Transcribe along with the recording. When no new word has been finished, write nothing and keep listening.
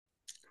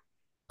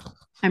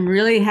I'm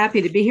really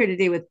happy to be here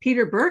today with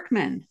Peter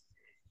Berkman.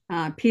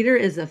 Peter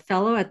is a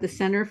fellow at the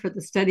Center for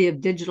the Study of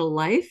Digital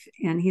Life,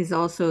 and he's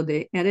also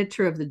the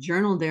editor of the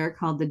journal there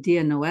called the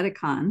Dia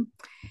Noeticon.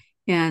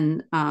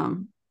 And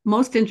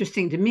most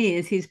interesting to me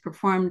is he's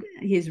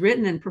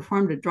written and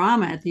performed a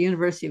drama at the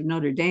University of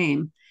Notre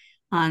Dame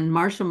on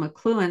Marshall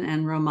McLuhan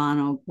and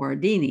Romano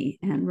Guardini.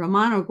 And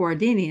Romano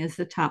Guardini is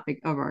the topic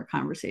of our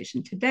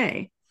conversation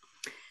today.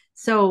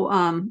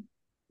 So,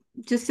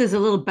 just as a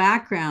little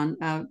background,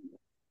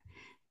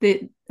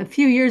 a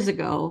few years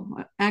ago,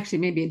 actually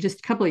maybe just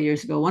a couple of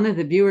years ago, one of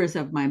the viewers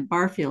of my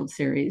Barfield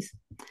series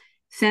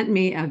sent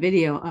me a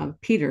video of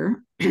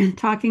Peter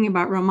talking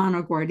about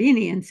Romano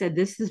Guardini and said,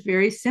 "This is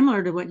very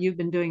similar to what you've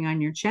been doing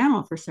on your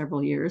channel for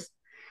several years."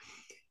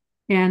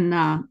 And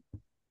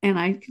and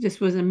I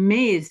just was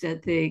amazed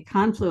at the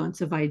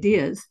confluence of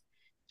ideas.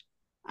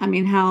 I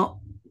mean, how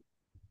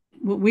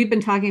we've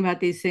been talking about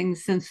these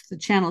things since the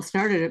channel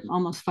started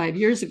almost 5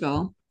 years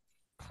ago.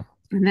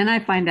 And then I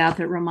find out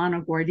that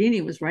Romano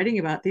Guardini was writing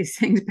about these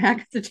things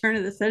back at the turn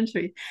of the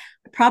century.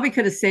 I probably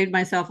could have saved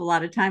myself a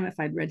lot of time if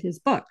I'd read his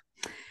book.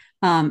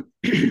 Um,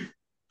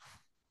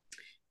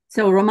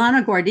 so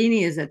Romano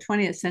Guardini is a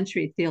 20th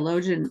century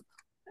theologian,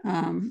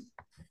 and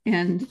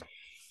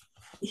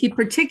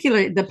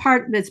the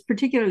part that's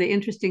particularly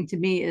interesting to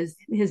me is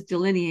his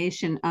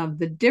delineation of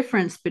the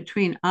difference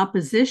between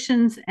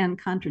oppositions and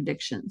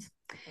contradictions.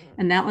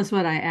 And that was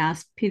what I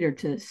asked Peter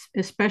to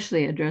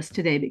especially address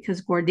today,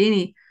 because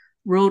Guardini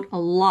wrote a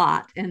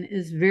lot and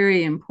is a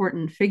very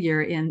important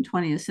figure in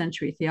 20th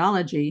century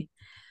theology.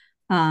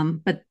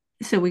 But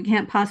so we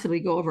can't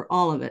possibly go over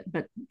all of it,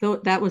 but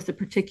that was the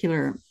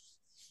particular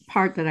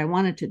part that I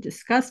wanted to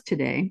discuss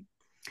today.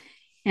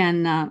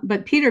 And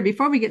but Peter,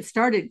 before we get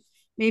started,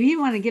 maybe you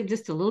want to give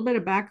just a little bit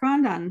of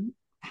background on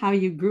how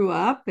you grew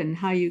up and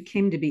how you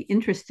came to be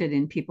interested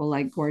in people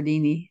like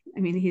Guardini.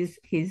 I mean,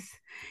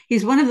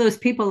 he's one of those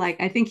people,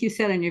 like I think you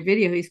said in your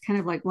video, he's kind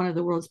of like one of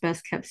the world's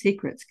best kept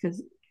secrets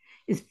because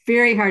it's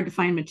very hard to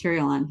find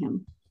material on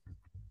him.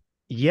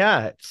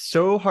 Yeah, it's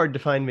so hard to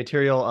find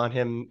material on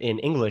him in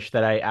English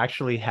that I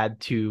actually had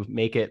to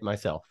make it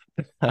myself.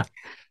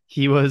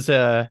 He was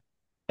an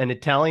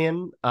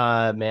Italian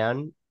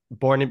man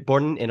born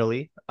in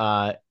Italy,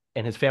 and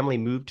his family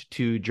moved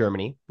to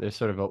Germany. They're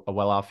sort of a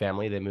well-off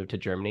family. They moved to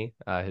Germany.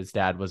 His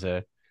dad was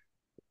a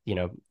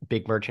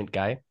big merchant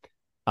guy.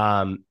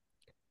 Um,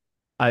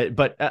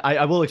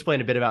 I will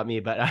explain a bit about me,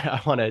 but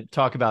I want to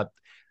talk about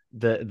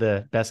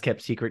the best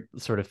kept secret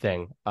sort of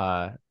thing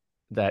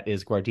that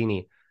is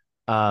Guardini.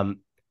 Um,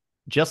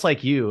 just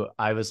like you,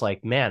 I was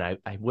like, man,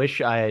 I wish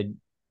I had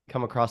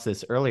come across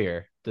this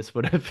earlier. This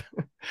would have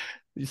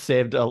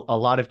saved a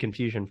lot of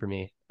confusion for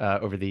me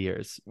over the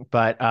years.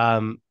 But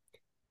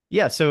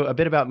yeah, so a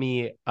bit about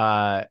me.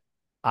 I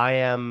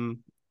am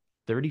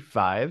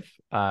 35.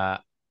 I'm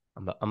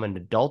an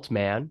adult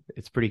man.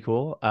 It's pretty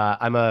cool.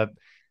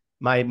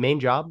 My main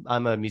job,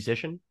 I'm a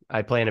musician.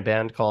 I play in a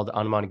band called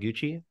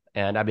Anamanaguchi,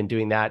 and I've been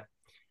doing that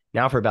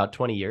now for about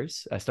 20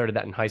 years. I started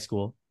that in high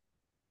school.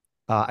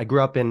 I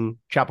grew up in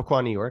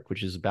Chappaqua, New York,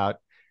 which is about,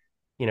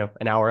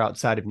 an hour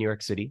outside of New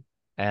York City.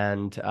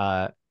 And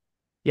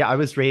yeah, I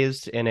was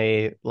raised in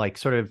a like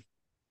sort of,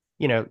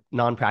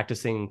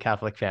 non-practicing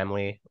Catholic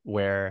family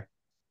where,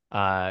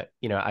 I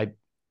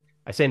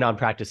say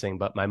non-practicing,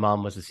 but my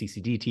mom was a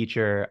CCD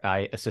teacher.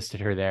 I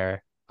assisted her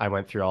there. I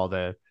went through all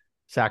the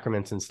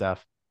sacraments and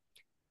stuff,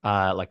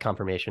 like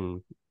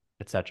confirmation,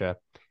 etc.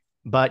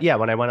 But yeah,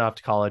 when I went off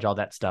to college, all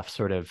that stuff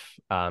sort of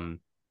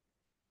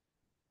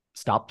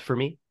stopped for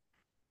me.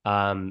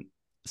 Um,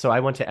 so I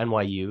went to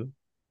NYU,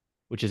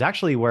 which is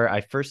actually where I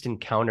first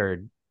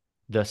encountered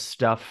the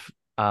stuff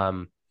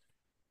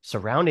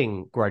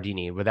surrounding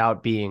Guardini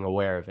without being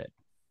aware of it.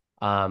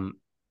 Um,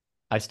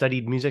 I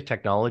studied music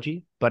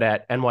technology, but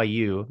at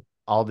NYU,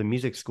 all the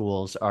music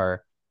schools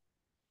are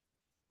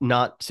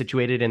not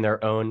situated in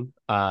their own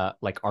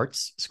like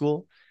arts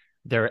school.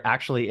 They're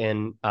actually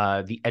in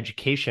the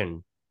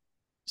education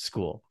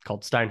school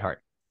called Steinhardt,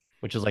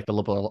 which is like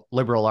the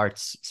liberal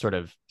arts sort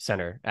of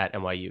center at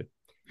NYU.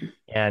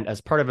 And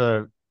as part of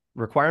a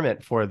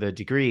requirement for the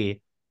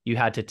degree, you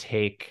had to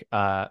take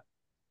a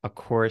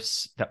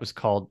course that was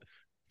called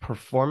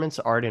Performance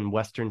Art in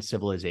Western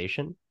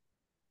Civilization.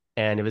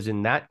 And it was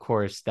in that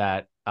course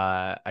that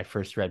I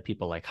first read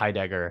people like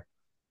Heidegger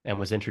and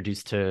was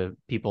introduced to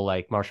people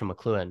like Marshall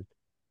McLuhan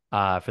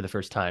for the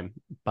first time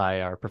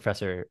by our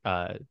professor,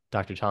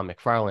 Dr. Tom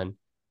McFarlane.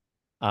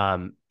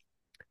 Um,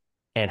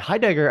 and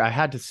Heidegger, I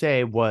had to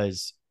say,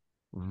 was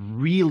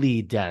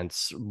really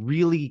dense,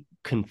 really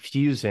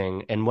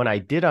confusing. And when I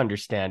did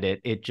understand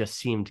it, it just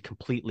seemed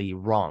completely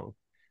wrong.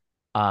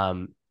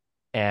 Um,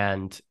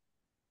 and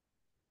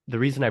the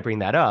reason I bring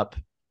that up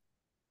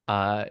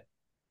uh,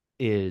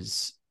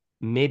 is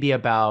maybe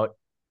about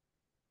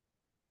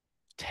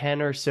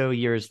 10 or so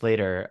years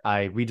later,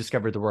 I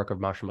rediscovered the work of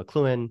Marshall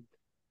McLuhan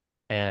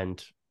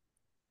and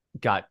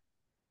got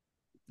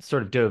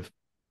sort of dove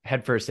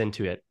headfirst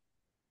into it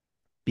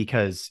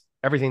because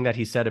everything that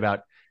he said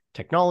about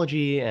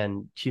technology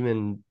and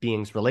human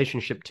beings'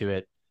 relationship to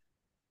it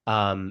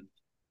um,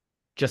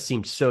 just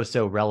seemed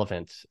so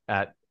relevant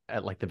at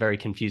like the very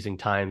confusing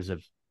times of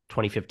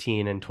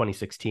 2015 and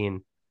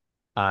 2016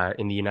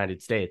 in the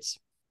United States.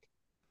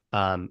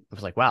 I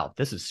was like, wow,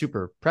 this is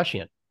super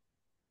prescient.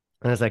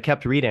 And as I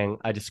kept reading,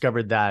 I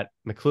discovered that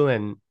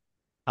McLuhan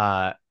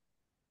uh,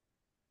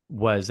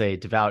 was a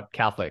devout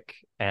Catholic,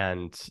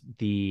 and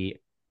the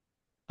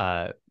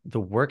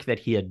work that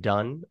he had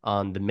done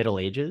on the Middle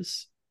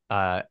Ages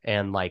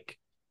and like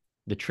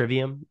the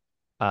Trivium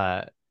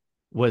uh,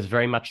 was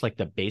very much like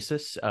the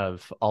basis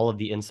of all of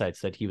the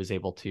insights that he was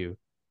able to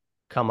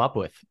come up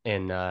with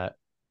in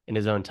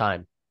his own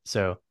time.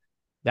 So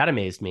that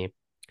amazed me.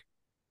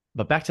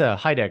 But back to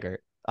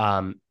Heidegger.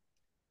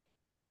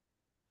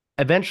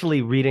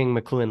 Eventually, reading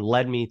McLuhan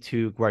led me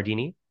to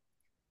Guardini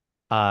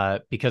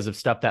because of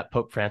stuff that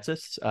Pope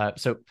Francis.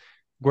 So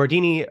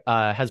Guardini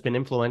has been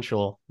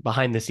influential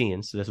behind the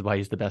scenes. So this is why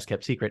he's the best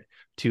kept secret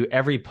to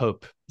every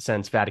pope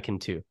since Vatican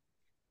II.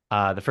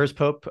 The first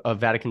pope of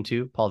Vatican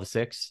II, Paul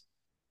VI,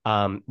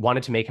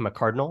 wanted to make him a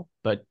cardinal,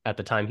 but at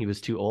the time he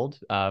was too old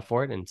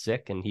for it and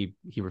sick, and he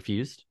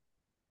refused.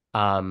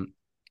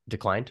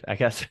 Declined, I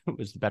guess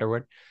was the better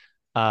word.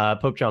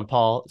 Pope John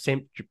Paul,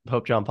 same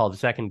Pope John Paul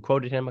II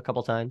quoted him a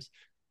couple times.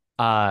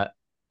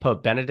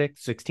 Pope Benedict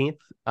XVI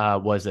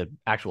was an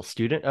actual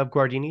student of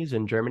Guardini's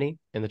in Germany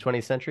in the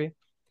 20th century.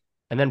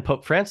 And then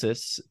Pope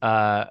Francis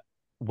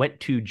went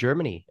to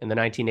Germany in the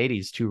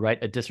 1980s to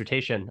write a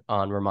dissertation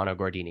on Romano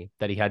Guardini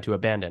that he had to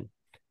abandon.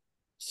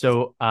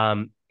 So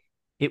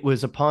it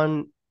was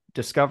upon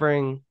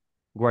discovering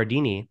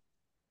Guardini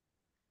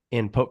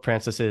in Pope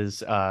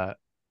Francis's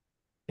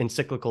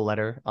encyclical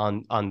letter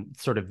on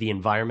sort of the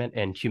environment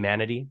and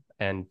humanity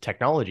and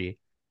technology,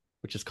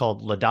 which is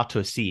called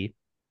Laudato Si.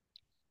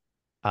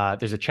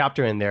 There's a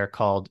chapter in there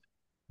called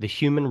The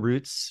Human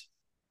Roots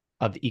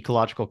of the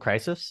Ecological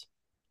Crisis,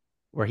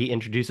 where he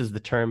introduces the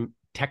term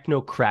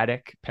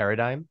technocratic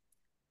paradigm.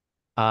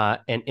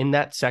 And in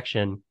that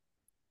section,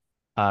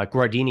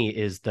 Guardini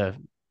is the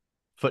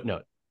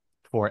footnote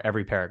for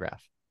every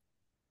paragraph.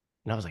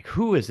 And I was like,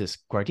 who is this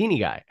Guardini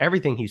guy?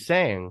 Everything he's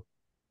saying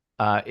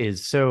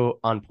is so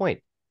on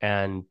point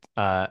and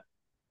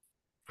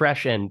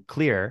fresh and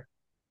clear.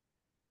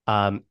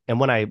 And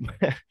when I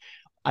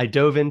I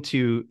dove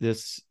into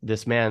this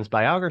man's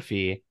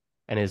biography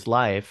and his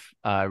life,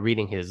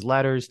 reading his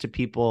letters to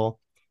people,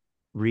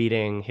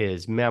 reading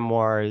his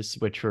memoirs,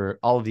 which were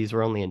all of these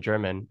were only in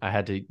German. I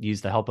had to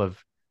use the help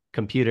of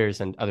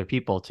computers and other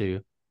people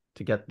to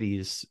get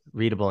these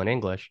readable in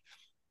English.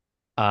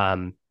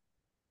 I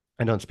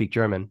don't speak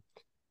German,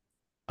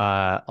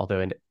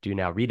 although I do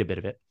now read a bit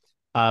of it.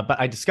 But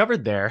I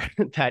discovered there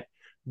that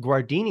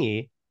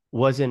Guardini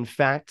was in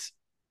fact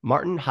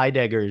Martin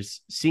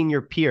Heidegger's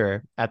senior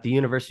peer at the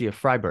University of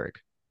Freiburg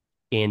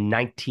in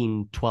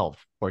 1912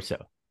 or so.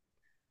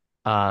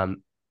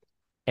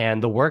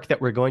 And the work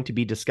that we're going to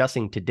be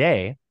discussing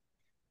today,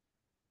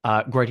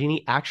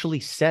 Guardini actually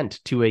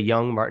sent to a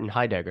young Martin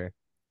Heidegger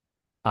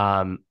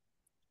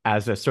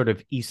as a sort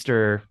of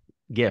Easter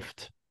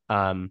gift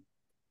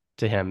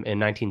to him in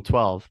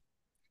 1912.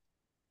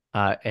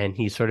 And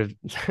he sort of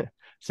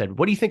said,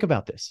 what do you think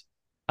about this?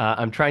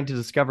 I'm trying to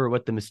discover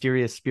what the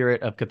mysterious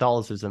spirit of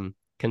Catholicism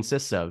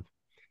consists of.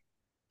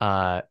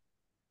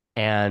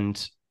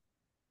 And,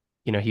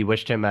 you know, he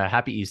wished him a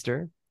happy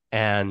Easter.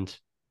 And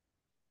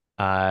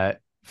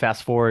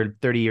fast forward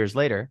 30 years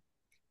later,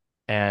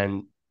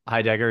 and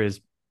Heidegger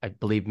is, I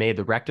believe, made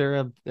the rector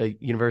of the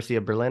University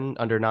of Berlin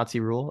under Nazi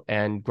rule.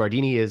 And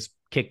Guardini is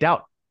kicked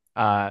out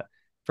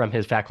from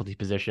his faculty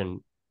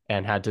position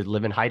and had to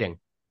live in hiding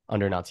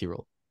under Nazi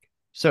rule.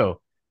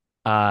 So,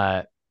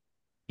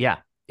 yeah,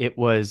 it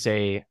was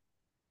a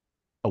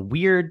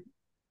weird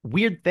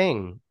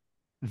thing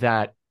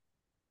that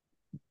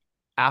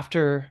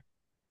after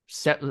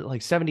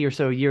like 70 or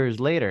so years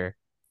later,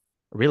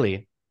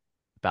 really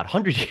about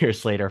 100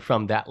 years later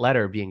from that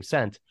letter being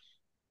sent,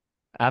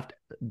 after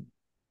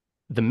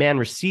the man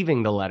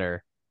receiving the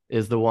letter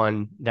is the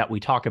one that we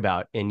talk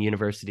about in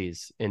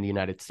universities in the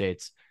United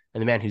States.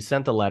 And the man who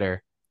sent the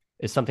letter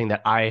is something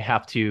that I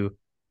have to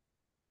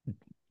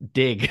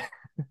dig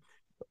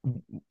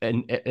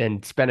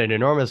and spend an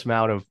enormous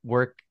amount of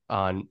work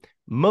on,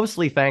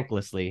 mostly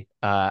thanklessly,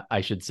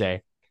 I should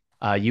say.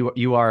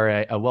 You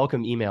are a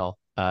welcome email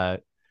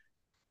that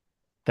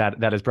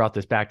has brought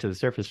this back to the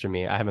surface for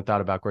me. I haven't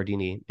thought about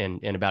Guardini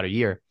in about a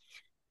year.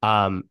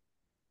 But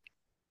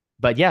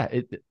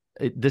yeah,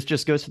 this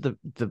just goes to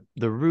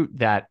the root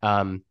that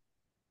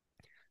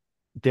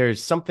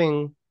there's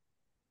something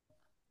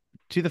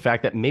to the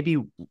fact that maybe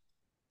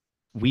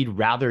we'd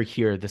rather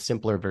hear the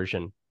simpler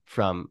version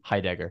from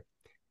Heidegger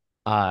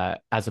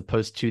as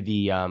opposed to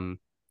the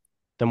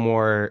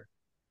more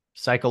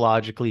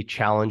psychologically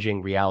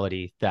challenging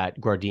reality that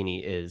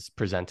Guardini is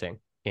presenting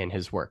in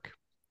his work.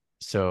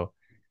 So,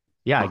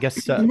 yeah, I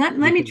guess let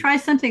me try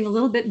something a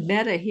little bit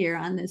meta here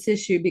on this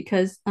issue,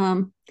 because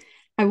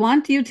I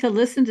want you to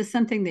listen to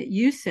something that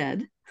you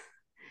said.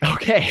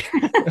 Okay.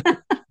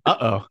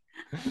 Uh-oh.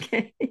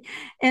 Okay.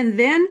 And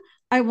then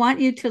I want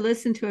you to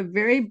listen to a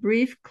very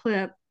brief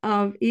clip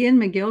of Ian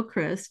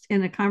McGilchrist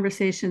in a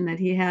conversation that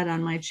he had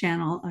on my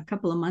channel a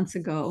couple of months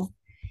ago.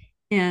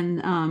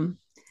 And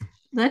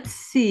let's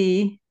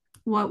see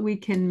what we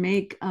can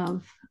make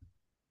of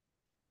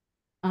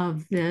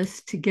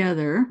this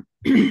together.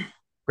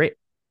 Great.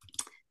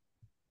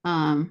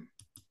 I'm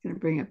going to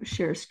bring up a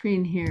share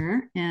screen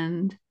here,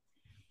 and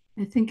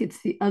I think it's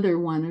the other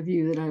one of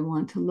you that I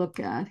want to look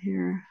at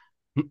here.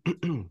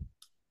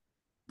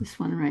 This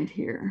one right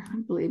here. I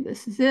believe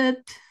this is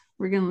it.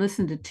 We're going to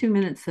listen to 2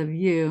 minutes of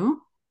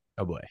you.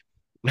 Oh boy.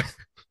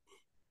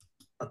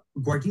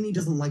 Guardini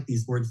doesn't like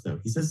these words, though.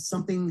 He says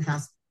something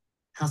has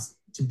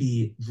to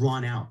be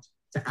drawn out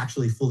to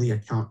actually fully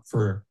account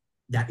for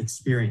that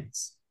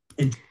experience.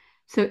 And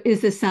so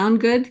is the sound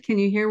good? Can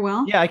you hear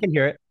well? Yeah, I can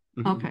hear it.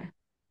 Okay.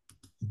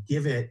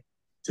 Give it,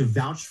 to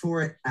vouch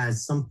for it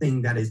as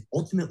something that is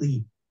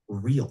ultimately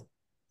real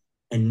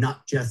and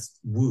not just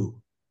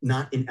woo,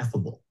 not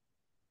ineffable.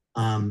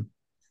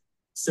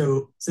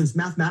 So since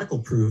mathematical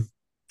proof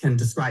can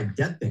describe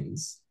dead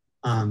things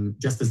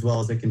just as well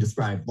as it can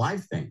describe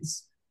live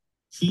things,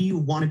 he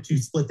wanted to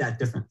split that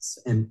difference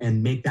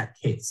and make that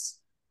case.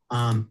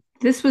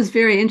 This was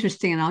very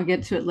interesting, and I'll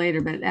get to it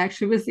later, but it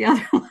actually was the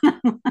other one I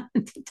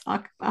wanted to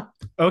talk about.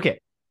 Okay.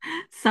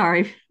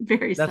 Sorry,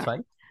 very That's sorry.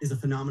 fine. Is a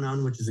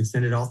phenomenon which is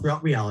extended all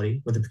throughout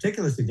reality with a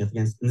particular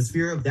significance in the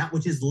sphere of that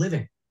which is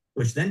living,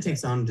 which then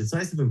takes on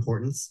decisive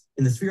importance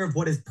in the sphere of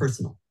what is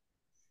personal.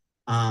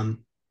 And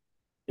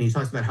he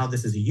talks about how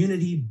this is a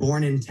unity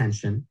born in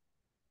tension,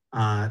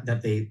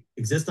 that they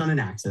exist on an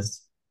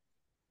axis.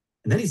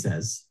 And then he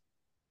says,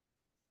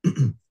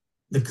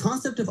 the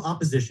concept of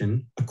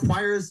opposition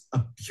acquires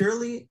a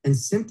purely and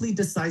simply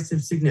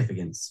decisive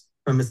significance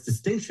from its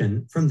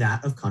distinction from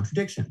that of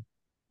contradiction.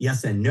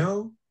 Yes and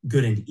no,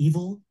 good and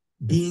evil,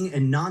 being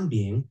and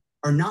non-being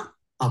are not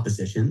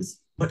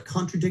oppositions, but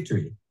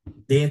contradictory.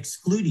 They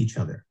exclude each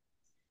other.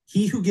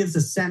 He who gives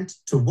assent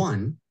to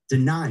one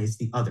denies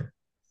the other.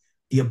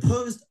 The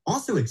opposed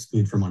also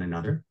exclude from one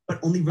another, but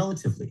only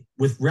relatively,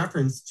 with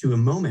reference to a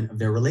moment of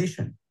their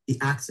relation, the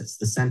axis,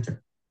 the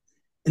center.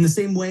 In the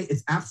same way,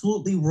 it's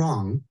absolutely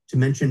wrong to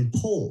mention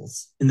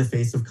poles in the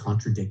face of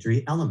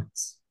contradictory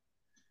elements.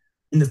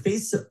 In the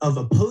face of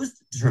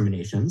opposed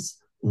determinations,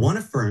 one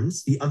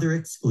affirms, the other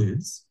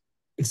excludes.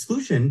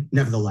 Exclusion,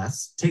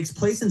 nevertheless, takes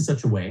place in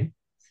such a way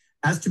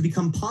as to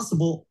become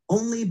possible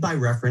only by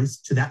reference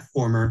to that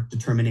former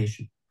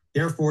determination,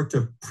 therefore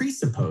to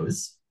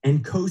presuppose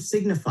and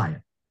co-signify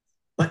it,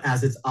 but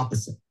as its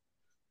opposite.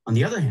 On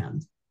the other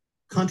hand,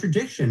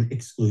 contradiction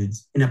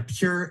excludes in a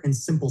pure and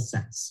simple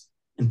sense,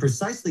 and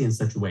precisely in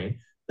such a way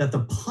that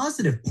the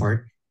positive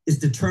part is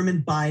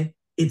determined by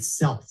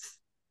itself,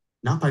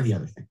 not by the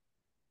other thing.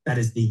 That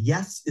is, the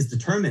yes is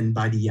determined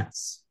by the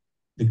yes,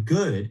 the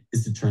good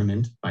is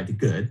determined by the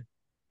good,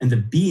 and the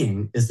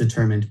being is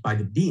determined by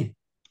the being,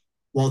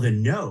 while the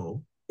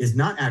no is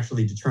not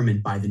actually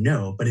determined by the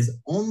no, but is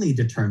only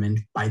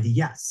determined by the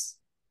yes,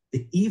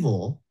 the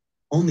evil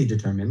only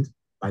determined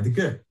by the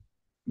good,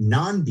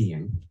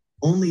 non-being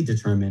only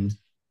determined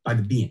by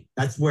the being.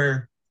 That's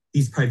where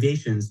these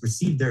privations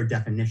receive their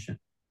definition,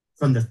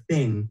 from the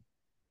thing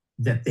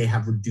that they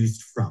have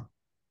reduced from.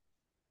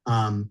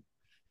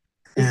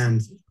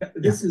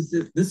 This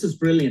is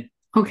brilliant.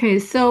 Okay,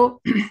 so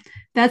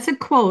that's a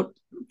quote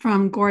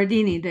from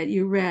Guardini that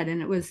you read,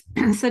 and it was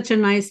such a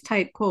nice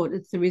tight quote.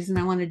 It's the reason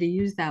I wanted to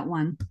use that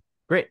one.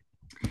 Great.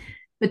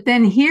 But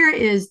then here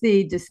is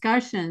the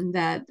discussion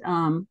that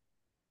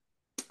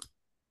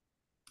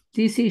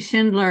DC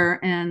Schindler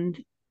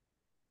and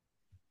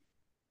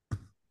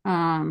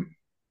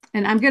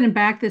I'm going to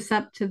back this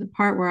up to the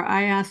part where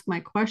I ask my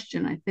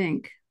question, I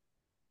think.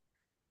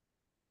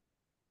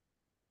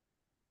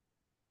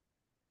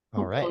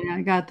 All right. Hopefully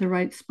I got the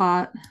right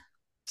spot.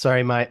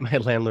 Sorry, my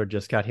landlord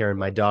just got here and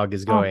my dog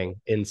is going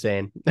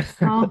insane.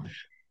 Oh.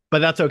 But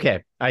that's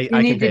okay. I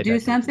need can to do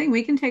something.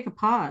 We can take a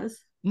pause.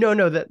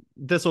 No,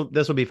 this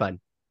will be fun.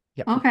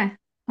 Yeah.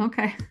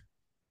 Okay.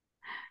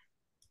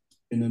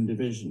 Union and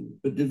division,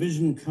 but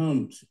division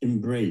can't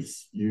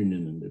embrace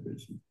union and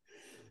division.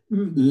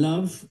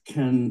 Love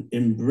can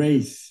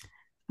embrace.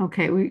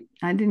 Okay,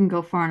 I didn't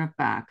go far enough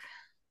back.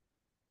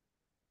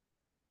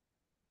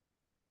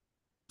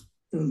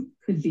 So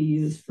could be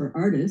used for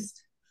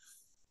artist.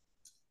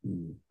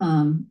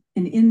 And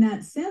in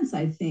that sense,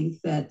 I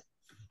think that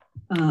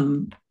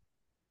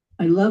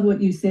I love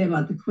what you say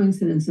about the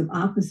coincidence of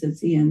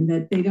opposites, Ian,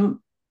 that they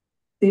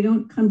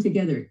don't come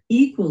together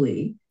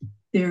equally.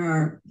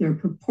 They're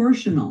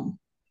proportional.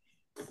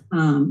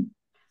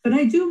 But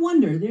I do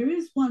wonder, there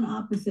is one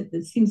opposite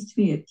that seems to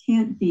me it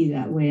can't be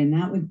that way, and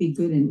that would be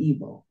good and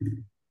evil. Do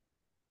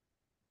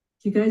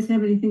you guys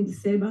have anything to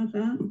say about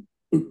that?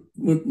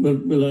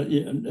 Well,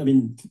 yeah, I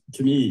mean,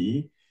 to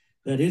me,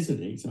 that is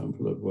an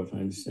example of what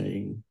I'm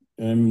saying.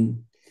 I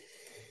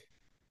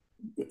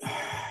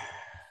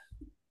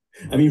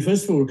mean,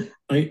 first of all,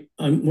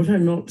 what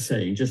I'm not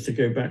saying, just to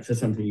go back to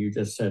something you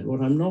just said,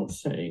 what I'm not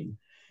saying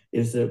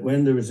is that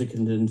when there is a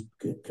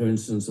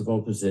coincidence of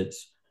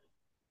opposites,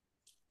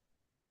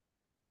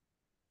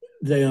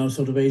 they are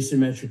sort of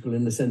asymmetrical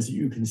in the sense that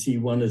you can see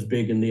one as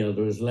big and the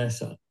other as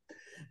lesser.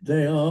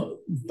 They are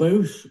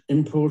both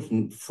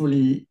important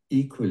fully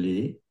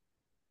equally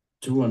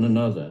to one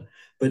another,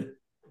 but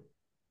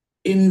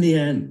in the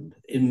end,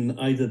 in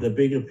either the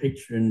bigger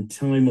picture in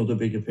time or the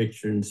bigger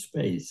picture in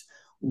space,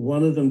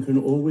 one of them can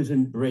always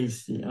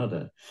embrace the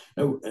other.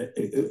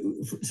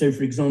 So,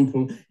 for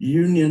example,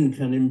 union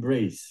can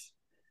embrace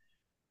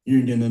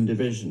union and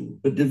division,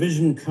 but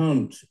division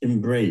can't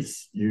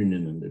embrace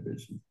union and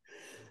division.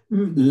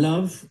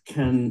 Love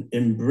can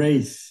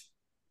embrace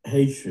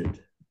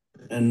hatred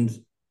and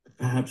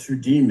perhaps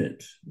redeem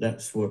it.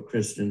 That's what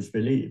Christians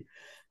believe.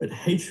 But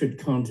hatred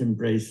can't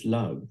embrace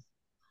love.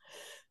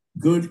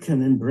 Good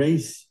can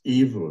embrace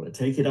evil,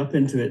 take it up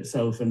into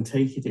itself and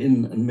take it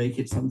in and make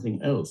it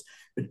something else.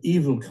 But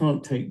evil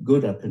can't take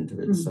good up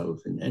into itself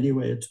in any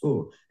way at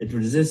all. It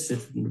resists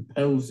it and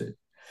repels it.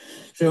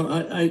 So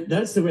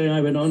that's the way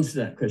I would answer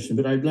that question,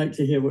 but I'd like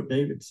to hear what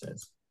David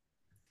says.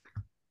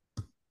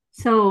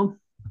 So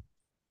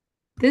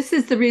this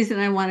is the reason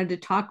I wanted to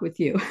talk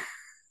with you.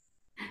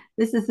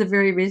 This is the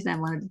very reason I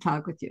wanted to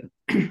talk with you.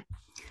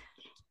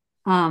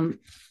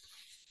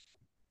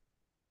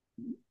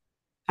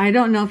 I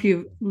don't know if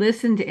you've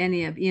listened to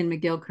any of Ian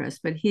McGilchrist,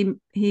 but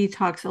he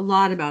talks a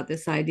lot about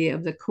this idea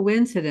of the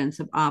coincidence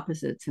of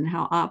opposites and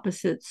how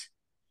opposites,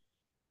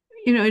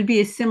 it'd be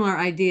a similar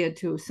idea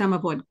to some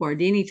of what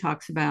Guardini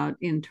talks about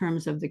in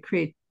terms of the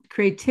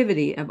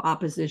creativity of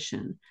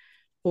opposition,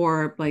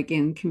 or like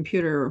in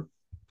computer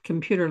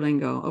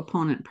lingo,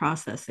 opponent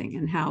processing,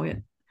 and how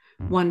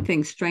one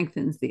thing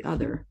strengthens the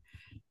other.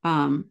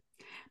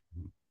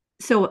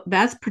 So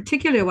that's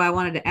particularly why I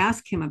wanted to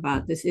ask him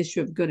about this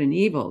issue of good and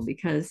evil,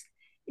 because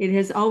it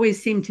has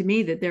always seemed to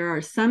me that there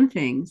are some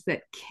things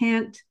that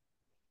can't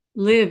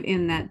live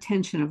in that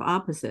tension of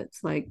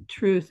opposites, like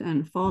truth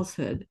and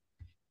falsehood.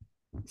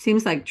 It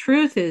seems like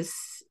truth is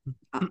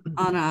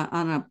on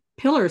a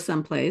pillar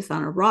someplace,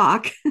 on a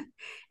rock,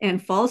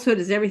 and falsehood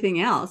is everything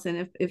else.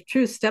 And if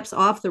truth steps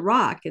off the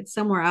rock, it's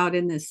somewhere out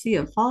in this sea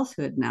of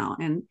falsehood now.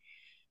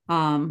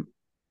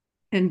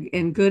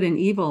 And good and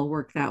evil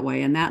work that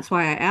way. And that's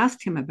why I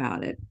asked him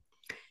about it.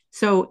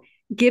 So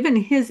given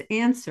his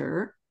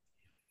answer,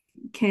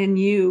 can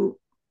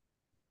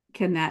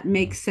that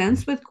make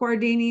sense with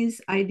Guardini's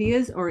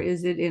ideas, or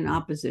is it in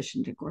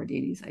opposition to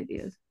Guardini's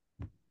ideas?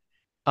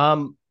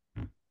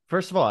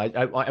 First of all,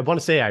 I want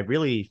to say I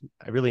really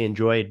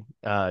enjoyed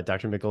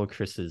Dr.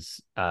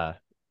 McGilchrist's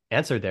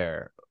answer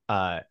there,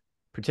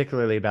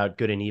 particularly about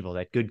good and evil,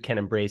 that good can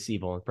embrace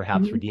evil and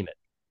perhaps redeem it.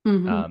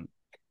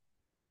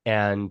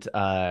 And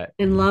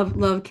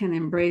love can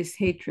embrace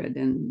hatred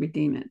and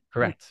redeem it.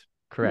 Correct.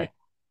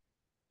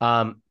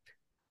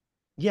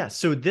 Yeah.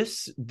 So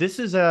this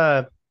is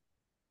a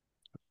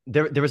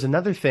there was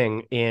another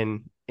thing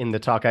in the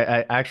talk.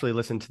 I actually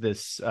listened to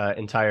this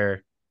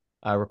entire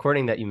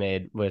recording that you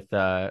made with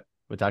Dr.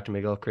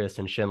 McGilchrist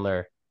and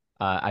Schindler.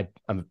 I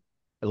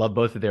love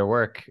both of their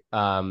work.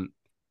 And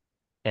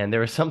there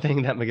was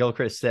something that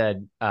McGilchrist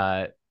said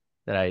that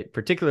I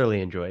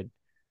particularly enjoyed,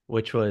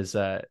 which was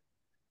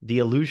the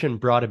illusion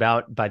brought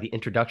about by the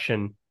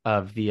introduction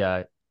of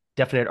the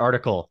definite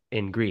article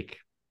in Greek,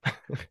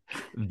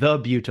 the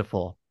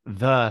beautiful,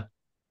 the,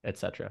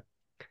 etc.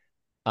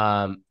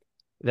 That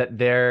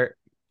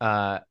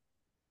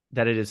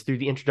it is through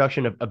the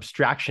introduction of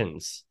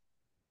abstractions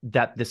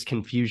that this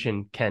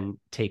confusion can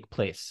take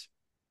place.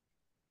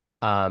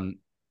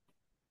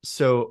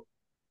 So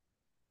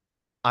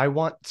I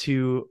want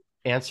to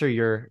answer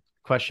your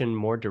question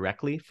more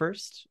directly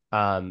first,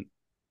 and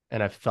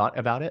I've thought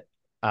about it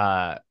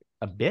a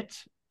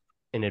bit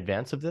in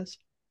advance of this.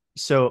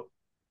 So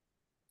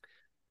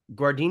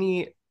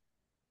Guardini,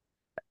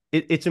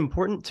 it's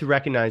important to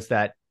recognize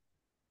that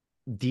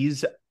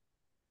these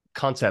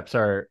concepts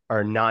are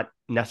not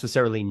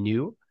necessarily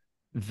new,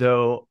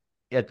 though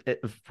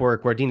for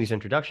Guardini's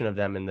introduction of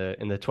them in the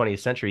 20th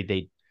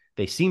century,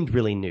 they seemed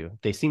really new.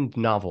 They seemed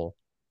novel,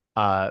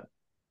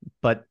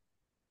 but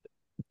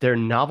their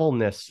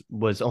novelness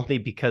was only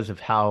because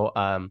of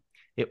how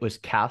it was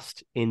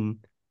cast in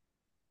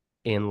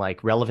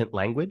like relevant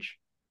language.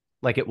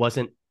 Like it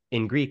wasn't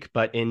in Greek,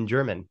 but in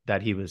German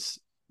that he was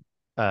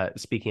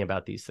speaking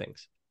about these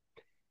things,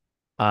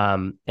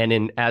 and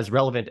in as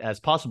relevant as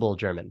possible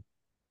German.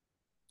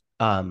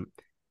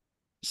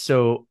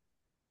 So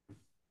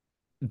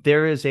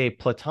there is a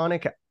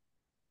Platonic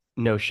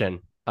notion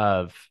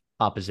of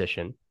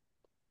opposition,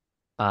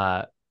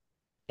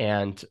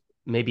 and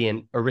maybe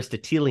an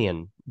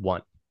Aristotelian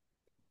one.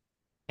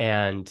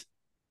 And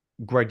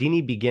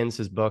Guardini begins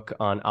his book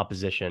on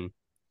opposition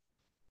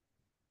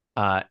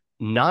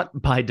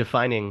not by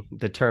defining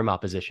the term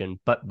opposition,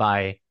 but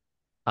by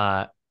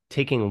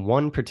taking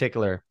one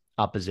particular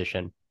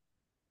opposition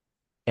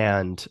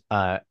and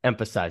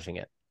emphasizing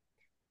it.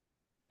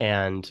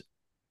 And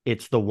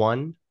it's the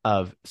one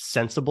of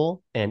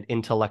sensible and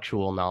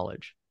intellectual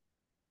knowledge.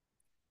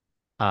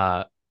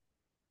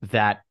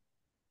 That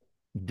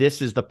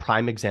this is the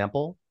prime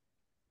example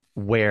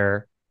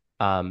where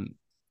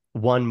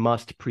one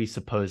must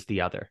presuppose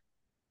the other.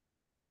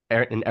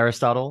 in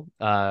Aristotle,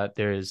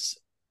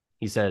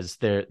 he says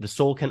the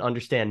soul can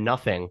understand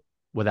nothing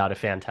without a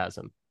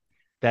phantasm.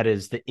 That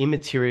is, the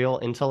immaterial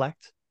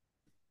intellect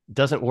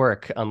doesn't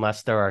work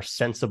unless there is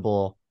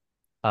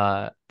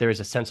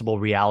a sensible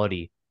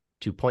reality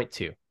to point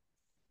to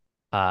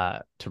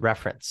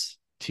reference,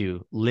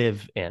 to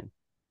live in.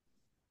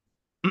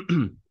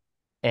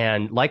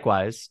 And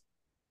likewise,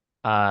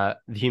 the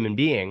human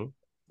being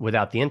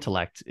without the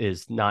intellect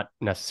is not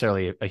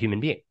necessarily a human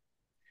being.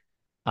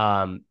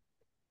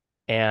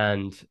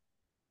 And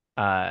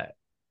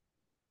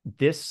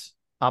this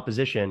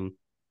opposition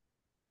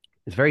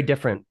is very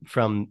different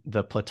from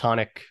the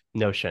Platonic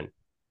notion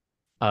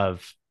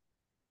of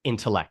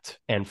intellect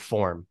and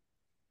form,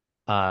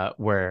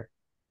 where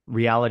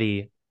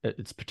reality,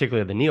 it's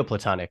particularly the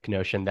Neoplatonic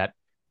notion that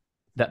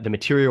the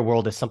material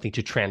world is something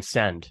to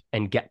transcend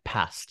and get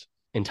past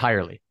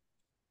entirely,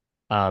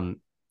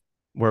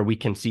 where we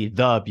can see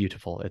the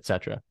beautiful,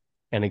 etc.,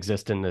 and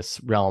exist in this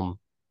realm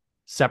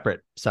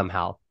separate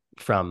somehow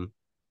from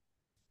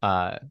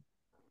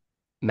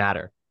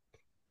matter.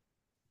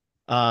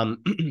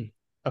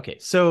 Okay,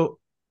 so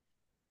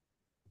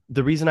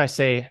the reason I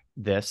say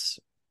this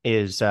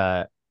is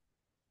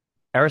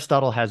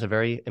Aristotle has a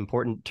very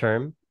important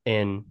term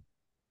in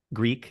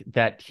Greek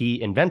that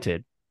he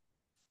invented,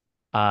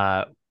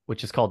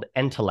 which is called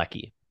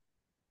entelechy.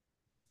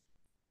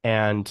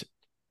 And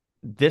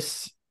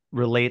this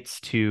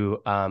relates to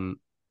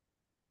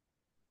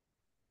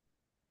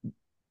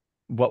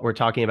what we're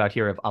talking about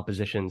here of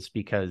oppositions,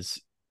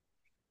 because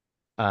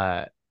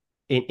in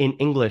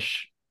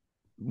English,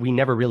 we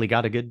never really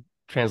got a good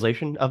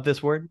translation of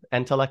this word,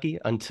 entelechy,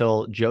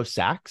 until Joe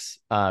Sachs,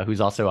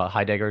 who's also a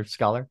Heidegger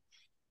scholar.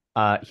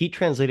 He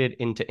translated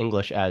into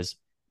English as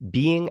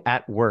being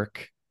at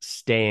work,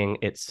 staying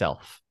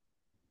itself.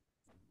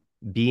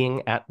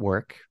 Being at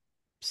work,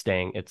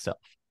 staying itself.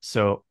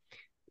 So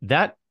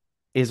that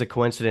is a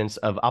coincidence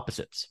of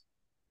opposites.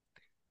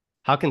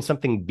 How can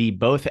something be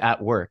both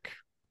at work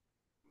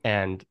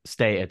and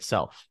stay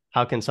itself?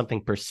 How can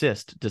something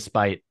persist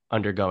despite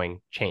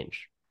undergoing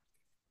change?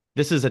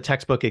 This is a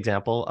textbook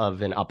example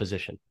of an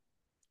opposition,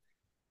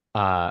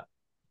 or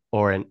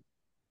an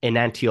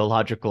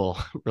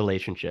enantiological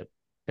relationship,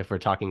 if we're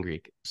talking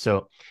Greek.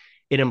 So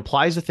it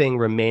implies a thing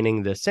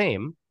remaining the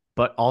same,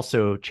 but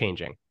also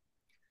changing.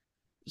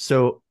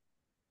 So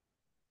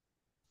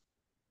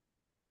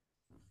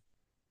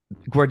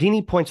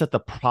Guardini points at the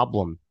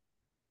problem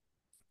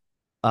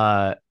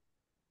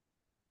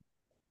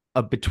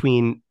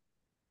between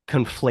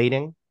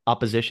conflating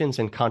oppositions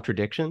and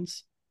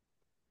contradictions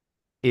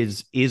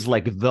is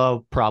like the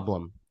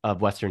problem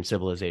of Western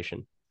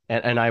civilization.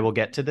 And I will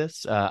get to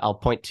this. I'll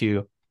point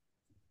to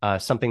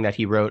something that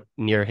he wrote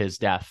near his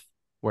death,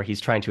 where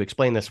he's trying to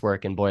explain this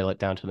work and boil it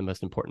down to the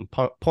most important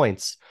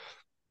points.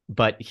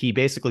 But he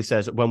basically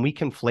says, when we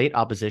conflate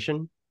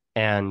opposition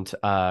and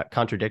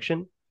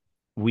contradiction,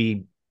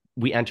 we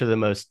enter the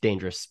most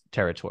dangerous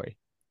territory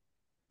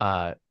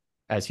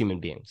as human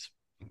beings.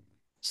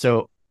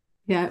 So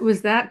yeah, it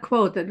was that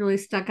quote that really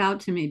stuck out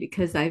to me,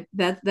 because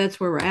that's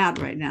where we're at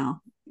right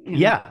now in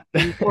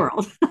the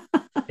world.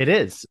 It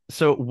is.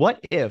 So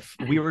what if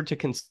we were to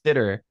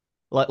consider,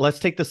 let's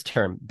take this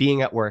term,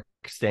 being at work,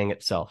 staying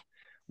itself.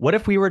 What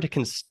if we were to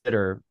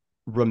consider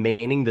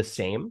remaining the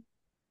same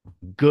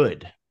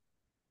good,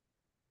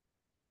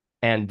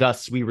 and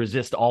thus we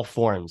resist all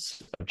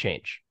forms of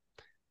change?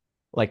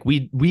 Like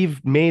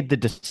we've made the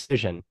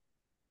decision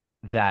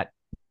that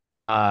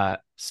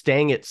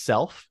staying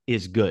itself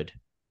is good.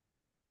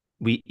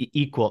 They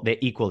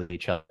equal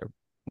each other.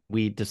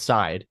 We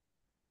decide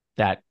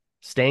that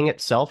staying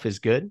itself is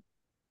good,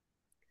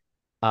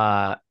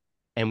 and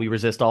we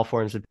resist all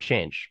forms of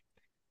change.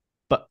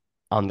 But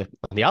on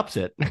the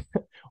opposite,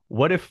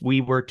 what if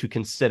we were to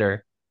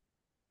consider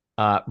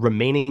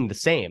remaining the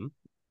same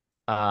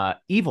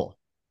evil,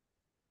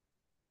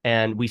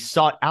 and we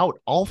sought out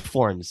all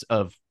forms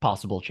of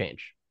possible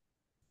change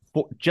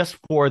just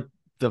for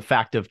the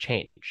fact of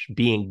change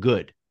being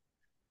good?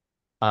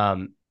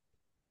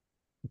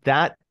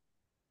 That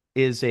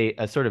is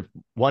a sort of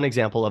one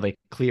example of a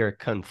clear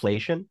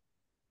conflation,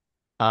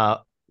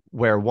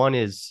 where one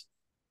is,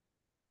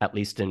 at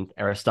least in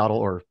Aristotle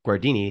or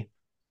Guardini,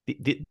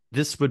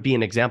 this would be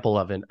an example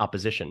of an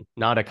opposition,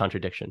 not a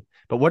contradiction.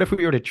 But what if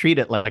we were to treat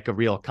it like a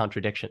real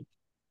contradiction?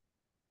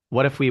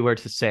 What if we were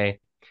to say,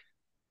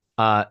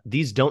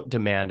 these don't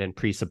demand and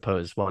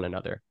presuppose one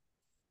another?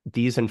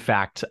 These, in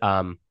fact,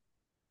 one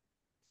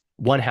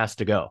has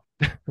to go.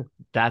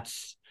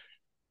 That's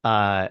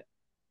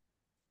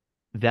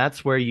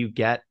where you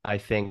get, I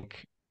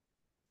think,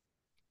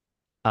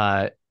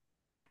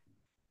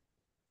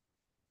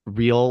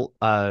 real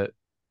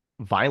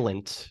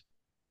violent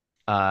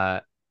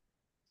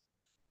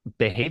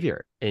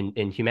behavior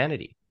in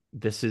humanity.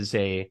 This is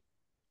a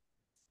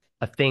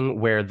thing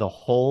where the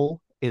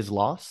whole is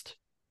lost.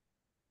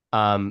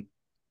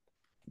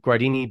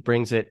 Guardini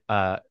brings it,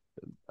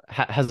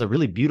 has a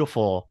really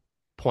beautiful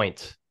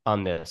point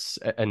on this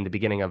in the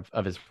beginning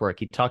of his work.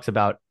 He talks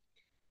about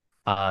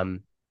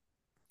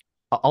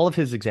all of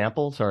his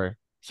examples are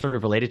sort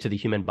of related to the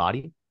human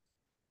body.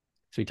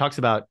 So he talks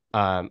about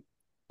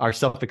our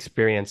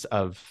self-experience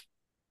of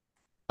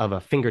a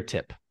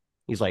fingertip.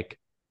 He's like,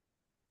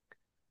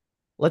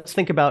 let's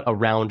think about a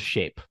round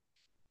shape.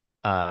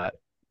 But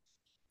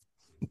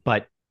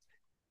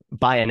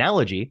by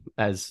analogy,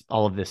 as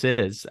all of this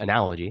is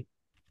analogy,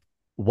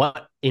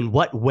 in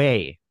what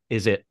way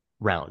is it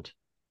round?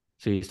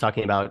 So he's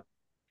talking about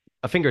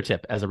a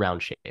fingertip as a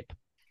round shape.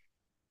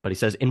 But he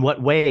says, in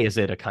what way is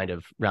it a kind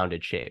of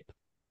rounded shape?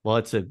 Well,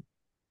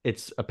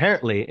 it's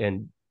apparently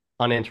an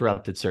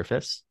uninterrupted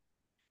surface.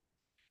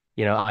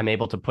 I'm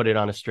able to put it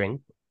on a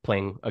string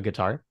playing a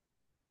guitar,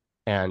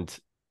 and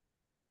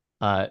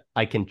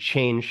I can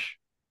change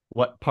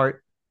what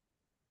part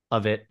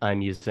of it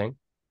I'm using.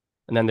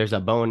 And then there's a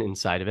bone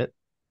inside of it,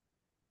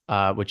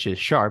 which is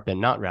sharp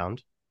and not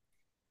round.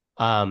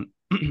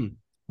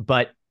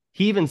 But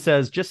he even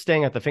says, just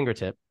staying at the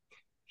fingertip,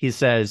 he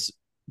says,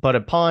 but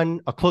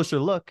upon a closer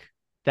look,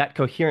 that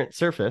coherent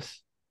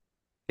surface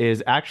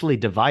is actually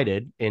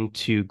divided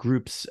into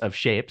groups of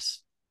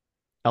shapes,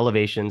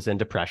 elevations and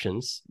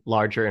depressions,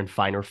 larger and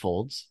finer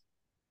folds.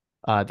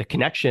 The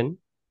connection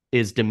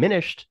is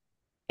diminished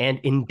and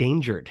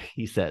endangered,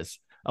 he says,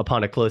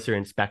 upon a closer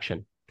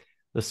inspection.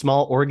 The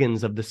small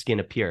organs of the skin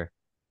appear,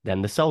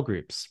 then the cell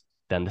groups,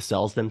 then the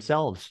cells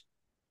themselves,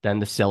 then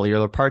the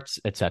cellular parts,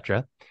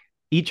 etc.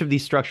 Each of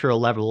these structural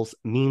levels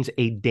means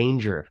a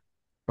danger,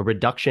 a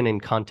reduction in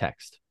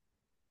context.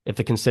 If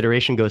the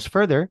consideration goes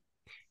further,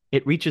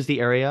 it reaches the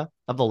area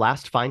of the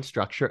last fine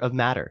structure of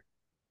matter.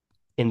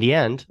 In the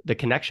end, the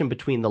connection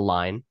between the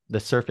line, the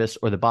surface,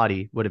 or the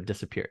body would have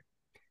disappeared.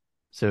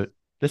 So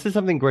this is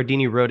something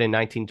Guardini wrote in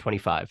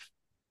 1925.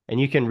 And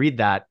you can read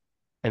that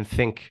and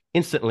think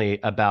instantly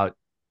about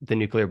the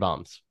nuclear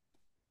bombs.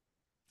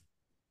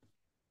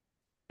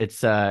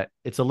 It's a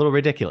little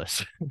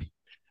ridiculous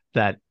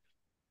that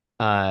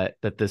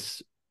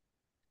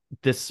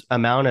this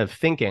amount of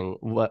thinking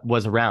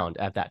was around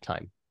at that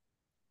time,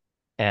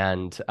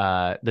 and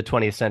the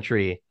 20th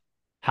century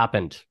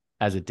happened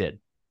as it did.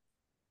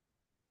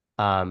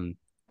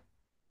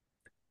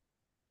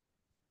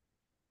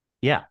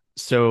 Yeah.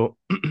 So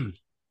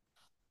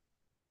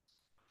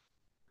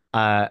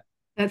that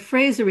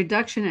phrase, a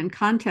reduction in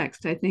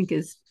context, I think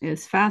is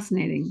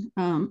fascinating,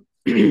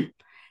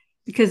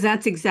 because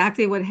that's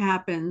exactly what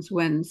happens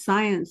when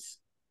science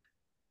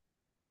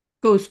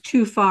goes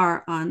too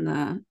far on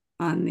the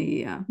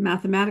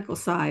mathematical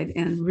side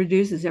and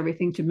reduces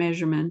everything to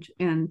measurement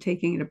and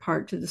taking it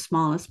apart to the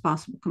smallest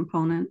possible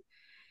component,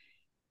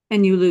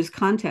 and you lose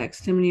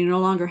context. And when you no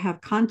longer have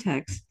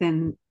context,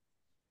 then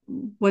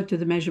what do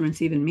the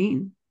measurements even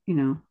mean?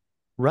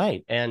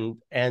 Right. And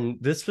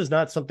this was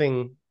not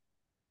something,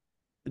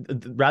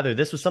 rather,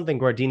 this was something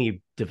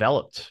Guardini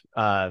developed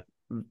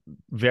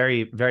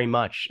very, very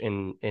much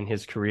in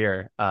his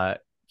career.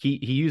 He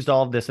used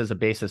all of this as a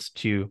basis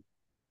to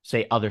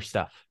say other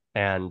stuff.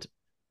 And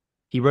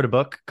he wrote a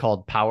book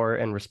called Power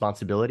and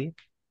Responsibility,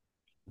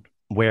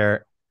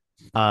 where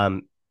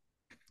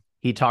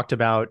he talked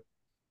about,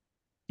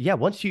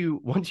 once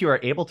you are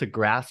able to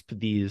grasp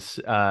these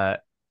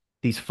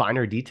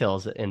finer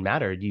details in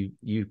matter,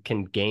 you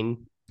can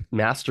gain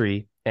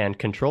mastery and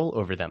control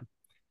over them.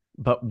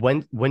 But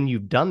when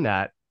you've done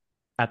that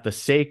at the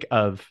sake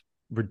of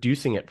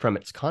reducing it from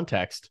its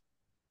context,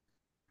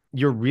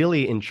 you're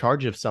really in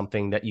charge of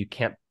something that you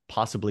can't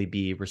possibly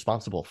be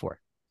responsible for.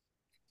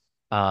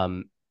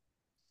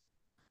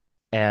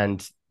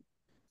 And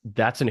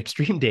that's an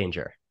extreme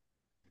danger.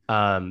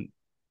 And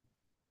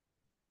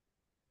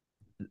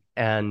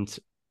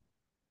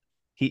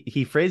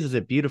he phrases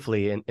it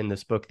beautifully in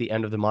this book, The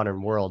End of the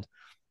Modern World.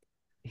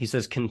 He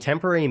says,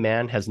 contemporary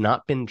man has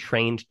not been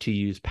trained to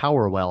use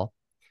power well.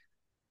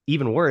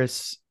 Even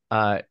worse,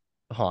 the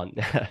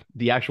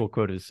actual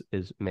quote is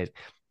amazing.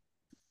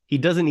 He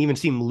doesn't even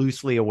seem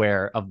loosely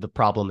aware of the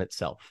problem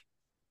itself.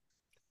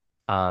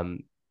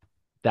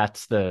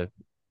 That's the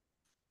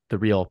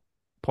real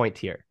point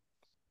here.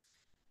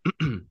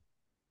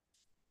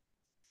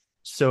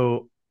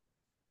 So,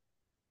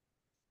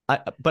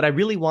 but I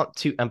really want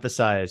to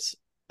emphasize,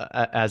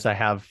 as I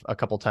have a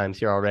couple times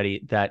here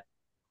already, that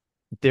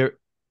there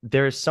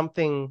is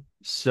something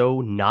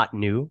so not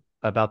new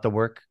about the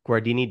work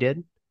Guardini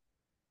did.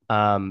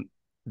 And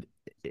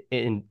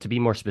to be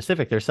more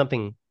specific, there's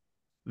something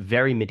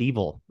very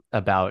medieval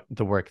about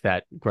the work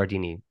that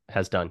Guardini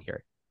has done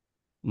here.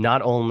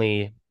 Not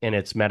only in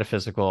its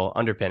metaphysical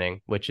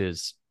underpinning, which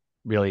is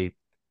really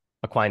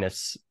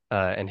Aquinas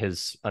and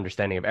his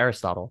understanding of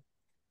Aristotle,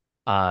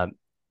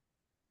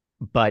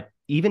 but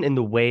even in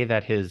the way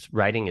that his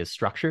writing is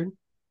structured.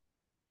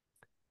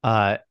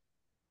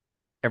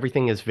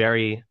 Everything is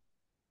very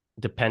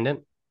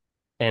dependent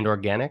and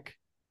organic,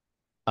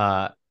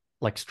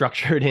 like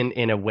structured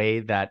in a way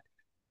that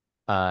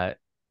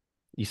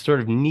you sort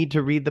of need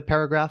to read the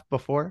paragraph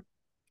before.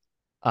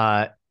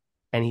 And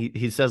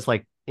he says,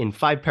 like, in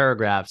 5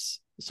 paragraphs,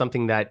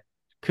 something that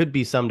could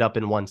be summed up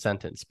in one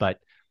sentence, but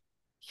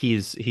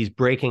he's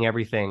breaking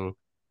everything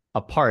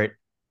apart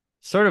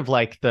sort of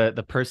like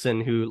the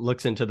person who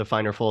looks into the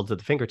finer folds of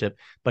the fingertip,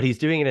 but he's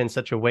doing it in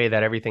such a way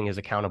that everything is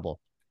accountable.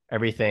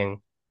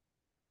 Everything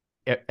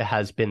it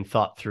has been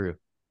thought through,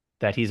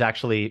 that he's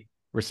actually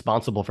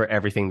responsible for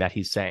everything that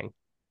he's saying.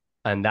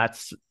 And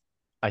that's,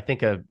 I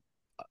think,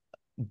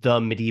 the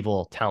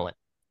medieval talent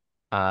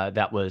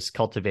that was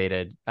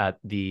cultivated at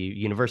the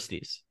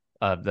universities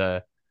of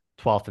the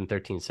 12th and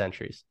 13th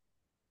centuries,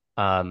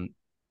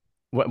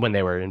 when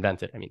they were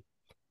invented. I mean,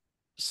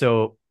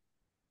 so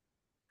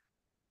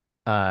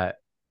that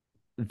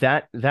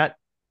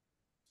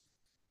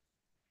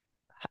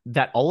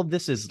all of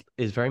this is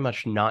very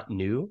much not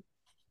new,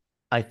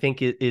 I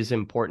think it is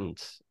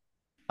important.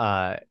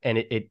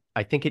 And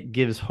I think it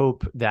gives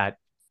hope that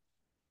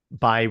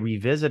by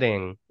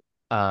revisiting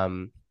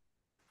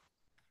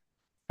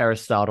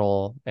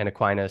Aristotle and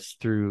Aquinas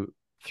through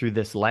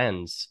this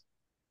lens,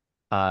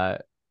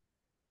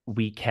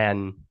 we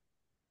can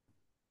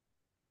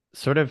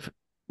sort of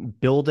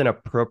build an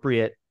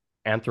appropriate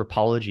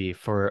anthropology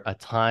for a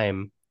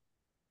time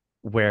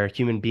where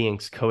human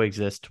beings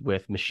coexist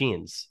with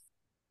machines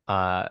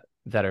that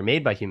are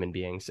made by human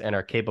beings and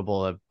are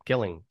capable of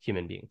killing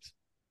human beings.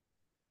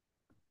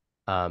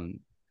 Guardini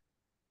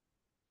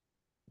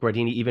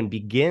even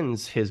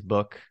begins his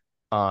book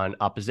on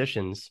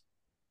oppositions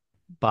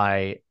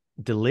by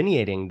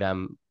delineating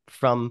them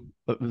from,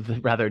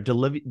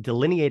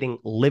 delineating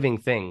living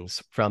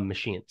things from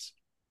machines.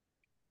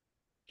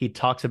 He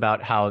talks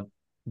about how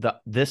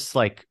this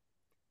like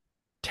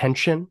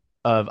tension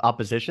of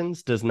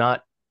oppositions does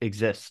not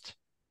exist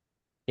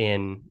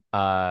in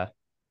the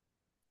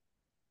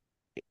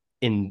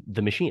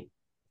machine,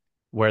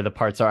 where the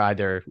parts are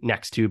either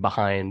next to,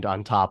 behind,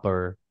 on top,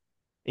 or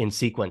in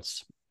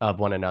sequence of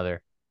one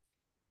another.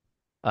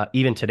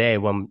 Even today,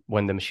 when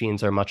the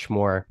machines are much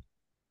more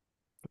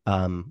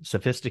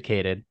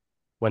sophisticated,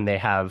 when they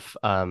have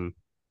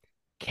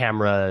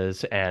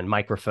cameras and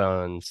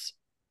microphones,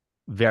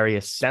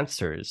 various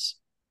sensors,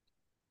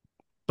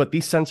 but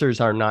these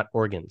sensors are not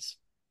organs.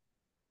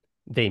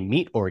 They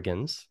meet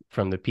organs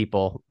from the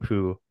people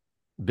who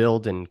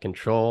build and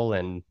control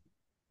and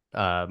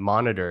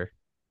monitor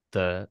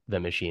the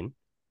machine,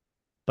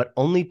 but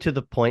only to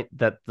the point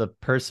that the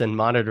person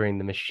monitoring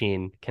the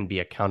machine can be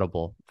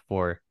accountable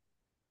for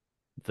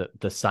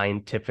the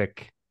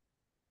scientific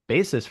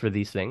basis for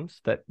these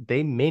things that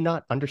they may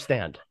not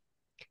understand.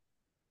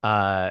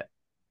 Yeah.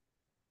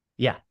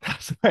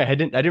 Sorry, I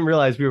didn't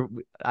realize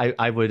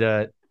I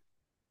would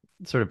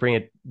sort of bring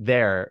it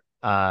there.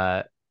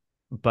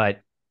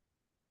 But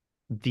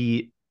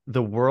the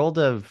world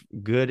of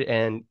good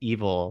and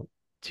evil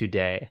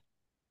today,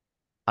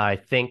 I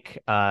think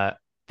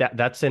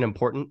that's an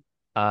important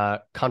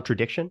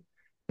contradiction.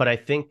 But I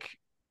think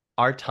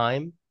our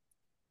time,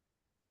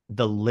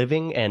 the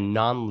living and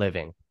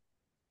non-living,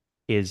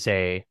 is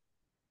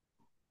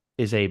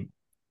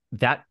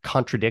that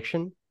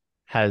contradiction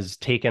has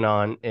taken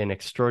on an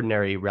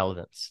extraordinary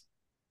relevance,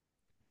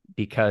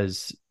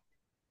 because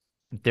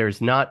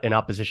there's not an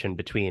opposition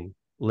between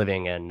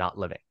living and not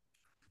living,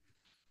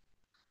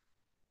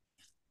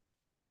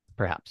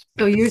 perhaps.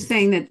 So you're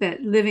saying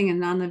that living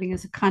and non-living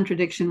is a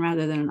contradiction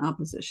rather than an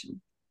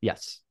opposition?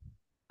 Yes.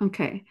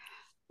 Okay.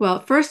 Well,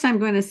 first I'm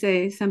going to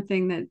say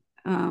something that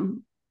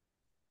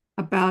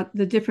about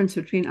the difference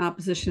between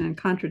opposition and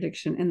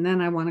contradiction, and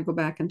then I want to go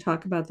back and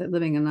talk about that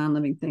living and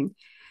non-living thing.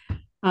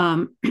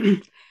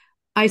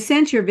 I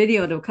sent your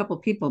video to a couple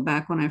people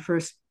back when I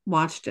first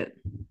watched it,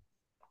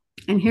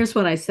 and here's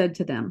what I said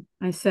to them.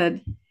 I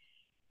said,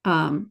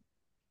 I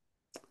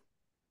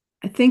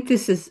think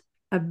this is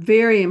a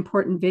very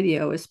important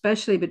video,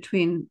 especially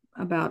between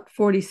about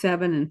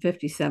 47 and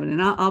 57, and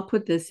I'll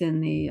put this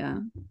in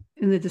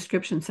the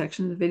description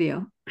section of the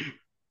video.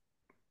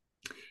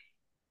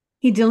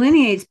 He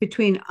delineates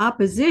between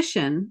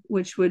opposition,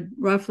 which would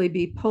roughly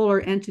be polar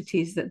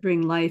entities that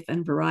bring life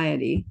and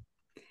variety,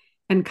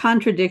 and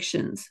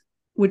contradictions,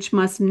 which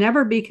must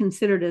never be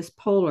considered as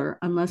polar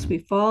unless we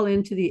fall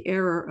into the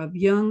error of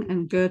Jung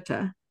and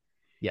Goethe,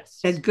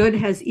 Yes, that good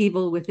has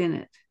evil within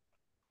it.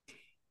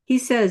 He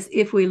says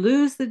if we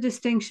lose the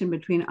distinction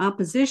between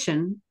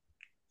opposition,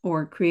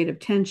 or creative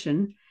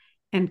tension,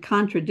 and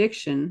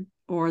contradiction,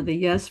 or the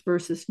yes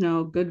versus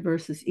no, good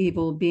versus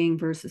evil, being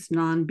versus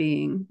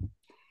non-being,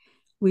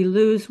 we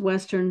lose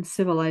Western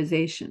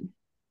civilization.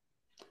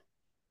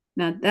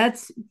 Now,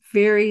 that's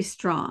very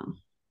strong.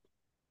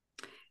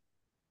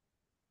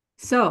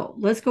 So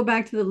let's go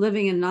back to the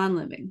living and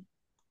non-living.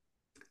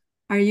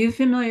 Are you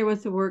familiar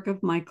with the work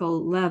of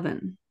Michael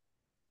Levin?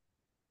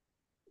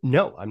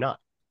 No, I'm not.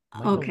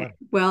 Okay.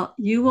 Well,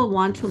 you will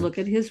want to look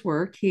at his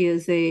work. He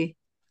is a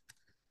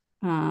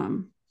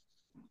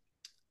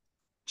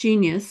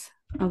genius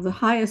of the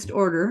highest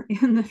order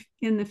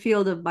in the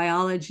field of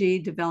biology,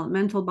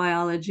 developmental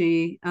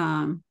biology,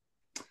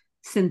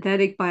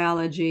 synthetic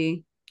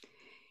biology.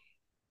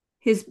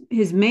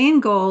 His main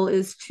goal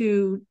is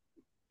to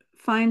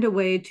find a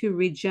way to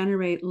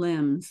regenerate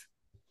limbs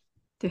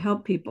to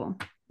help people,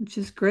 which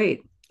is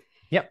great.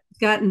 Yep. He's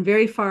gotten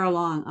very far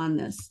along on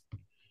this.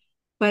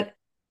 But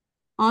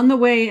on the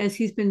way, as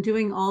he's been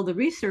doing all the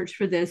research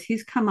for this,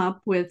 he's come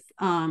up with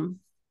an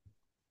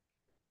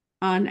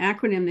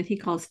acronym that he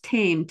calls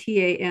TAME,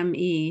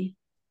 TAME.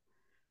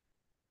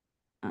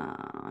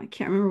 I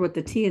can't remember what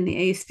the T and the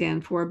A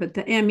stand for, but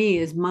the ME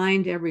is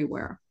mind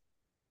everywhere.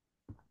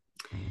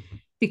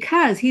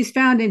 Because he's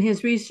found in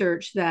his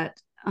research that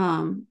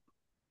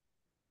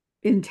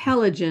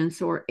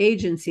intelligence or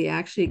agency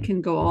actually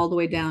can go all the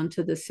way down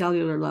to the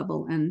cellular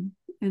level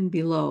and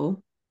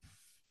below.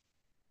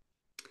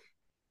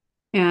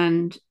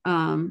 And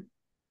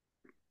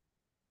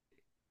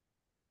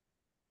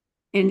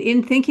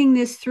in thinking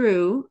this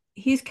through,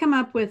 he's come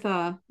up with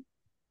a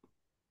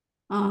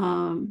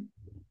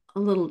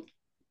little,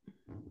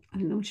 I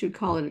don't know what you'd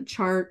call it, a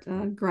chart,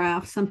 a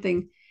graph,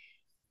 something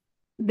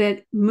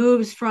that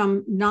moves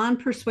from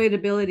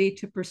non-persuadability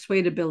to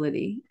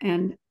persuadability,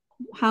 and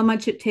how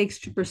much it takes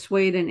to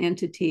persuade an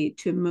entity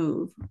to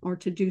move or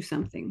to do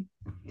something.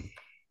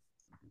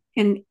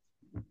 And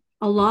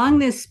along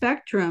this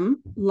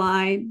spectrum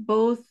lie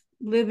both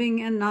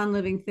living and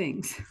non-living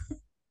things.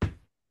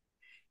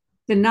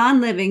 The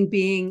non-living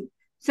being,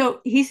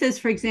 so he says,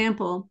 for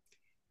example,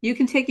 you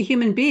can take a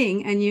human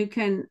being and you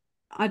can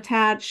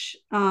attach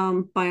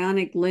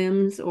bionic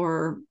limbs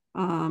or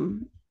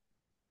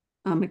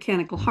a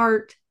mechanical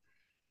heart.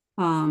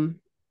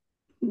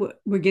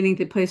 We're getting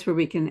to the place where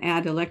we can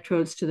add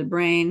electrodes to the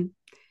brain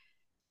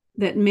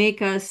that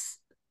make us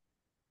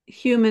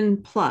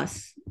human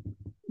plus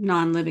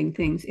non-living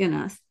things in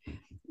us.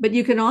 But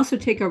you can also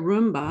take a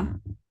Roomba,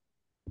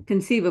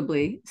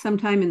 conceivably,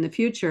 sometime in the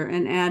future,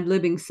 and add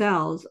living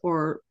cells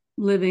or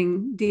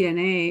living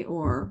DNA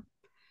or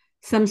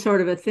some sort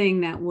of a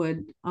thing that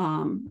would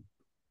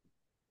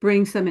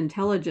bring some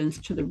intelligence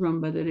to the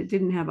Roomba that it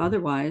didn't have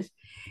otherwise.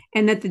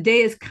 And that the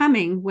day is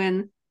coming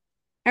when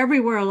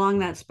everywhere along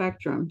that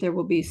spectrum, there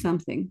will be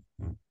something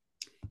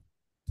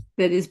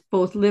that is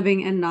both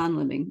living and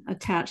non-living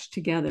attached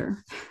together.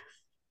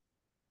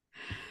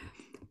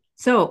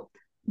 So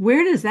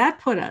where does that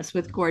put us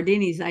with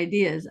Guardini's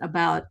ideas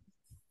about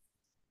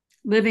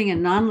living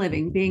and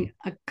non-living being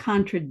a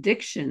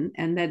contradiction,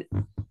 and that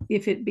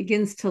if it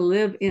begins to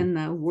live in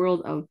the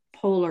world of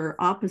polar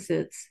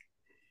opposites,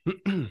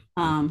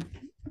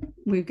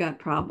 we've got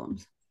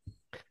problems?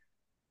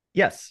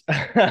 Yes.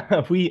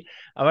 I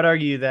would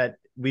argue that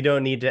we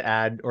don't need to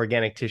add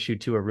organic tissue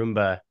to a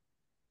Roomba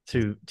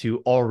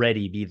to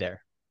already be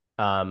there.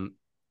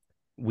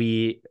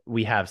 We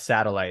have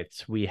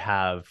satellites, we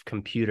have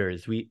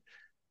computers.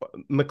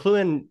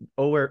 McLuhan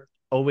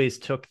always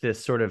took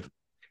this sort of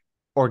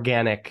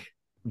organic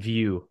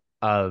view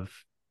of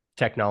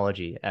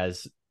technology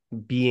as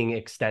being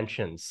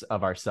extensions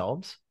of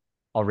ourselves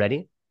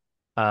already.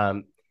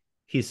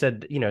 He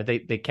said,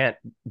 they can't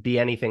be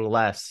anything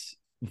less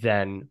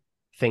than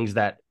things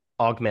that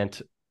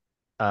augment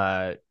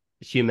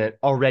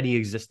already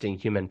existing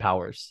human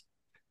powers,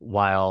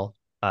 while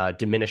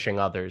diminishing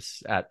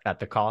others at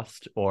the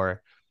cost,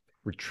 or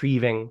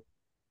retrieving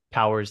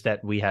powers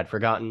that we had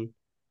forgotten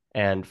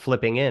and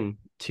flipping in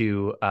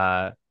to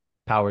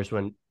powers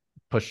when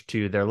pushed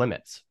to their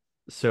limits.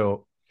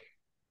 So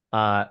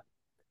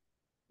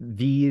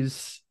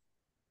these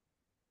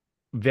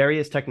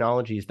various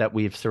technologies that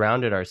we've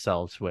surrounded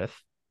ourselves with,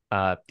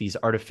 these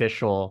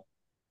artificial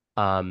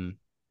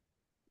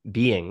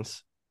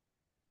beings,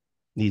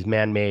 these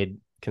man-made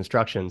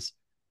constructions,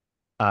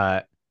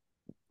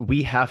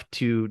 we have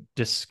to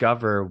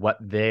discover what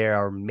they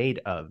are made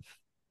of.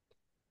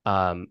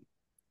 And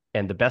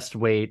the best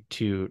way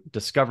to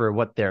discover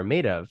what they're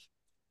made of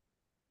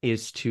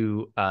is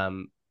to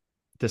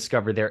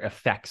discover their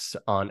effects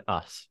on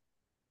us.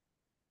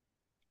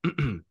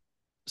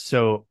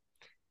 So,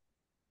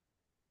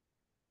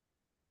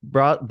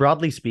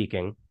 broadly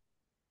speaking,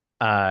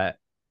 the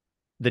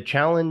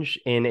challenge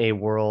in a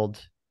world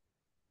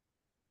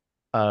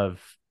of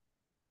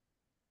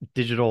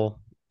digital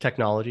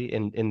technology,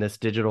 in this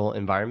digital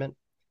environment,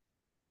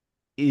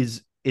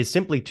 is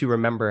simply to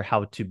remember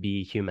how to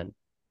be human.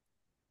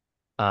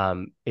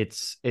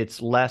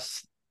 It's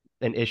less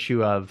an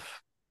issue of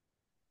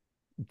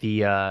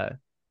the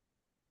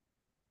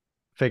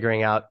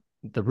figuring out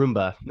the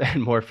Roomba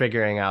and more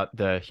figuring out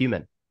the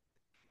human.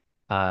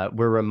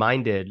 We're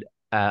reminded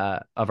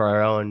of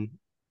our own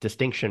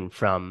distinction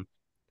from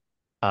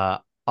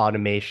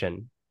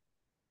automation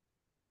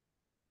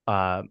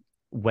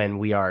when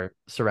we are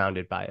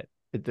surrounded by it.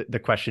 The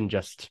question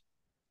just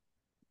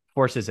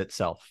forces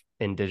itself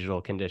in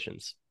digital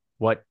conditions.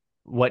 What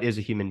is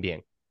a human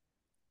being?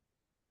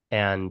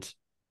 And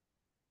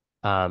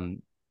yeah,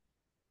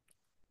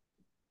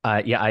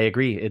 I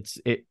agree.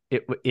 It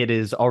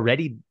is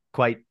already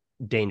quite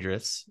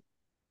dangerous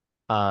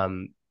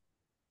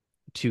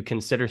to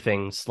consider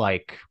things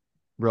like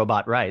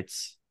robot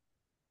rights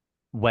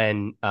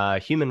when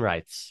human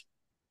rights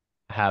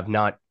have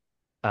not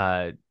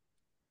been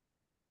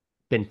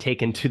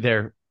taken to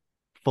their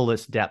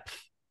fullest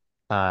depth.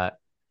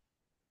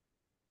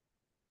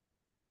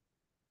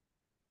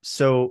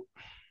 So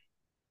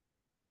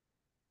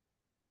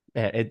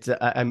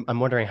I'm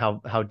wondering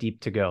how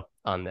deep to go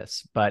on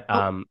this, but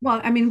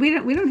well, I mean, we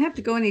don't have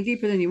to go any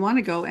deeper than you want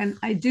to go, and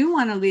I do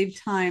want to leave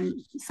time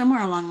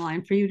somewhere along the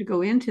line for you to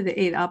go into the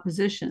 8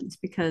 oppositions,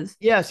 because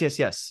yes.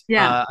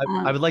 yeah,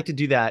 I would like to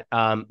do that,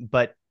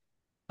 but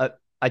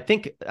I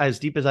think as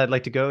deep as I'd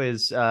like to go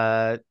is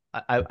I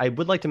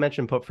would like to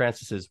mention Pope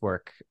Francis's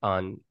work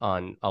on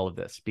all of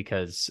this,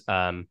 because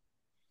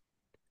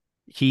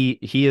he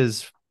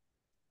is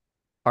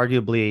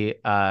arguably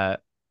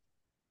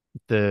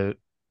the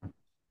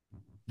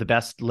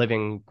best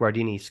living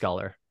Guardini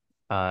scholar.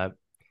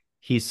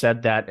 He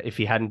said that if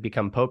he hadn't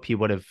become Pope, he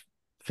would have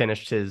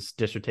finished his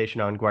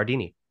dissertation on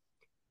Guardini.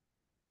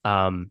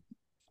 And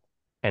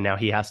now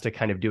he has to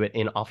kind of do it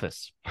in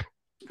office.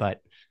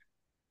 But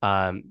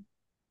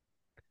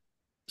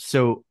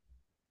so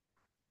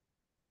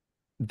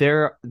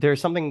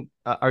there's something.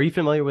 Are you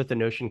familiar with the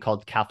notion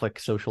called Catholic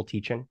social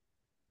teaching?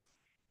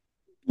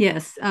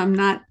 yes,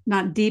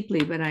 not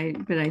deeply, but I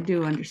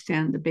do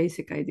understand the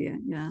basic idea.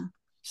 Yeah.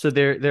 So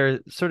there are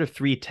sort of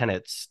 3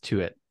 tenets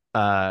to it.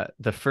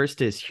 The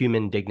first is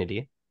human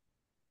dignity.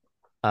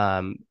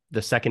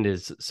 The second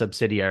is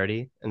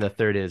subsidiarity, and the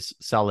third is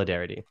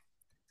solidarity.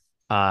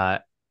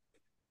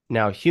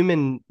 Now,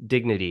 human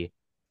dignity,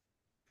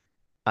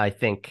 I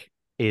think,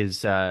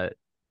 is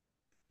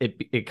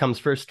it comes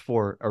first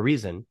for a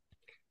reason,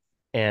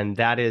 and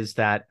that is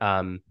that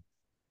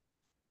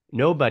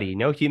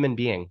no human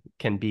being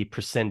can be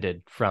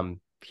prescinded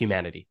from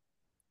humanity.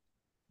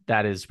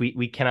 That is,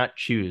 we cannot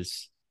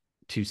choose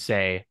to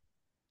say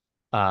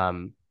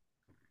to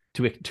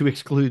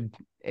exclude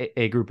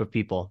a group of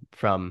people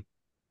from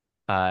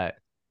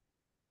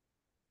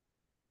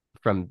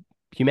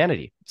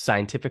humanity,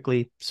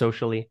 scientifically,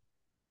 socially.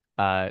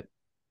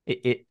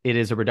 It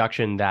is a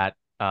reduction that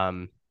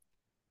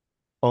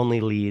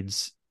only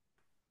leads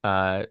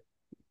to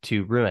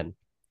ruin.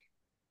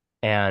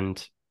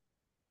 And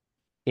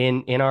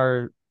in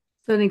our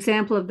So an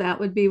example of that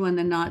would be when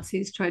the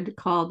Nazis tried to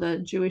call the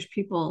Jewish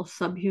people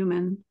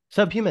subhuman,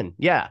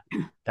 yeah,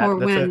 or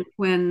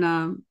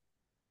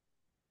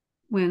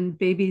when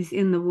babies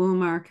in the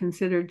womb are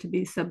considered to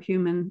be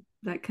subhuman,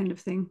 that kind of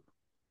thing.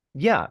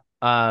 Yeah.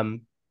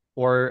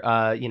 Or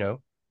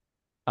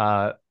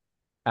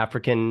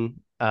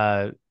African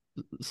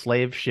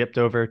slaves shipped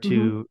over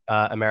to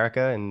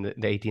America in the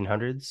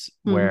 1800s,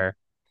 where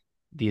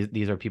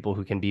these are people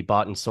who can be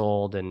bought and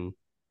sold, and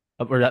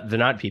or they're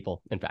not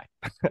people, in fact,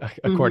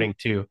 according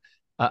to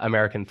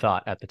American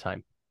thought at the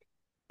time.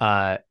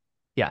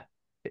 Yeah,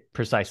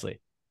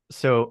 precisely.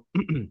 So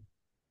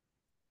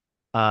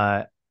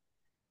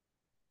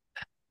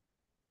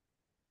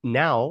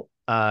now,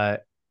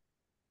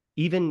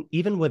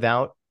 even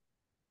without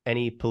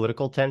any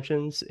political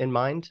tensions in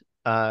mind,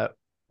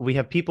 we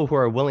have people who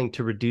are willing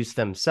to reduce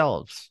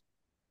themselves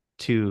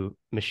to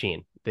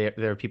machine.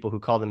 There are people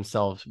who call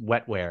themselves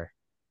wetware,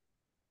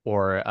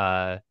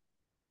 or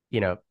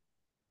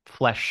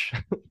flesh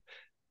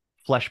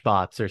flesh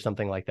bots or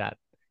something like that.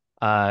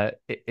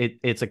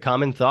 It's a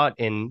common thought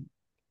in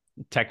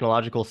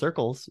technological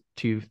circles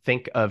to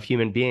think of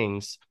human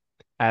beings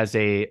as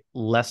a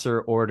lesser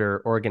order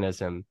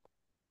organism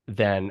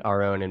than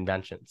our own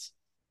inventions,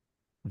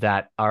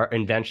 that our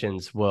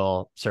inventions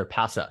will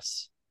surpass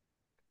us.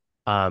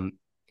 But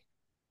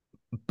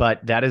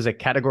that is a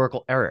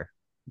categorical error.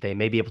 They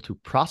may be able to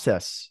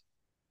process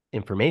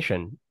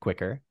information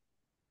quicker.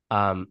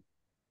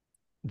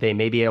 They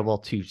may be able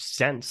to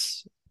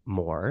sense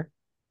more.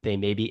 They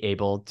may be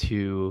able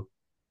to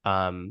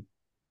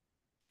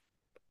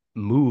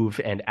move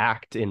and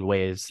act in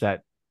ways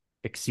that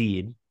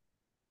exceed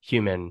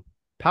human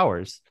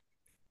powers.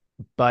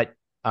 But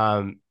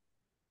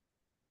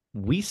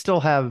we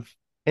still have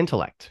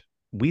intellect.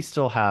 We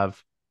still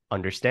have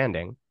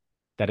understanding.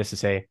 That is to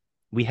say,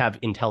 we have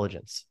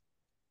intelligence.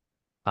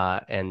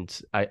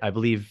 And I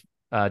believe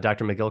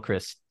Dr.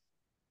 McGilchrist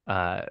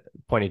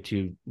pointed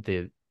to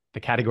the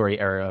category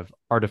error of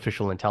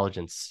artificial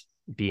intelligence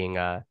being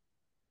a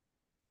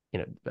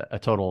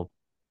total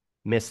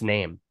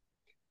misname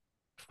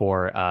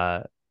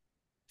for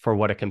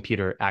what a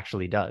computer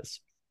actually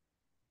does.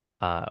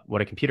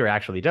 What a computer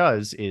actually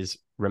does is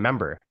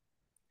remember.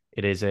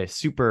 It is a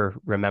super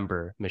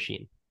remember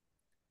machine,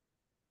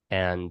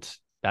 and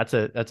that's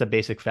a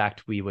basic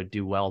fact we would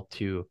do well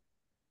to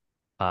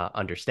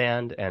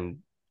understand, and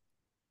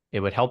it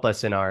would help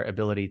us in our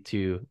ability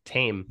to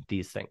tame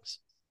these things,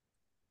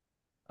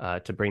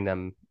 to bring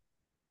them,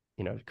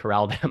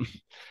 corral them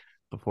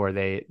before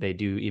they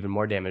do even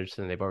more damage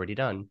than they've already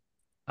done.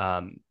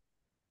 But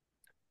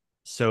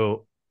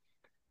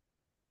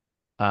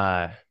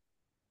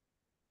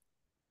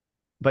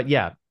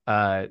yeah,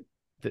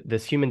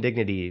 this human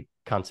dignity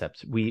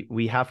concept,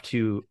 we have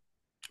to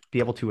be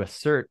able to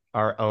assert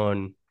our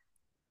own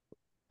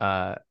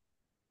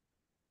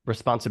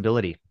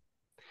responsibility,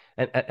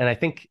 and I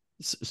think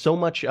so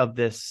much of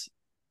this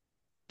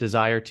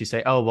desire to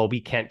say, oh well,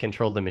 we can't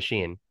control the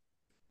machine,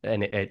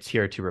 and it's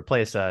here to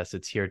replace us,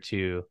 it's here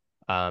to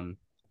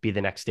be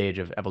the next stage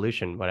of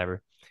evolution,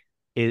 whatever,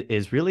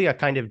 is really a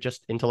kind of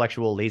just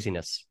intellectual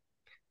laziness.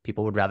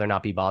 People would rather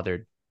not be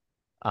bothered.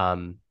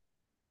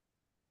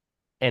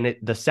 And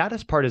the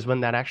saddest part is when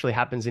that actually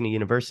happens in a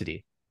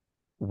university,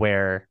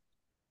 where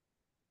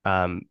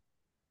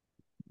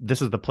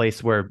this is the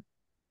place where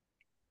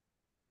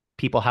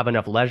people have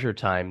enough leisure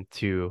time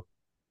to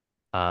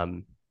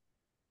not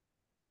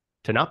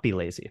be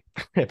lazy,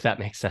 if that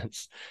makes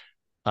sense.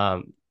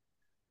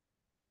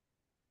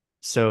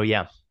 So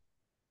yeah,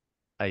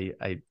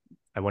 I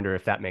wonder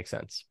if that makes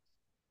sense.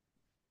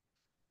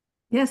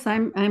 Yes,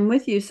 I'm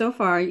with you so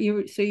far.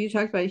 So you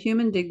talked about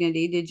human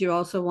dignity. Did you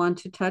also want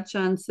to touch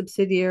on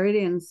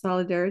subsidiarity and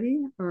solidarity,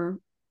 or?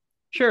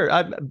 Sure.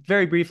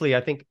 Very briefly,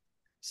 I think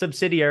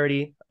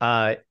subsidiarity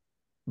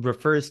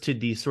refers to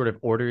these sort of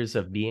orders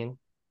of being,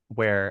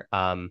 where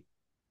the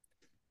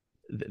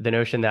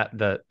notion that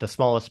the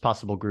smallest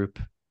possible group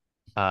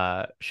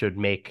should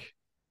make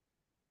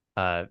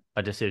a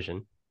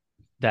decision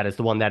that is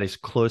the one that is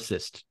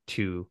closest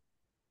to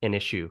an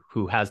issue,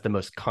 who has the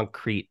most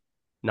concrete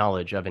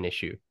knowledge of an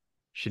issue,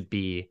 should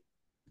be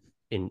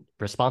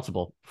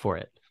responsible for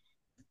it.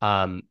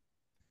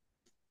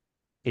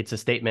 It's a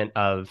statement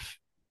of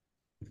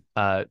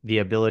the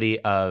ability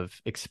of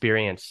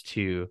experience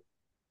to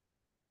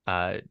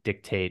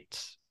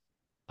dictate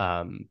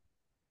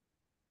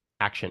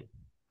action.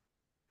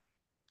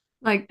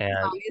 Like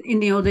And in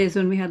the old days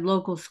when we had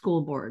local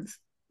school boards.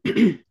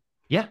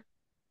 yeah,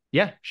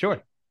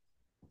 sure.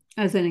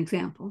 As an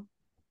example.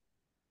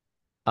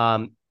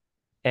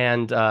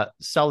 And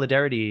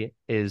solidarity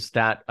is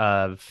that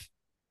of,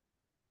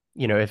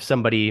 if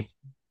somebody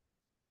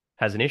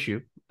has an issue,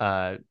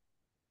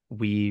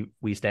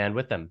 we stand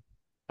with them.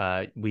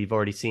 We've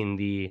already seen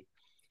the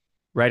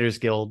Writers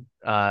Guild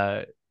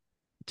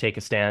take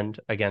a stand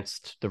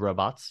against the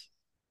robots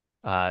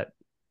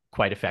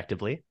quite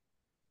effectively.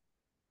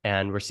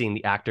 And we're seeing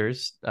the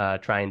actors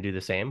try and do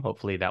the same.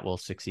 Hopefully that will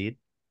succeed.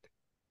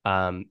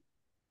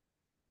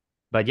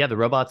 But yeah, the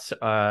robots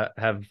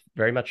have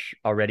very much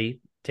already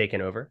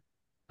taken over.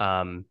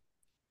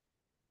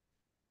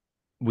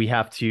 We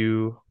have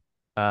to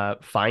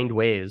find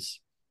ways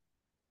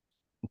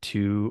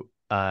to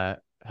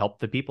help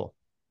the people.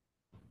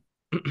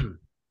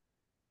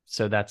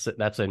 So that's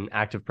an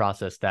active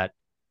process that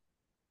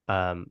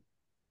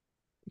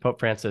Pope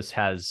Francis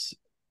has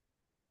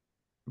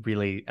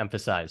really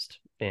emphasized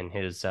in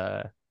his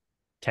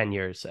 10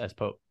 years as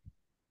Pope.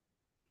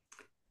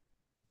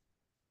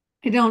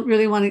 I don't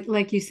really want to,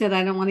 like you said,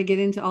 I don't want to get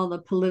into all the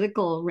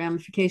political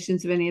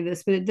ramifications of any of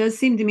this, but it does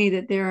seem to me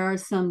that there are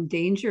some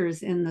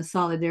dangers in the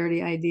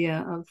solidarity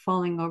idea of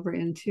falling over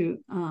into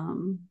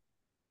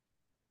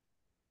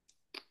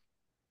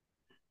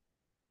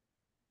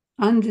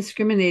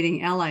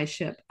undiscriminating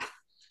allyship.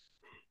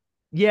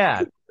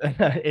 Yeah,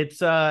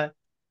 it's I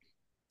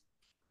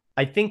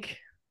think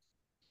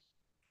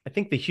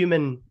the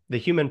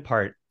human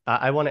part.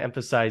 I want to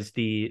emphasize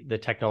the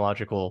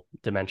technological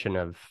dimension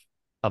of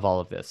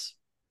all of this.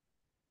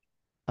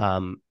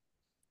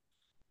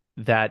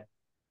 That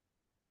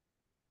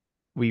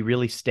we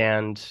really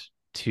stand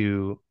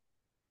to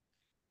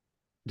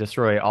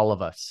destroy all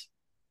of us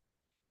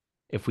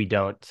if we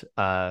don't,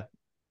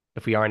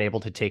 if we aren't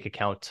able to take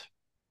account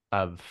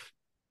of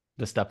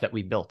the stuff that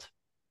we built.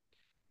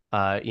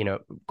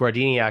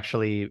 Guardini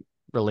actually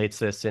relates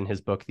this in his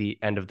book, The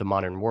End of the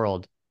Modern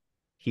World.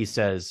 He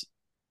says,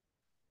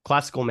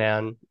 classical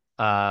man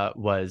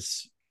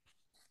was,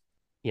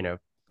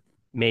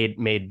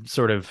 made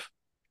sort of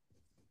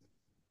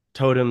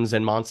totems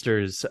and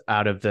monsters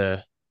out of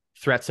the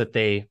threats that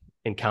they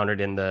encountered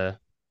in the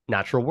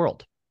natural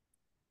world,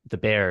 the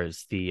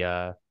bears,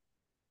 the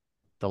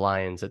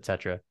lions,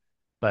 etc.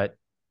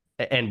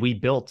 And we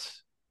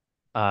built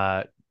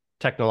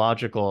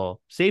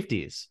technological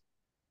safeties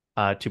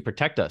to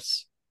protect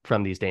us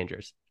from these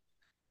dangers.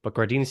 But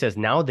Guardini says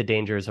now the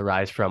dangers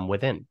arise from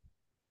within.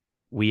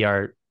 We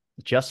are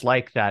just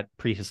like that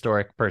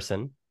prehistoric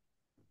person,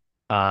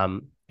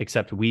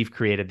 except we've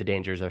created the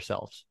dangers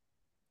ourselves.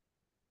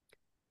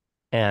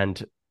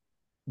 And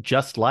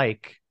just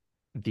like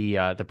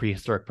the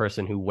prehistoric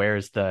person who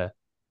wears the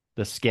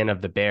skin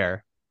of the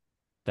bear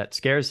that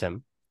scares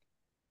him,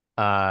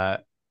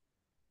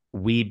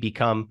 we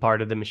become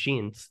part of the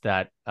machines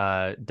that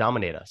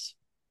dominate us,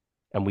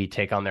 and we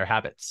take on their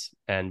habits,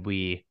 and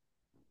we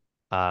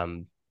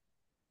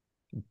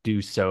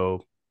do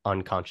so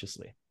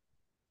unconsciously.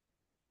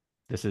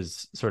 This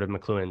is sort of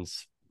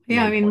McLuhan's.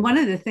 Yeah, I mean, one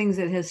of the things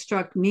that has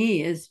struck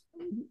me is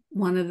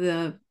one of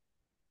the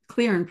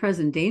clear and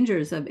present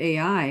dangers of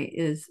AI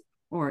is,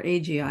 or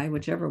AGI,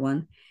 whichever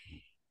one,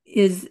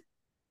 is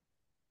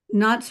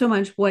not so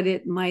much what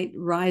it might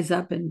rise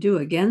up and do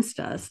against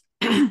us,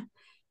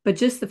 but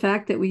just the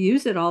fact that we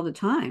use it all the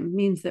time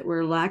means that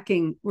we're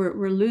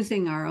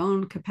losing our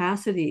own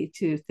capacity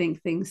to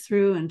think things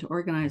through and to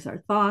organize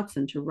our thoughts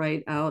and to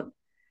write out.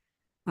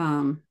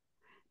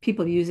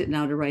 People use it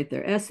now to write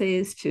their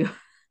essays, to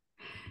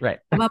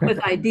come up with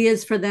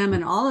ideas for them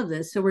and all of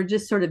this. So we're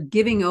just sort of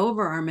giving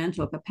over our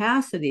mental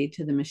capacity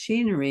to the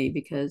machinery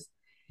because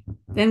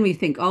then we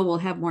think, oh, we'll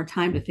have more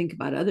time to think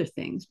about other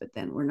things, but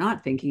then we're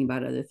not thinking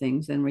about other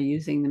things, and we're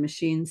using the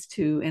machines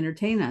to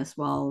entertain us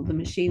while the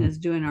machine is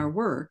doing our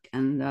work.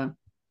 And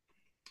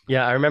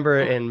Yeah, I remember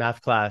in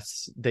math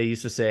class, they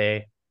used to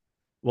say,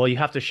 well, you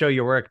have to show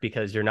your work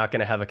because you're not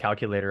going to have a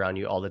calculator on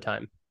you all the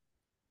time.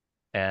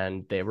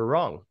 And they were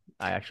wrong.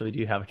 I actually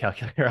do have a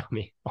calculator on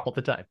me all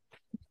the time.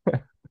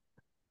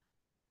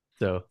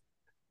 So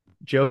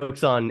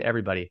jokes on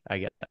everybody, I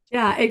get that.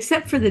 yeah,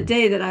 except for the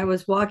day that I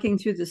was walking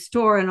through the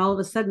store and all of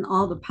a sudden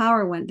all the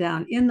power went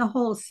down in the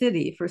whole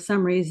city for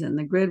some reason.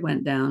 The grid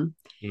went down.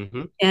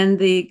 Mm-hmm. And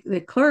the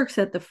clerks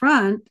at the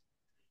front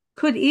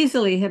could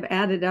easily have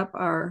added up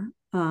our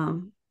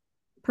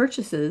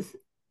purchases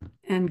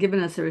and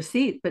given us a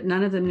receipt, but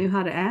none of them knew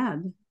how to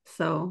add.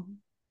 So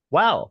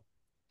Wow.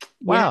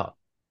 Wow.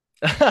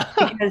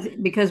 Yeah.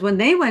 because when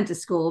they went to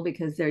school,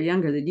 because they're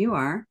younger than you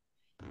are,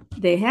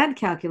 they had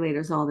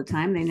calculators all the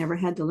time. They never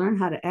had to learn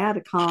how to add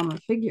a column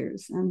of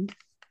figures. And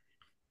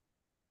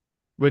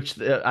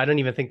which I don't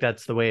even think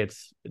that's the way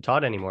it's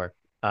taught anymore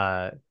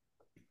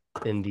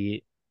in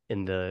the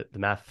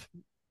math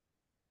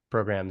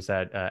programs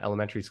at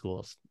elementary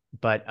schools.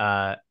 But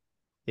yeah,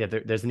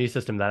 there's a new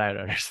system that I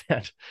don't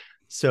understand.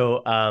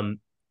 So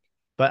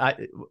but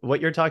what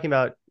you're talking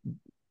about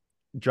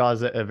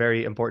draws a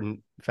very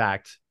important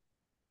fact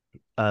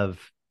of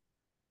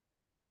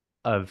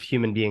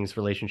human beings'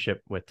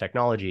 relationship with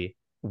technology,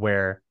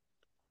 where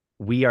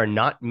we are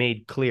not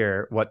made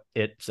clear what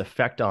its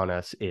effect on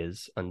us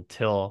is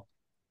until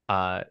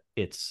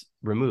it's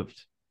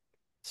removed.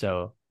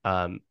 So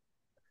when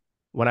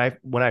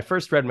I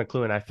first read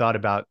McLuhan, I thought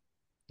about,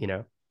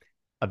 a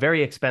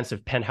very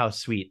expensive penthouse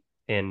suite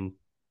in,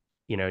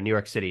 New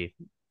York City,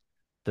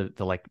 the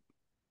like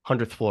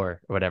 100th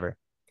floor or whatever.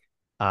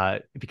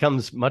 It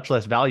becomes much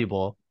less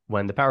valuable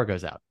when the power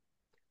goes out.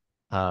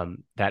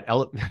 That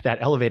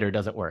elevator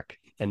doesn't work,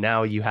 and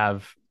now you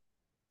have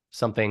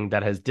something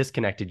that has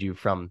disconnected you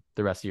from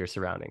the rest of your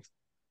surroundings.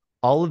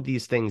 All of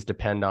these things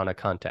depend on a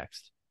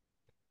context,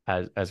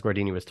 as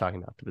Guardini was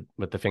talking about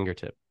with the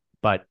fingertip.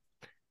 But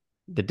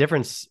the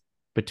difference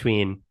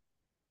between,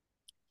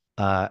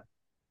 I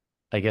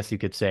guess you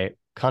could say,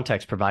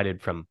 context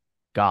provided from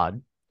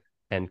God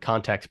and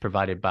context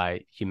provided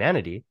by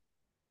humanity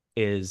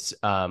is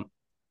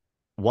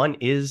one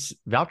is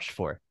vouched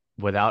for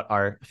without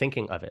our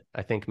thinking of it.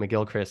 I think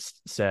McGilchrist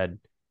said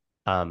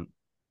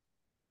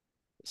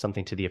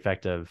something to the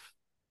effect of,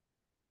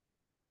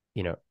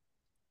 a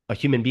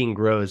human being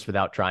grows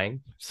without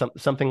trying,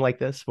 something like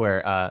this,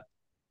 where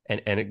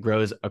and it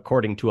grows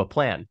according to a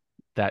plan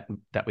that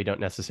we don't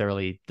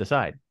necessarily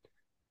decide.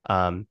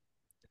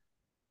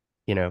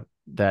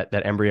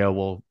 That embryo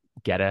will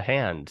get a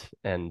hand,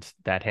 and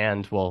that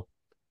hand will,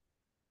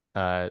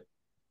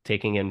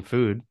 taking in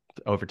food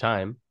over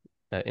time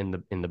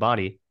in the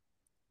body,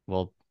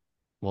 will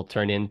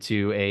turn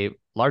into a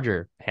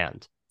larger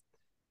hand,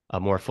 a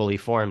more fully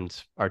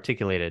formed,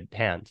 articulated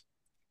hand.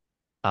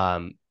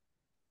 And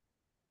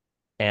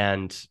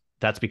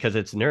that's because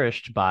it's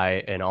nourished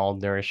by an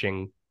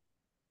all-nourishing,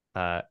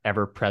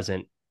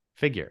 ever-present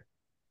figure,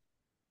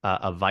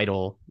 a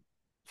vital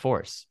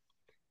force.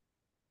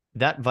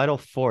 That vital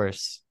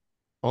force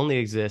only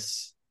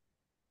exists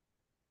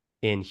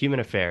in human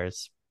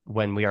affairs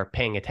when we are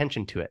paying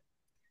attention to it.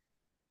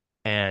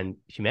 And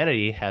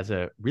humanity has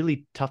a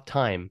really tough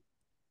time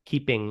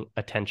keeping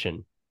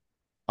attention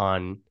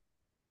on,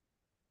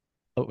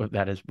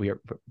 that is, we are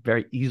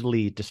very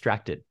easily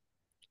distracted.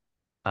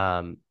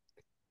 Are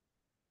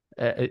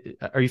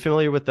you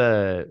familiar with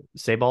the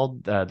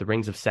Sebald, the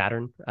Rings of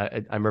Saturn?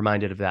 I'm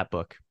reminded of that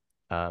book,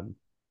 but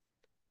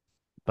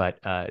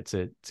it's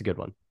a good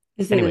one.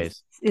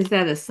 Anyways, is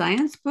that a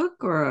science book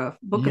or a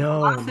book of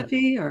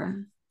philosophy,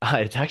 or?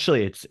 It's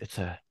actually it's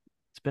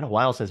been a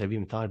while since I've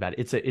even thought about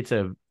it. It's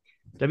a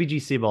W.G.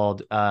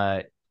 Sebald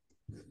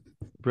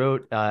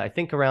wrote, I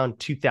think around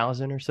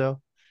 2000 or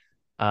so.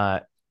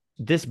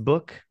 This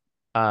book,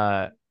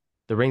 The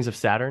Rings of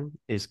Saturn,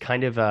 is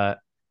kind of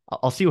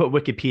I'll see what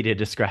Wikipedia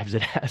describes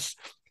it as.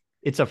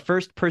 It's a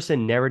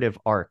first-person narrative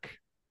arc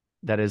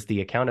that is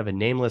the account of a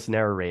nameless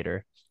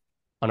narrator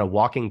on a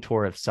walking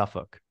tour of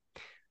Suffolk.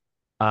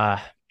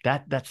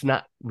 That's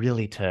not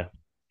really to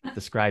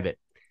describe it.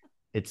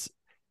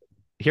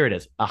 Here it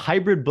is, a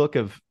hybrid book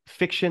of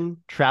fiction,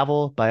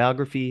 travel,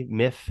 biography,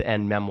 myth,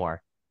 and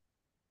memoir.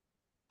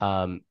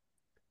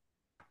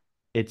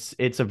 It's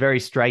a very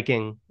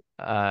striking.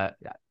 I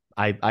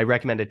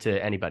recommend it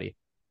to anybody.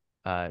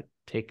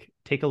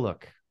 Take a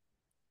look.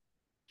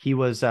 He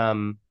was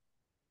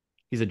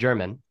he's a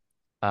German,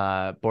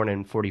 born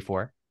in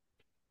 1944,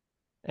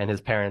 and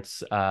his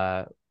parents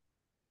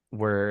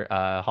were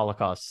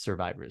Holocaust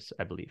survivors,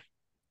 I believe.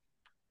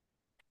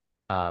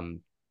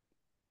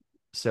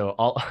 So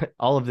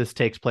all of this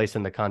takes place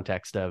in the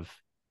context of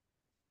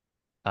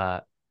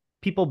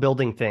people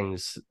building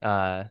things,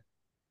 and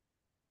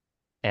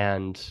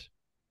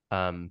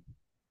the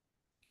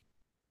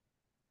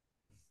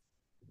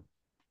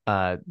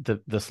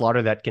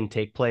slaughter that can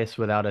take place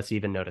without us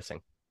even noticing.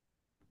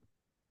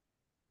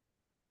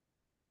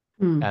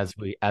 as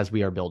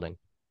we are building.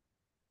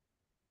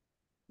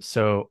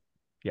 So,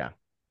 yeah.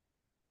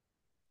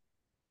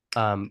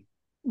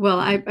 Well,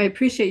 I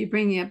appreciate you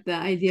bringing up the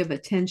idea of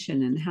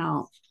attention and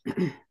how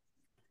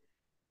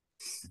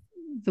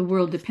the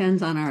world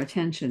depends on our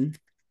attention.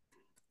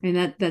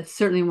 And that's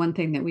certainly one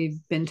thing that we've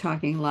been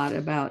talking a lot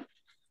about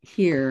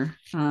here.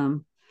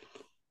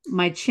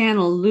 My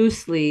channel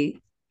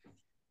loosely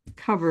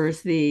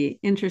covers the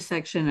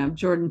intersection of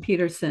Jordan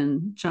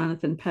Peterson,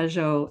 Jonathan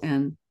Peugeot,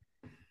 and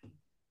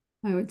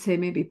I would say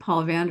maybe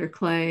Paul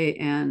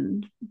Vanderklay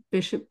and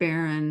Bishop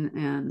Barron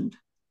and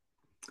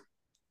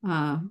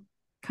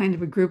kind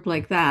of a group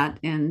like that,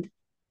 and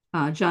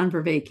John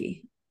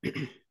Vervaeke.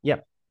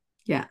 Yep.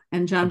 Yeah,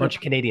 and John. A bunch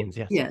of Canadians,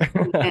 yes. Yes.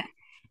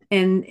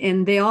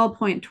 And they all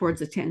point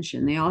towards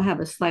attention. They all have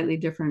a slightly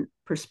different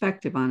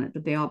perspective on it,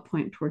 but they all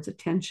point towards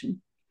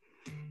attention.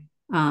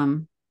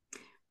 One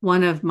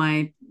of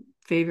my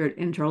favorite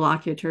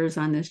interlocutors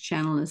on this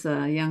channel is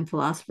a young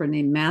philosopher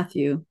named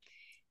Matthew,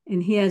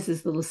 and he has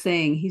this little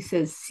saying. He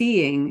says,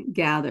 "Seeing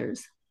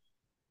gathers."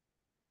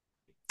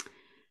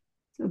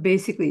 So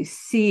basically,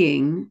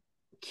 seeing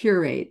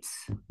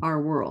curates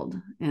our world,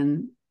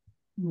 and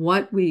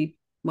what we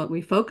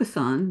focus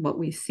on, what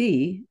we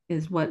see,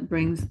 is what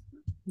brings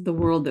the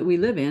world that we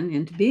live in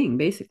into being,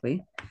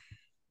 basically.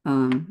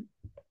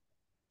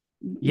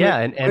 Yeah,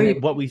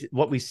 and what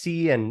we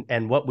see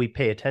and what we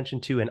pay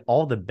attention to, and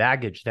all the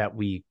baggage that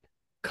we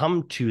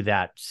come to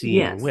that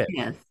seeing with.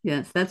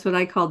 Yes. That's what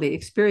I call the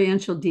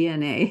experiential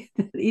DNA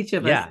that each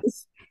of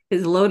us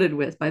is loaded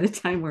with by the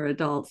time we're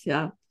adults.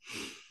 Yeah.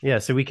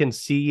 So we can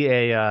see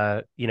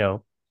a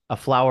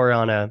flower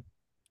on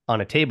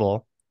a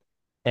table,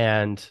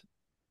 and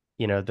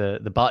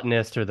the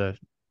botanist or the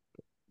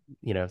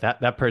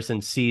that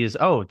person sees,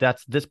 oh,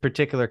 that's this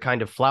particular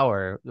kind of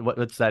flower.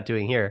 What's that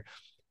doing here?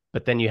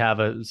 But then you have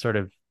a sort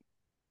of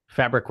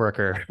fabric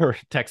worker or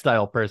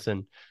textile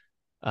person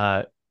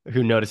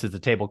who notices the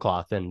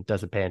tablecloth and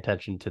doesn't pay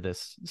attention to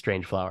this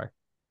strange flower.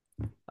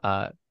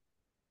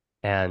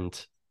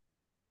 And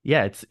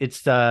yeah,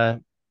 it's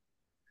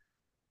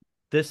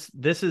this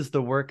is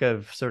the work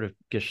of sort of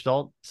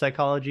Gestalt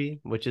psychology,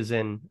 which is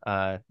in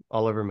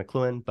Oliver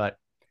McLuhan, but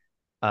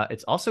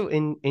it's also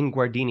in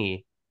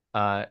Guardini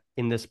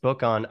in this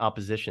book on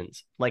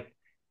oppositions. Like,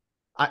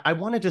 I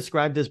want to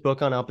describe this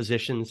book on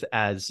oppositions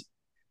as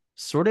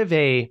sort of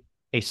a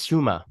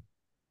summa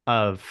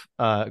of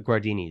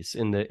Guardini's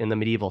in the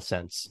medieval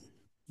sense.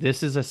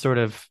 This is a sort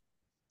of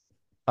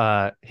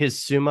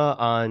his summa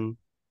on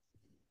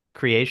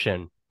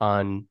creation,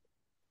 on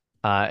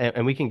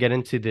and we can get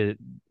into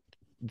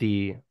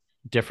the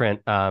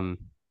different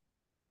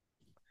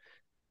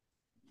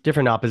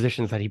different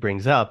oppositions that he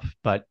brings up,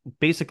 but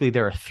basically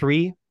there are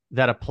three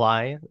that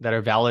apply, that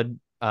are valid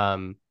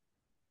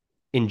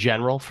in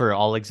general for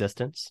all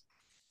existence,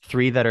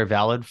 three that are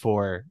valid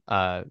for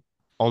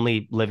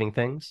only living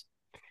things,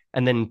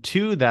 and then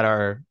two that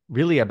are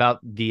really about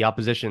the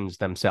oppositions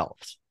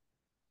themselves.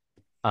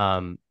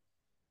 But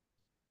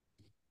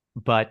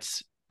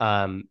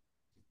when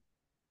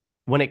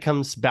it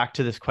comes back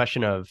to this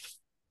question of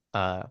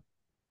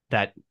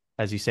that,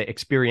 as you say,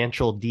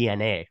 experiential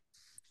DNA,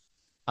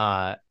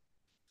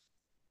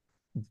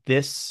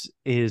 this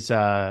is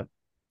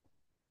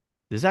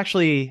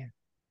actually,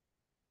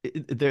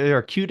 there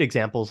are cute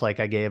examples like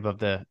I gave of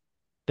the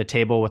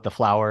table with the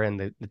flower and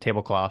the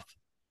tablecloth.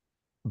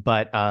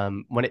 But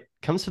when it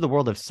comes to the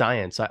world of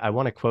science, I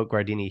want to quote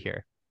Guardini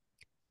here.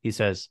 He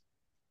says,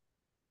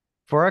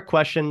 "For our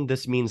question,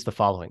 this means the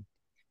following.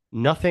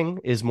 Nothing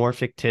is more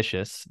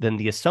fictitious than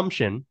the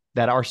assumption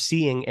that our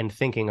seeing and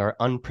thinking are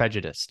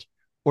unprejudiced,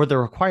 or the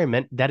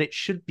requirement that it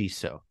should be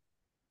so."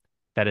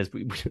 That is,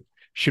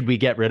 should we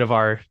get rid of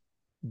our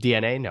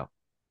DNA? No.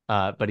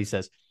 But he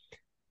says,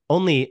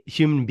 only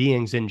human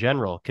beings in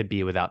general could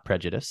be without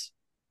prejudice.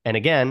 And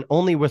again,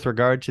 only with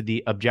regard to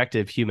the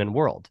objective human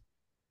world.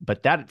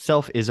 But that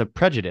itself is a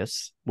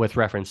prejudice with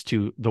reference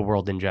to the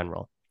world in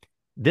general.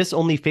 This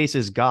only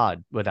faces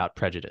God without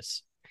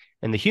prejudice.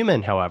 In the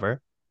human,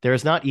 however, there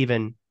is not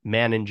even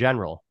man in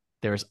general.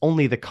 There is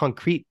only the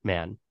concrete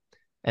man.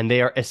 And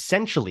they are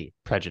essentially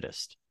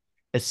prejudiced,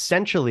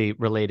 essentially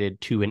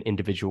related to an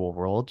individual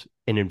world,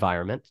 an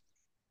environment,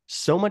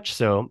 so much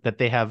so that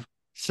they have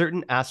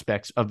certain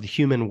aspects of the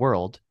human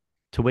world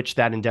to which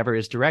that endeavor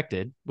is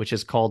directed, which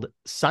is called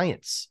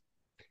science,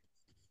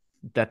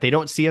 that they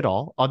don't see at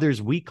all,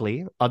 others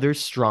weakly, others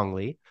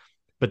strongly,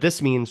 but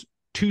this means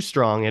too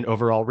strong an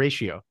overall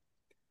ratio.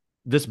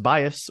 This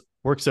bias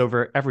works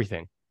over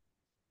everything,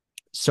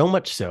 so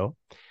much so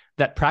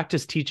that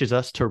practice teaches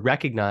us to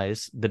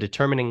recognize the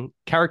determining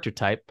character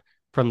type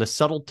from the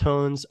subtle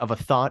tones of a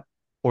thought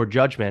or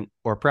judgment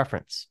or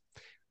preference.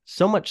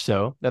 So much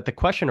so that the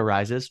question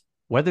arises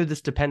whether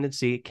this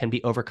dependency can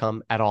be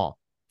overcome at all.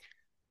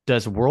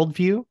 Does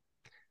worldview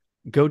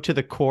go to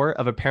the core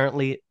of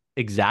apparently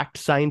exact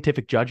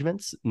scientific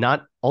judgments,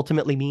 not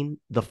ultimately mean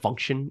the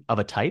function of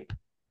a type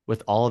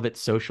with all of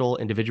its social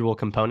individual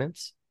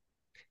components?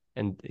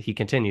 And he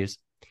continues,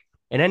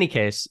 in any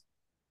case,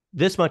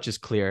 this much is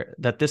clear,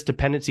 that this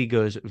dependency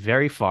goes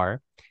very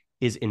far,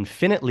 is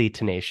infinitely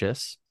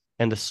tenacious,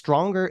 and the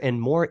stronger and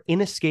more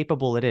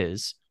inescapable it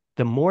is,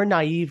 the more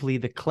naively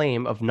the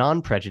claim of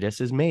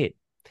non-prejudice is made.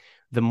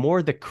 The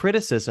more the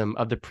criticism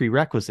of the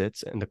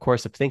prerequisites and the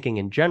course of thinking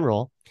in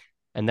general,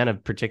 and then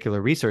of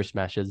particular research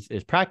methods,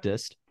 is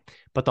practiced,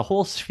 but the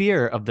whole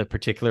sphere of the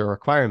particular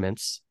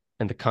requirements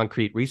and the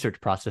concrete research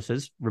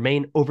processes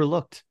remain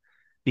overlooked,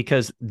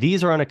 because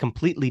these are on a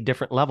completely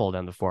different level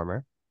than the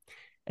former.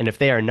 And if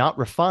they are not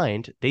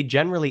refined, they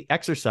generally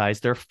exercise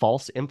their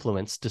false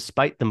influence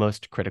despite the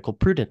most critical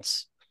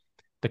prudence.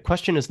 The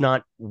question is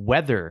not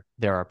whether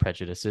there are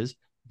prejudices,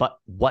 but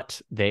what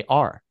they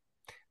are.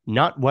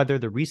 Not whether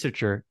the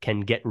researcher can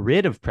get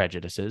rid of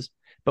prejudices,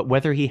 but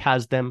whether he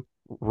has them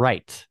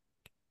right.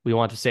 We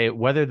want to say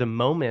whether the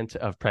moment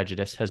of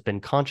prejudice has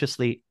been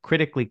consciously,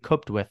 critically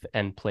coped with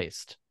and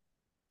placed.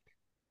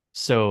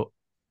 So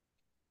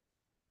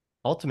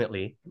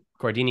ultimately,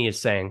 Guardini is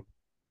saying,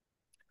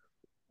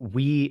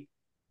 we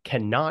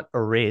cannot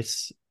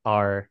erase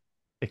our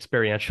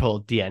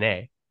experiential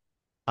DNA.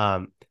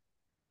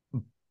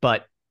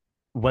 But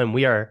when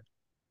we are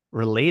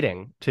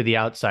relating to the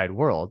outside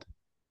world,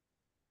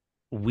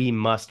 we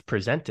must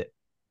present it,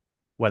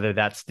 whether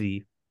that's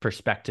the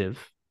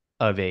perspective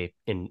of an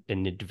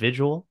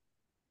individual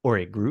or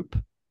a group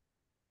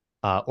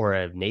or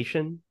a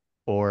nation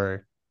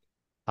or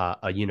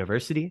a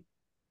university.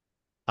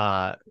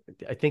 I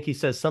think he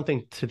says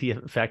something to the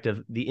effect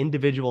of the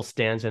individual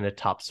stands in a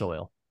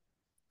topsoil.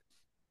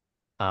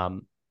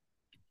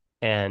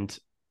 And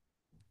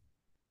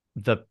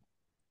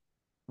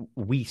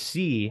we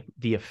see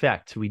the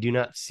effect. We do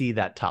not see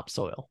that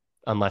topsoil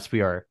unless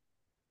we are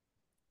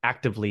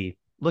actively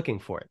looking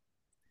for it.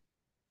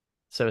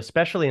 So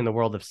especially in the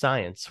world of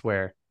science,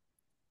 where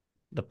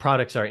the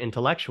products are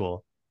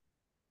intellectual,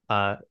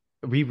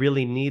 we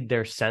really need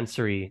their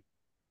sensory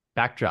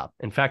backdrop.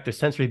 In fact, the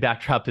sensory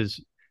backdrop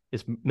is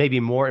maybe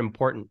more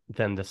important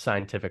than the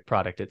scientific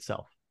product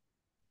itself.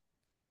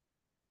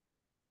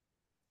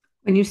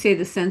 When you say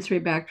the sensory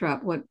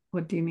backdrop, what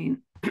do you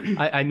mean?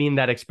 I mean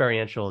that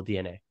experiential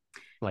DNA.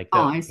 Like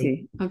I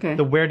see. Okay.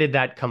 Where did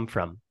that come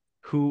from?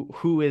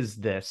 Who is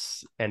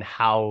this, and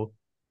how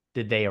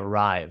did they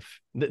arrive?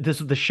 This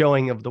is the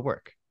showing of the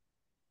work,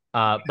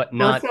 but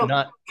not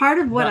part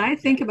of what I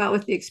think about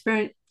with the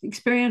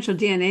experiential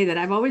DNA that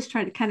I've always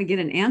tried to kind of get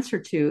an answer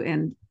to,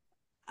 and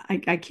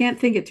I can't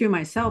think it through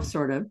myself,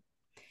 sort of,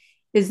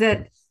 is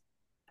that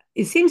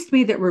it seems to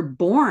me that we're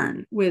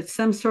born with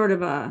some sort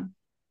of a,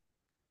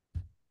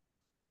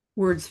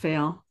 words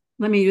fail,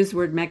 let me use the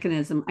word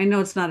mechanism. I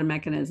know it's not a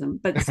mechanism,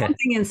 but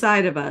something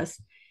inside of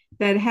us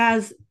that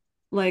has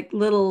like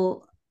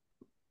little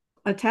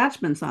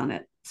attachments on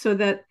it, so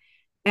that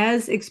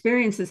as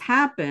experiences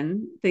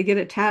happen, they get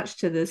attached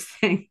to this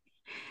thing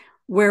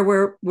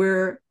where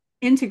we're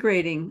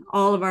integrating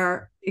all of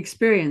our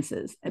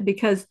experiences,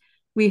 because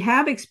we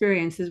have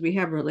experiences, we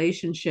have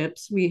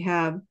relationships, we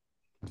have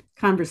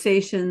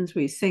conversations,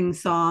 we sing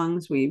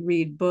songs, we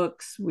read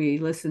books, we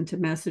listen to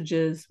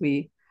messages,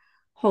 we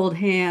hold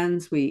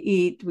hands, we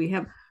eat, we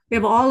have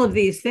all of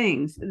these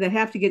things that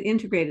have to get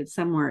integrated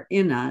somewhere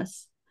in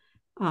us.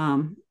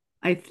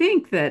 I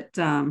think that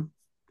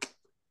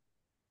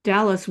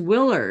Dallas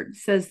Willard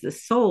says the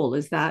soul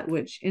is that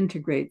which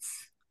integrates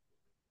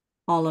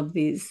all of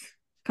these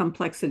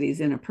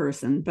complexities in a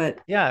person. But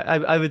yeah,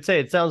 I would say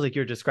it sounds like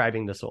you're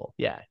describing the soul.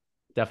 Yeah,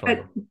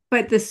 definitely.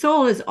 But the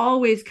soul is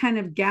always kind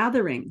of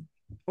gathering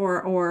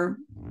or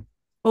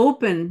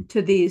open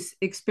to these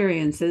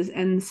experiences,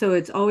 and so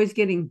it's always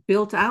getting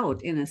built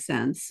out in a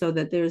sense, so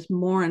that there's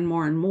more and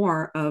more and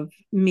more of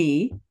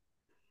me,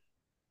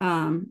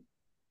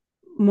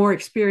 more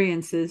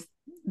experiences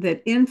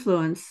that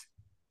influence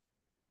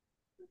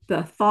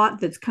the thought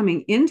that's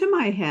coming into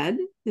my head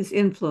is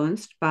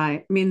influenced by,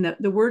 I mean,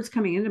 the words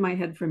coming into my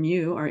head from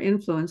you are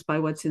influenced by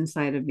what's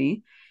inside of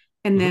me.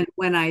 And then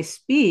when I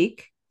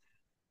speak,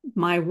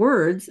 my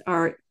words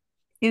are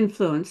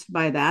influenced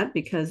by that,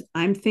 because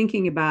I'm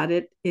thinking about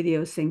it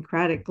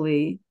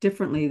idiosyncratically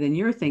differently than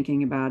you're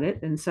thinking about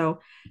it. And so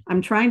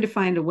I'm trying to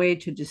find a way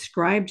to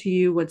describe to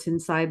you what's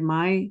inside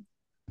my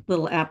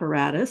little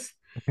apparatus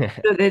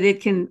so that it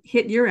can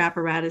hit your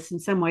apparatus in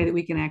some way that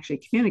we can actually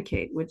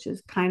communicate, which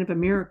is kind of a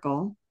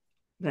miracle.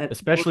 That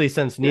especially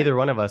since neither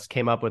one of us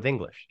came up with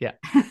English. Yeah.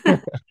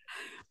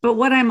 But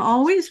what I'm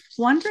always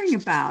wondering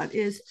about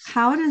is,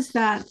 how does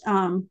that,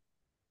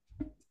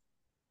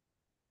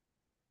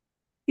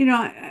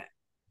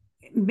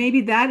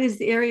 maybe that is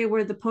the area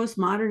where the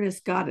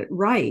postmodernists got it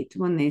right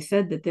when they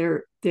said that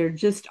there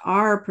just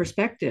are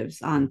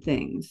perspectives on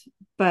things.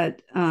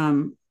 But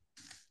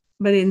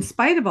in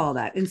spite of all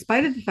that, in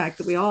spite of the fact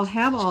that we all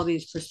have all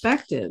these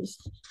perspectives,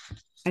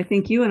 I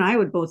think you and I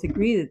would both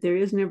agree that there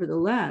is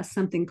nevertheless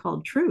something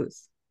called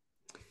truth.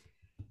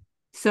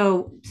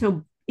 So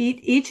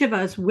each of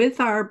us, with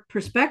our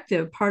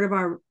perspective, part of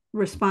our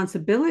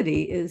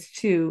responsibility is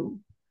to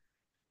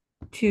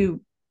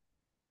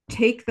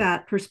take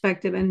that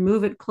perspective and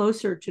move it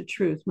closer to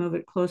truth, move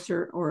it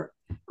closer, or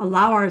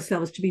allow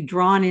ourselves to be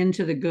drawn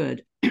into the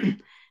good,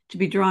 to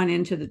be drawn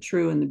into the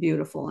true and the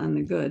beautiful and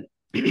the good,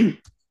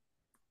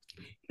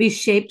 be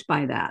shaped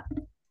by that.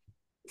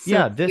 So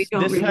Yeah, we this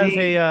don't this has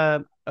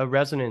remain. A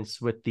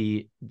resonance with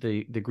the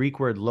Greek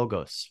word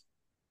logos,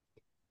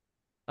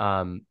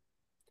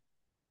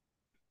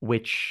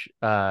 which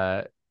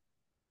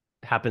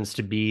happens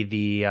to be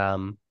the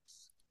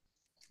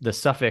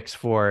suffix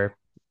for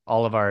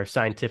all of our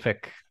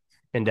scientific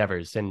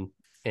endeavors in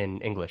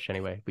English.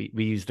 Anyway,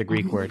 we use the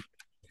Greek word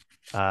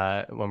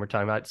when we're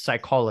talking about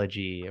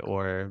psychology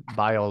or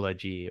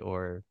biology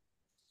or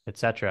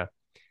etc.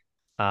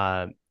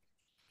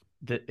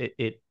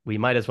 We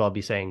might as well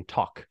be saying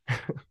talk.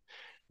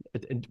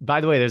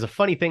 By the way, there's a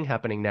funny thing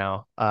happening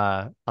now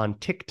on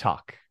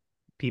TikTok.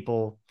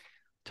 People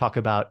talk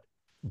about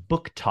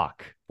book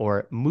talk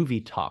or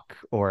movie talk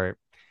or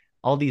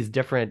all these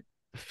different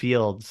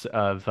fields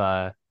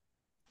of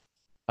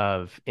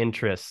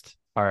interest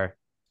are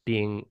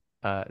being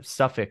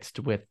suffixed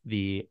with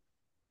the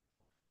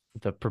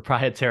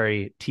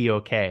proprietary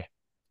TOK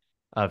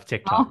of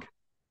TikTok.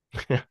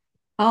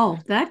 Oh,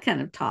 that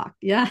kind of talk.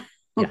 Yeah.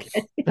 Yes,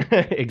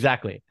 Okay.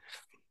 exactly.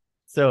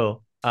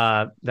 So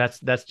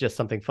that's just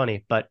something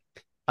funny, but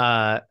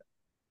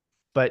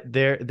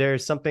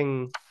there's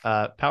something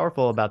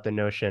powerful about the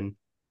notion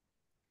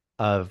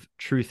of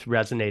truth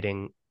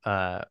resonating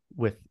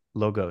with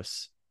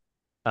logos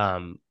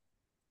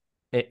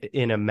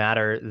in a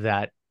matter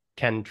that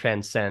can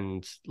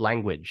transcend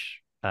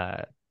language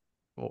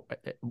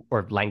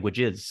or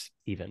languages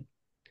even.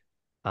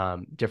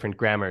 Different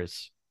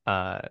grammars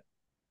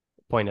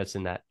point us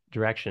in that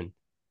direction.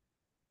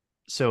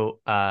 So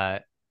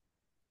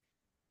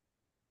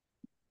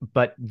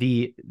but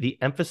the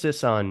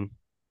emphasis on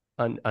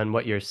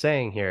what you're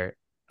saying here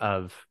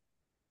of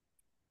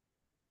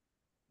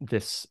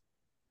this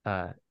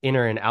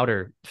inner and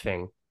outer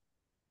thing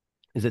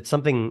is it's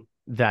something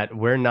that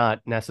we're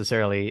not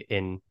necessarily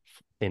in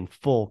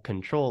full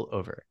control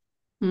over.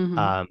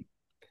 Mm-hmm.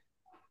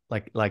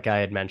 Like I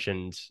had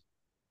mentioned,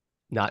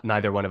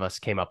 neither one of us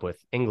came up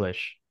with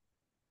English.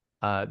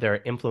 There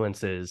are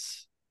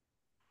influences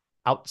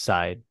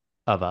outside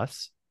of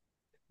us,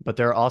 but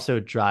there are also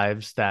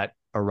drives that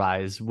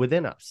arise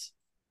within us.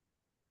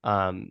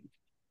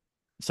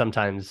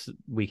 Sometimes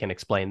we can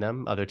explain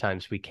them, other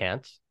times we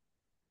can't.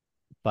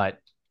 But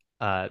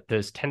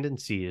those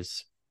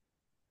tendencies,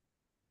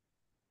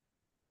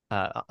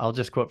 I'll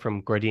just quote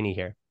from Guardini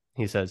here.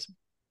 He says,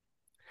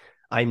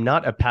 I'm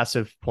not a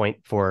passive point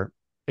for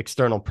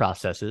external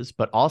processes,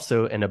 but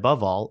also and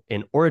above all,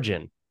 an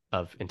origin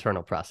of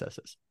internal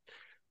processes.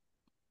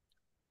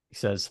 He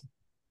says,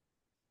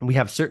 we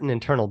have certain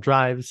internal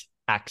drives,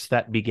 acts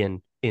that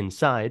begin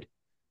inside.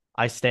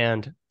 I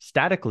stand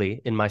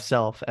statically in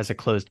myself as a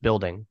closed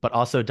building, but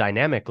also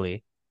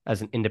dynamically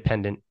as an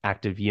independent,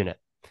 active unit.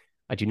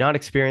 I do not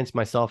experience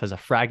myself as a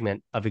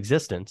fragment of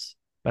existence,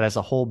 but as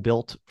a whole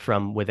built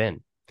from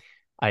within.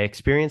 I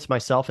experience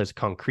myself as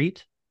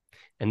concrete,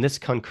 and this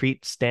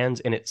concrete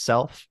stands in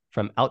itself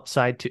from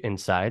outside to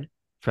inside,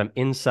 from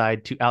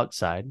inside to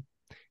outside.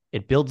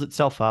 It builds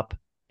itself up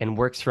and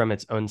works from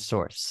its own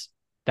source.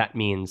 That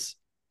means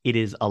it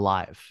is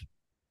alive.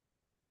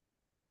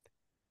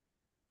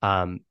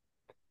 Saying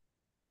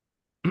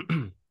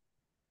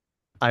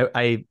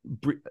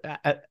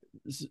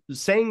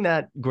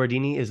that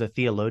Guardini is a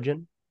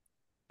theologian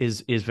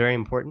is very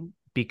important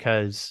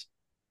because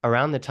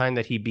around the time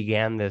that he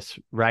began this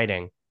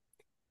writing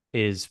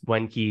is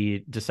when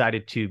he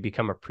decided to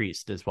become a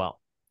priest as well.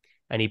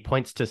 And he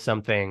points to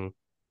something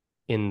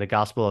in the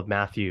Gospel of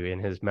Matthew in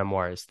his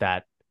memoirs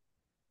that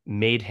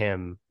made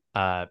him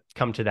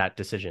come to that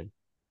decision.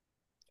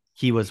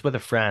 He was with a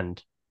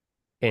friend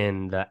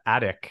in the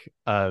attic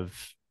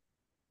of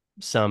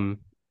some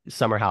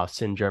summer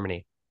house in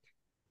Germany.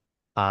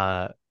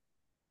 And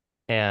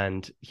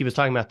he was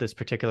talking about this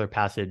particular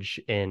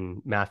passage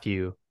in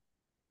Matthew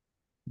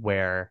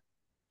where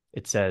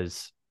it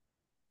says,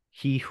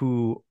 he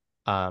who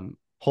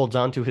holds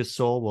on to his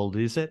soul will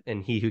lose it,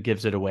 and he who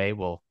gives it away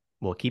will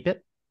keep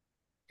it.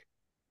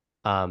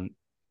 And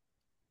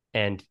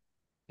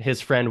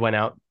his friend went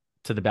out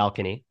to the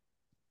balcony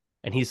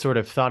and he sort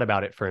of thought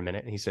about it for a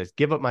minute. And he says,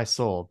 give up my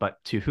soul,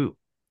 but to who?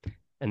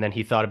 And then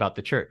he thought about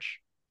the church.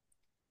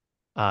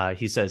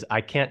 He says,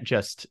 I can't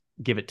just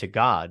give it to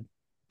God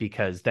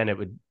because then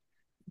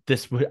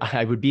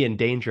I would be in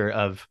danger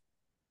of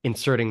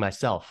inserting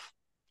myself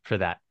for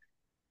that.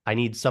 I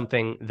need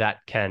something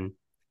that can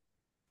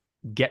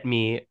get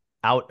me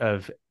out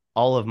of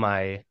all of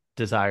my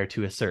desire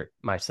to assert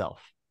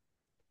myself.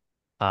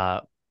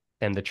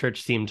 And the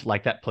church seemed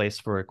like that place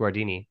for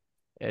Guardini.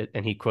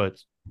 And he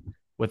quotes,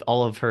 with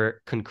all of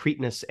her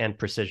concreteness and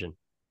precision.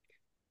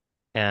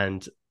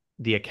 And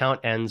the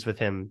account ends with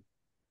him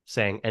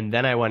saying, and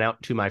then I went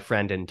out to my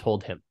friend and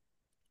told him,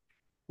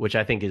 which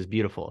I think is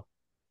beautiful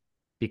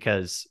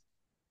because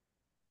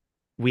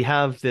we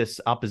have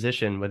this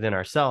opposition within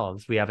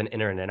ourselves. We have an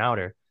inner and an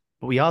outer,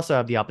 but we also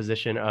have the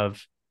opposition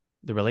of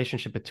the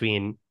relationship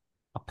between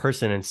a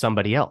person and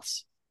somebody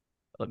else,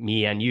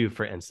 me and you,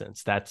 for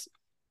instance. That's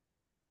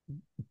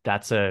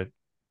that's an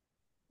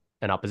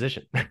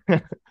opposition.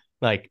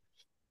 Like,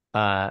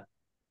 and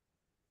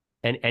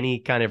any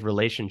kind of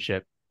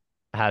relationship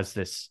has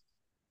this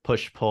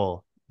push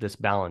pull, this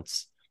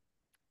balance.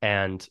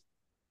 And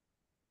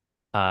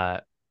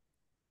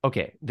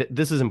okay,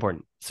 this is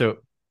important. So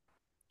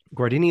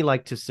Guardini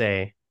liked to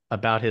say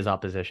about his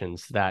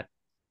oppositions that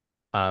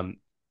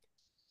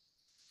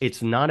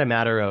it's not a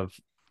matter of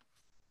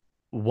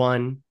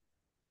one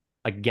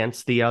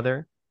against the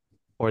other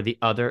or the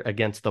other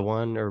against the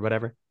one or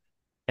whatever.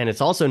 And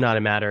it's also not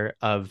a matter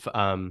of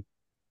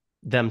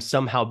them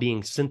somehow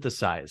being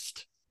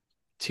synthesized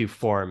to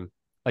form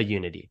a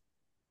unity.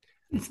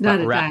 It's not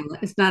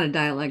it's not a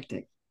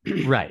dialectic.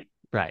 Right.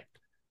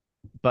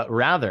 But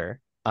rather,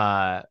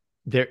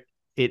 it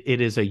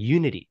is a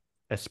unity,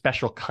 a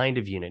special kind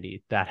of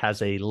unity that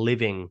has a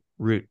living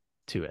root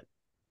to it.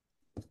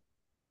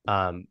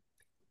 And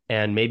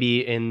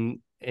maybe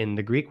in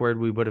the Greek word,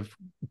 we would have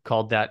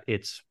called that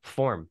its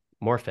form,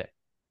 morphe,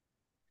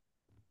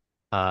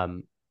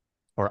 or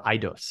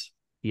eidos,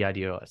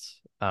 eidios.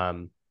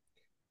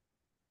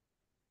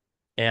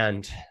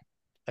 And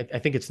I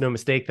think it's no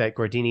mistake that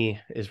Guardini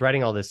is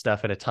writing all this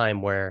stuff at a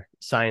time where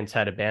science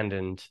had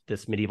abandoned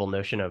this medieval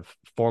notion of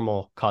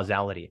formal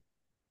causality.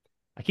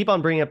 I keep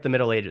on bringing up the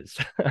Middle Ages,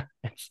 but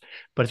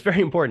it's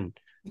very important.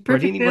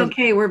 Perfectly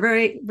okay. We're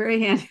very, very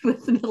handy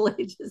with the Middle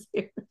Ages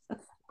here.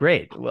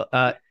 Great. Well,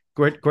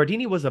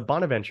 Guardini was a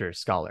Bonaventure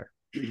scholar.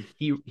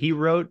 He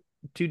wrote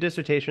 2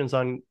 dissertations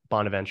on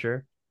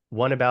Bonaventure,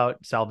 one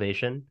about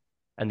salvation,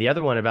 and the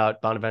other one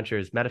about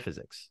Bonaventure's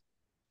metaphysics.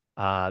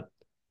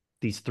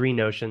 These 3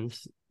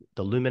 notions: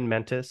 the lumen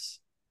mentis,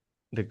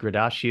 the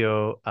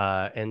gradatio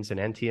ens in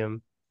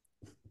entium,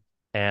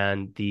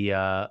 and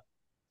there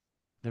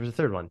was a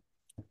third one.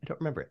 I don't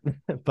remember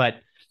it,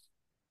 but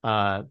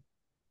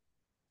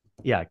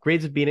yeah,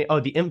 grades of being. Oh,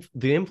 the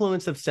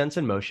influence of sense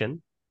and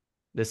motion.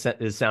 This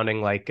is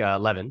sounding like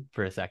Levin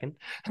for a second.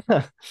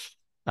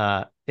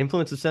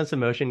 Influence of sense and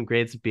motion,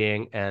 grades of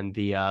being, and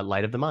the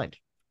light of the mind.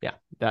 Yeah,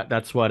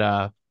 that's what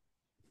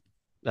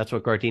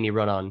Guardini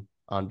wrote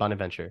on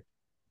Bonaventure.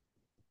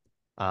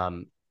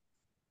 And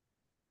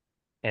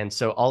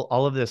so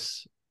all of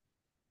this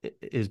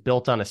is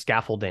built on a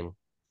scaffolding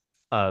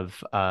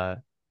of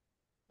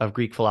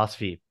Greek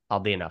philosophy,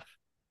 oddly enough.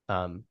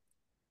 I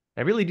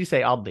really do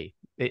say oddly.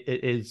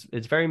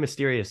 It's very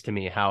mysterious to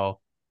me how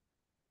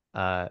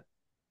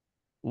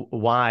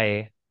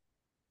why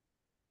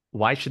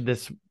should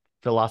this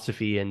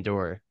philosophy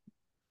endure?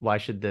 Why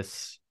should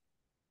this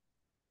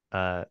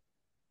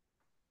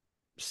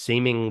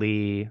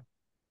seemingly,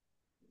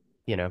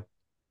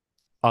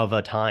 of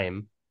a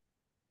time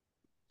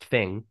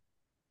thing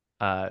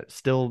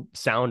still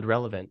sound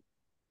relevant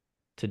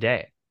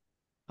today?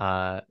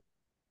 I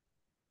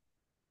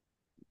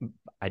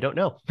don't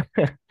know.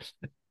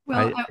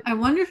 Well, I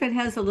wonder if it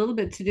has a little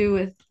bit to do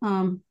with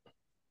I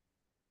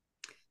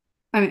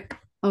mean,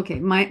 okay,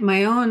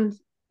 my own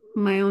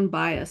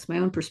bias, my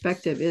own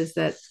perspective is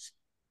that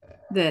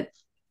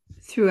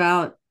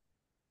throughout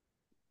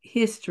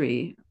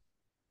history,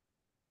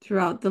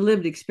 throughout the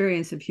lived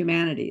experience of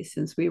humanity,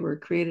 since we were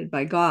created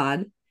by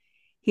God,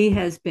 he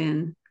has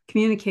been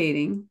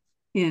communicating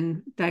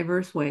in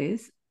diverse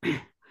ways.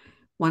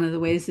 One of the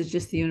ways is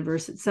just the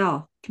universe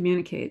itself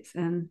communicates,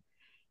 and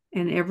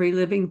every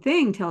living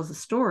thing tells a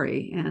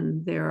story,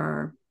 and there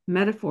are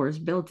metaphors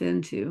built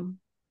into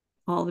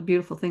all the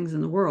beautiful things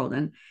in the world.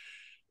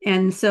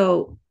 And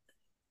so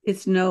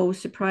it's no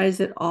surprise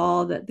at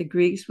all that the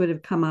Greeks would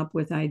have come up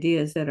with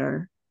ideas that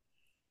are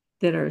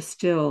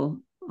still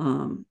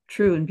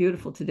true and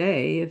beautiful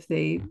today if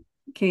they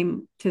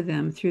came to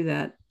them through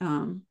that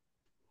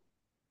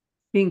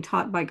being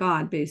taught by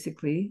God,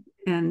 basically.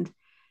 And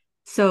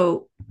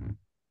so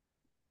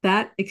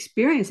that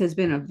experience has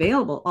been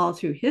available all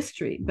through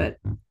history, but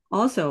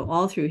also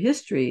all through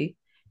history,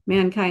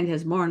 mankind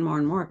has more and more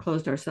and more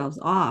closed ourselves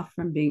off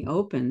from being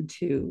open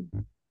to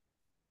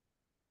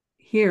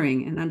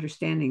hearing and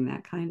understanding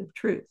that kind of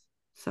truth.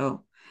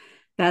 So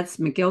that's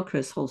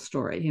McGilchrist's whole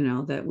story,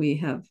 that we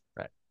have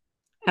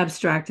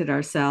abstracted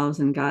ourselves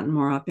and gotten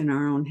more up in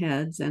our own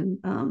heads and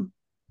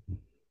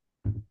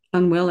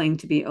unwilling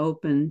to be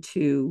open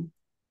to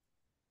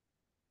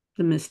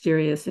the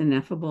mysterious,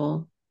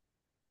 ineffable,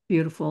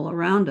 beautiful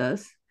around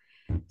us.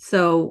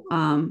 So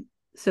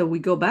we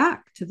go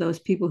back to those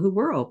people who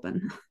were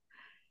open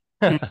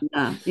and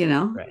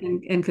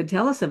and could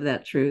tell us of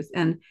that truth.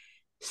 And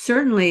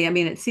certainly, I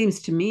mean, it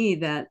seems to me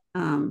that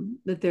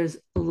that there's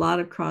a lot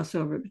of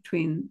crossover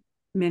between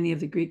many of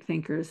the Greek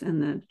thinkers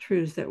and the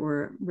truths that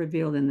were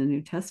revealed in the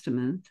New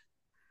Testament,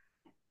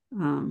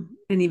 and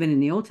even in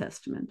the Old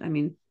Testament. I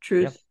mean,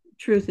 truth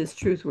is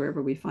truth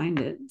wherever we find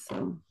it.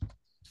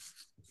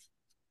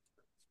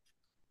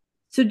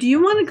 So do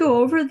you want to go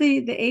over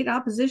the 8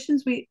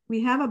 oppositions? We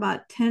have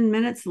about 10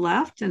 minutes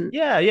left. And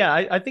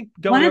I think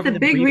one of the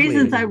big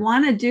reasons I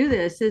want to do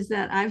this is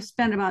that I've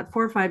spent about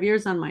 4 or 5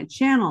 years on my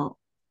channel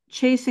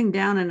chasing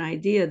down an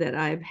idea that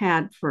I've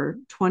had for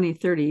 20,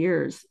 30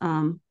 years,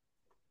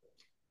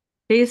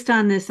 based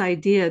on this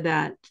idea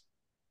that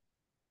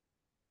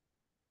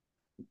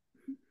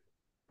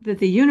that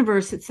the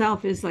universe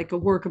itself is like a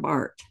work of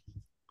art.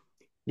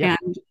 Yeah.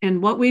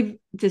 And what we've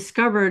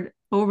discovered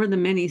over the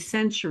many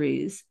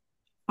centuries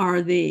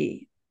are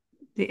the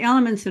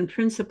elements and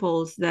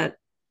principles that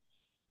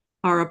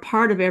are a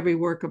part of every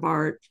work of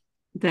art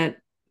that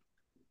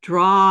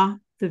draw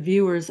the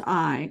viewer's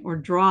eye or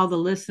draw the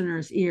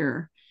listener's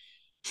ear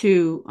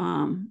to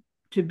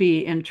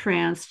be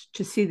entranced,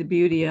 to see the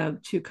beauty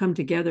of, to come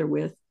together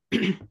with.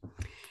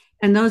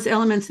 And those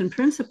elements and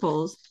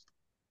principles,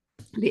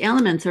 the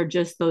elements are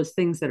just those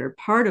things that are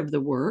part of the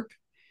work,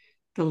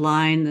 the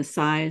line, the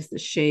size, the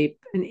shape,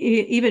 and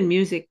even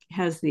music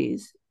has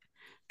these.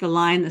 The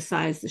line, the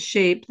size, the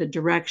shape, the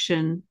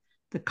direction,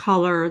 the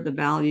color, the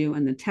value,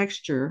 and the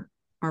texture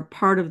are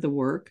part of the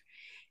work.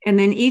 And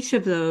then each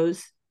of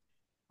those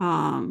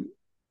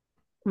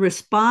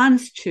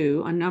responds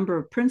to a number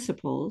of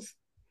principles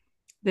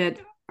that,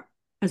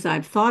 as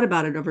I've thought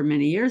about it over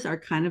many years, are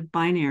kind of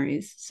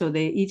binaries. So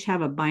they each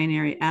have a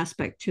binary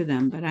aspect to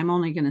them, but I'm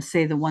only going to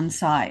say the one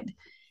side.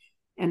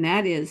 And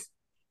that is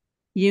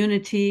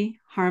unity,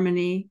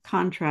 harmony,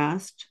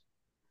 contrast,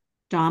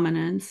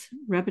 dominance,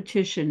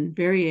 repetition,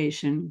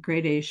 variation,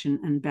 gradation,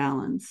 and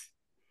balance.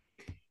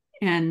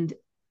 And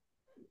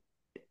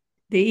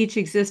they each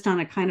exist on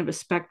a kind of a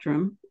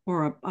spectrum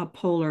or a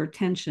polar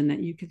tension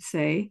that you could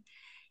say.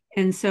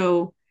 And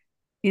so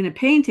in a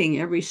painting,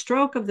 every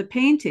stroke of the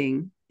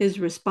painting is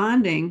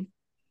responding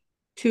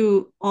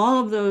to all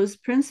of those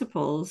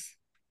principles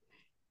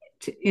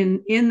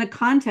in the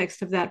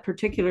context of that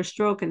particular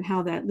stroke and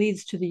how that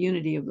leads to the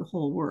unity of the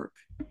whole work.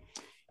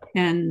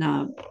 And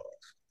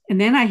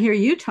then I hear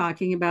you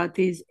talking about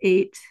these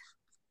 8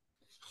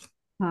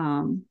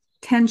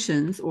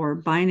 tensions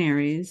or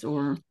binaries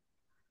or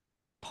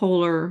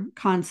polar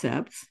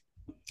concepts.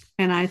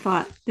 And I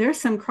thought there's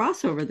some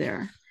crossover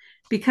there,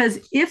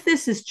 because if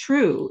this is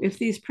true, if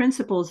these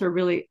principles are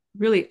really,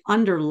 really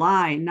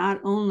underlie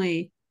not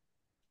only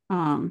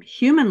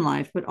human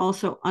life, but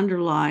also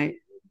underlie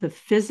the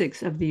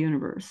physics of the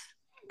universe,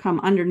 come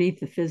underneath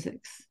the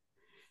physics,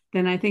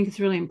 then I think it's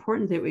really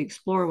important that we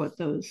explore what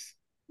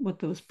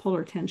those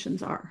polar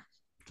tensions are.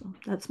 So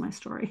that's my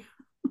story.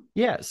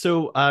 Yeah.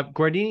 So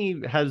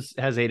Guardini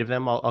has 8 of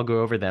them. I'll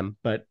go over them,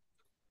 but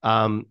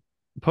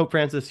Pope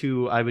Francis,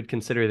 who I would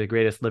consider the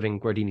greatest living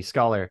Guardini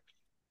scholar,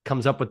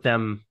 comes up with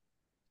them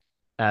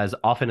as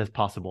often as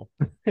possible.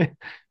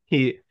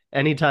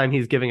 Anytime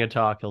he's giving a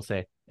talk, he'll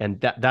say,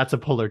 and that's a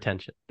polar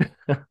tension.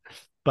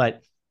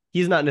 But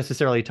he's not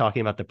necessarily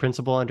talking about the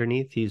principle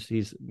underneath.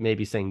 He's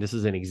maybe saying this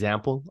is an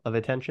example of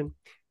a tension.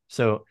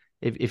 So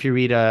if you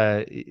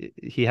read,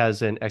 he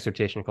has an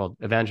exhortation called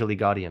Evangelii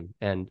Gaudium,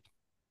 and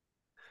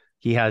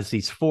he has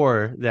these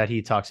 4 that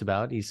he talks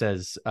about. He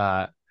says,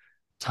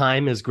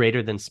 time is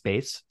greater than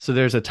space. So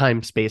there's a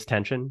time-space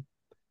tension,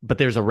 but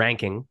there's a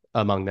ranking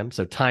among them.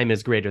 So time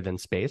is greater than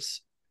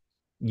space.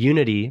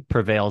 Unity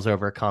prevails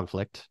over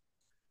conflict.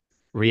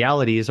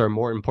 Realities are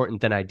more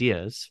important than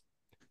ideas,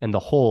 and the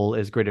whole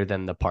is greater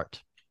than the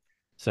part.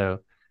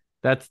 So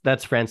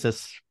that's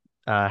Francis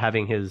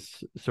having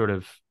his sort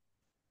of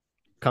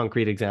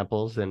concrete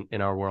examples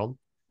in our world.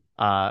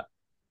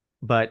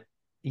 But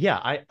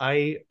yeah,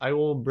 I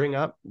will bring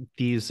up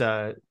these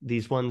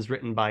ones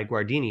written by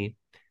Guardini,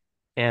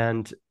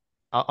 and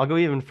I'll go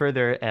even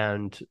further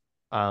and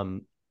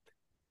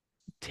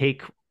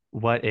take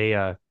what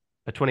a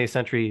 20th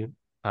century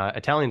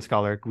Italian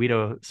scholar,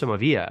 Guido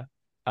Somavia,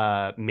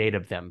 made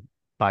of them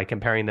by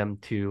comparing them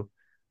to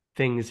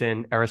things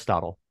in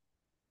Aristotle.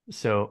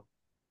 So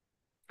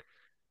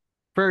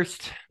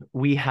first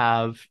we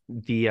have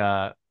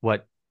the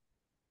what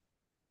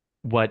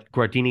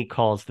Guardini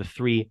calls the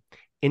 3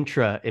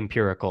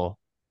 intra-empirical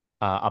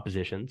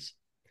oppositions.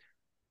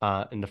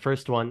 And the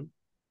first one,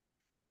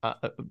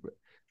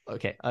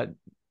 okay,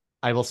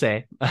 I will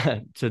say,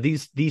 so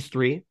these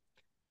 3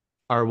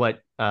 are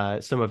what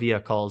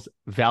Somavia calls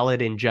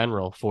valid in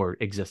general for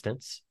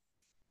existence.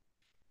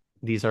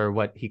 These are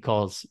what he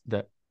calls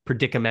the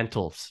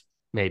predicamentals,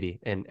 maybe,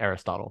 in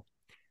Aristotle.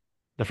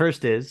 The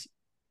first is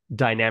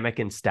dynamic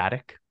and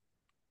static.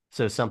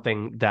 So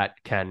something that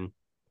can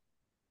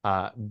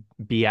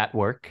be at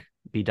work,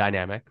 be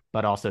dynamic,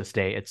 but also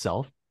stay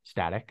itself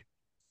static.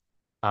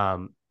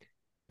 The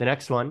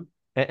next one,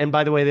 and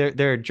by the way,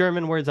 there are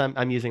German words.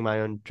 I'm using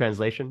my own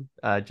translation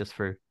just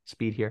for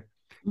speed here.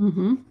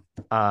 Mm-hmm.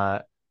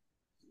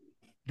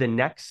 The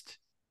next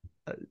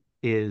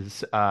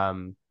is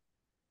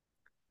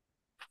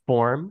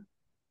form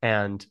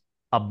and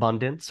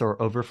abundance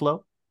or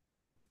overflow.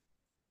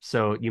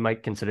 So you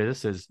might consider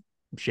this as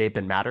shape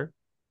and matter,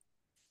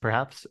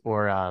 perhaps,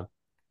 or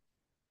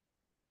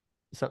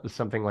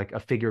something like a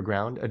figure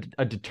ground,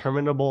 a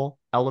determinable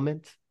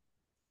element,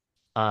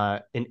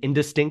 an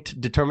indistinct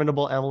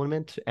determinable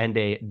element, and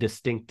a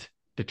distinct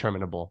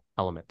determinable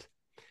element.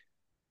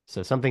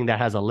 So something that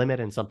has a limit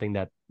and something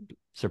that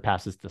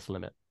surpasses this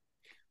limit.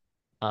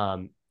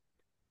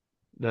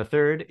 The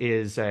third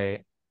is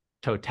a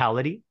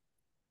totality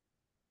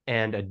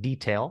and a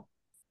detail.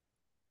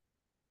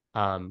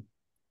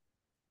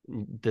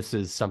 This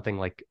is something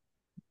like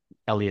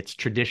Eliot's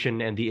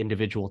tradition and the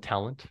individual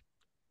talent.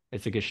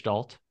 It's a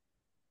gestalt.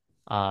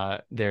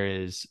 There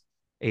is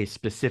a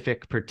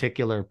specific,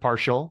 particular,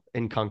 partial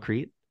in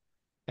concrete,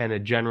 and a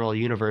general,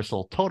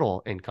 universal,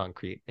 total in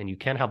concrete. And you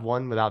can't have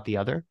one without the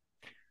other.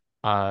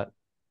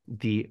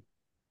 The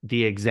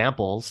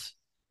examples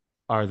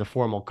are the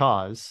formal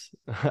cause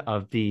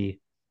of the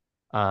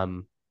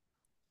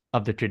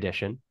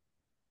tradition,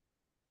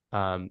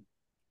 and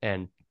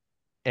in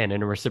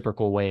a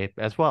reciprocal way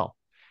as well.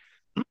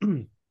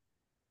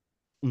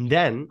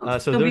 Then,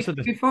 so those are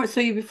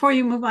the before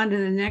you move on to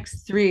the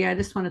next three, I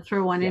just want to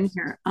throw one in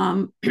here.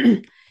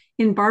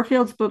 In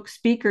Barfield's book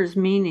Speaker's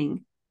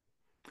Meaning,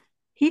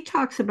 he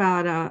talks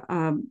about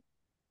an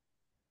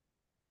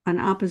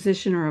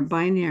opposition or a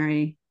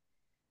binary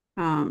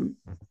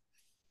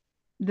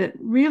that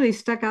really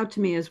stuck out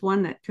to me as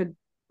one that could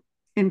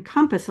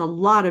encompass a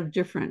lot of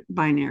different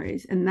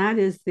binaries, and that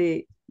is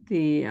the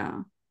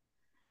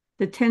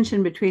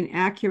tension between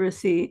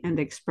accuracy and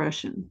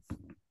expression.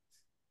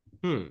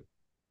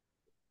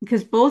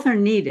 Because both are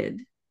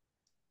needed.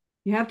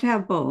 You have to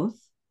have both.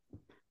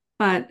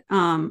 But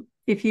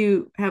if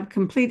you have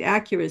complete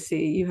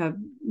accuracy, you have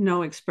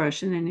no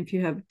expression. And if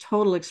you have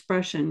total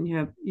expression,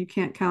 you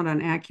can't count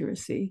on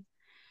accuracy.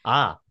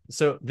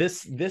 So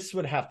this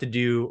would have to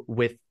do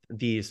with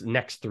these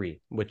next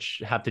three,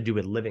 which have to do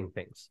with living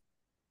things.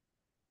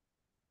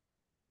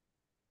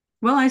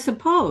 Well, I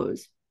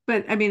suppose.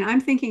 But I mean, I'm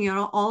thinking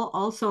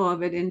also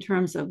of it in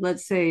terms of,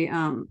 let's say,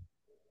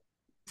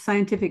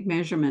 scientific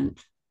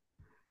measurement.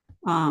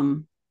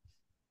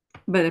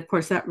 But of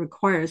course, that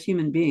requires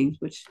human beings,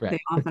 which they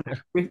often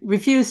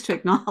refuse to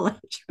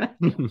acknowledge. Right?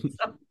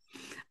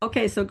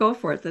 Okay, so go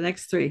for it. The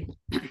next three.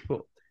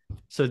 Cool.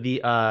 So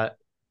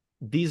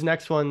these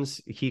next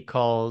ones he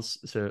calls,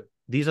 so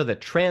these are the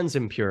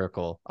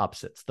trans-empirical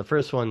opposites. The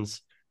first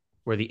ones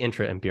were the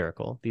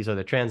intra-empirical. These are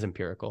the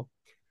trans-empirical.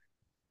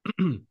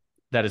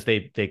 That is,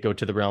 they go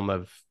to the realm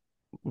of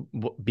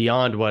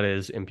beyond what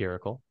is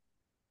empirical.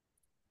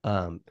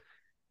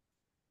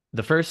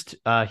 The first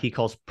he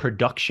calls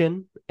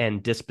production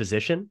and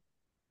disposition.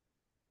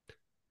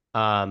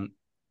 And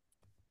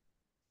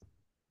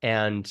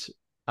Guido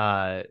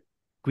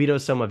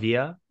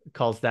Somavia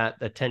calls that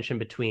the tension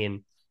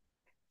between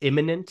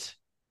imminent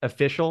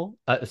efficient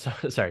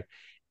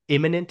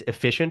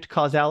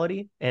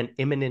causality and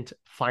imminent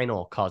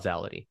final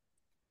causality.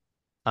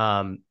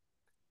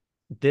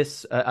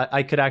 This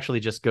I could actually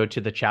just go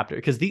to the chapter,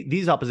 because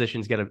these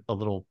oppositions get a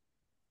little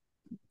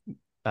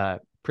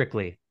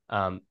prickly.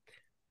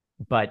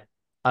 But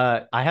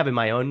I have in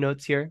my own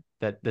notes here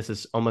that this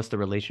is almost a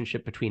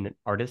relationship between an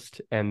artist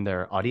and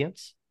their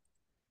audience.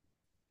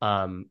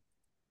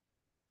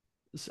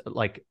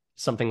 Like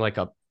something like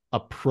a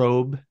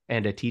probe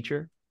and a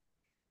teacher.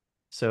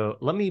 So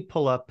let me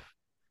pull up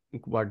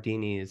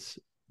Guardini's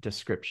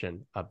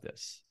description of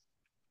this.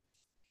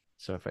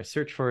 So if I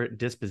search for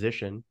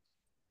disposition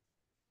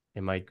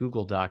in my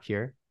Google Doc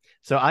here.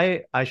 So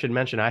I should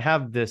mention, I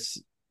have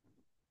this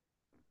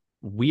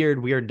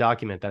weird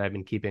document that I've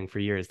been keeping for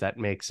years that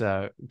makes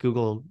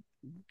Google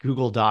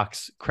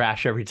Docs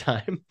crash every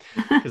time,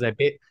 because I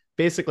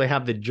basically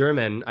have the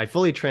German. I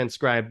fully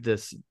transcribed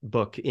this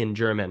book in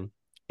German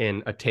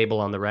in a table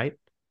on the right,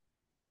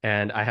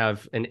 and I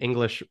have an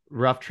English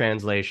rough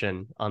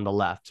translation on the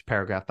left,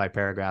 paragraph by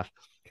paragraph.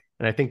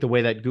 And I think the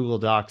way that Google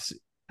Docs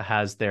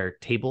has their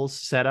tables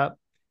set up,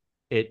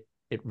 it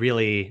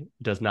really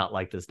does not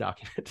like this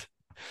document.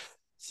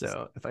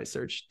 So if I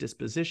search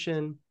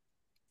disposition,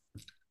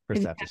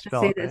 first I have to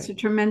spell it, that's a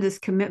tremendous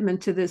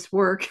commitment to this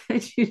work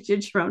that you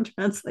did your own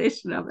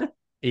translation of it.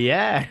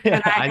 Yeah.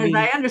 And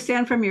I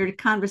understand from your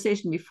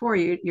conversation before,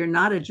 you're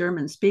not a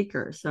German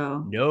speaker,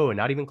 so. No,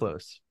 not even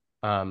close.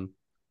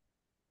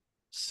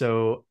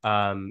 So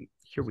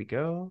here we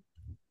go.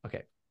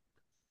 Okay.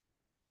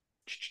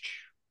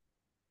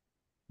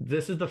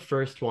 This is the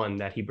first one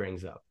that he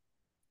brings up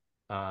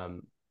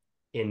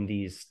in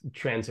these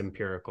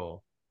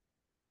trans-empirical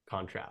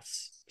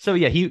contrasts. So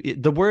yeah,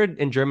 the word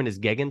in German is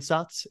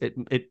Gegensatz.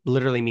 It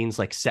literally means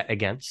like set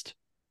against.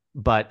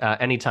 But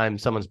anytime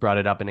someone's brought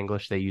it up in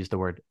English, they use the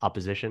word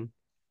opposition.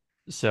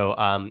 So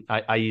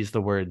I use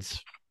the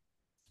words.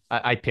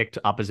 I picked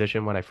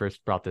opposition when I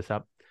first brought this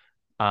up,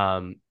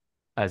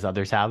 as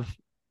others have,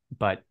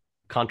 but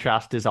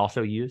contrast is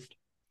also used.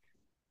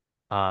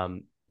 Let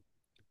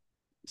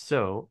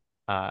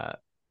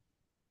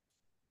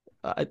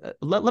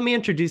me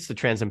introduce the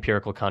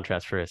trans-empirical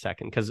contrast for a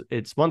second, because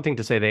it's one thing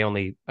to say they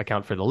only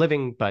account for the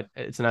living, but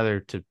it's another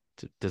to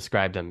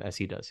describe them as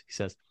he does. He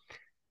says,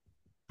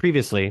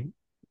 previously,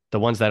 the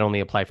ones that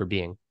only apply for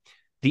being.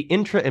 The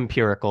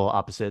intra-empirical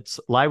opposites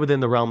lie within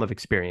the realm of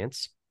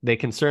experience. They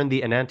concern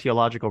the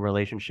enantiological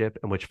relationship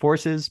in which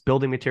forces,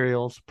 building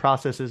materials,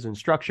 processes, and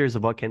structures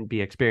of what can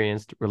be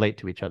experienced relate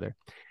to each other.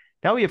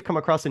 Now we have come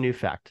across a new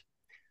fact,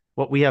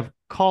 what we have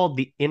called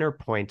the inner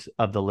point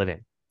of the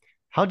living.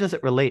 How does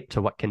it relate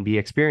to what can be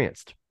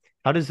experienced?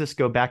 How does this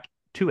go back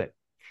to it?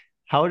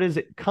 How does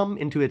it come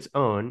into its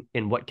own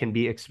in what can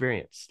be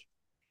experienced?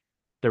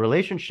 The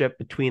relationship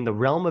between the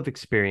realm of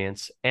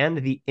experience and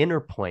the inner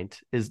point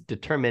is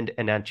determined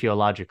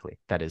enantiologically,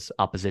 that is,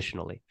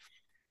 oppositionally.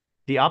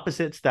 The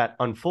opposites that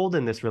unfold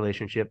in this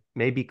relationship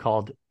may be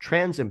called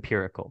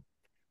transempirical.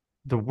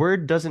 The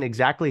word doesn't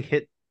exactly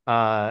hit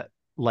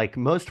like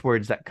most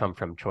words that come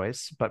from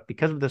choice, but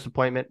because of this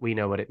appointment, we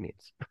know what it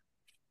means.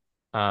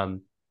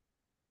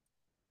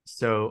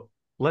 So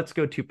let's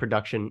go to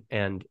production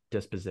and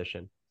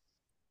disposition.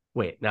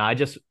 Wait, now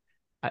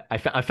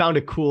I found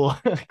a cool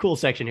cool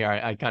section here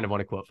I kind of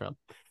want to quote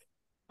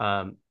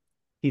from.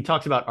 He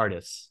talks about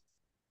artists.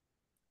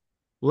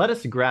 Let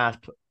us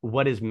grasp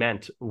what is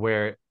meant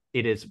where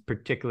it is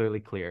particularly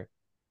clear.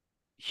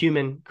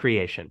 Human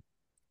creation.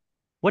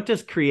 What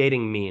does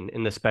creating mean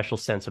in the special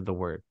sense of the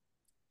word?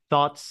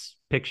 Thoughts,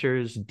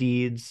 pictures,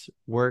 deeds,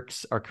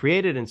 works are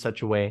created in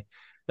such a way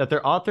that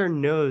their author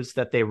knows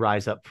that they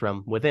rise up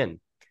from within.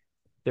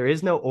 There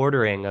is no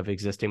ordering of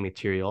existing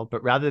material,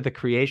 but rather the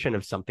creation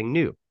of something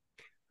new.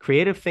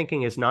 Creative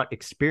thinking is not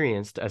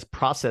experienced as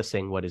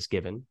processing what is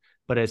given,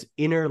 but as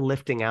inner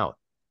lifting out,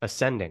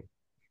 ascending.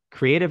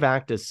 Creative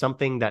act is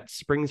something that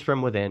springs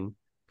from within,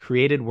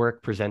 created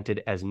work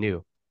presented as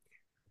new.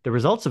 The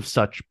results of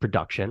such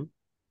production,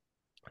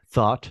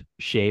 thought,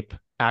 shape,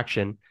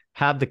 action,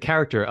 have the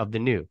character of the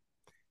new.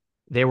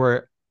 They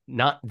were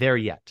not there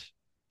yet,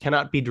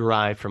 cannot be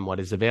derived from what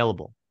is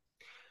available.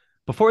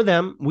 Before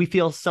them, we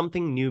feel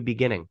something new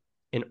beginning.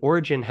 An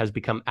origin has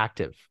become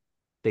active.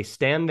 They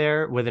stand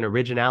there with an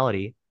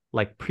originality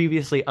like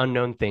previously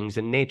unknown things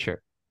in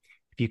nature.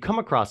 If you come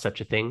across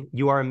such a thing,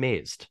 you are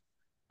amazed,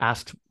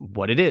 asked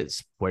what it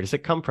is, where does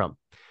it come from?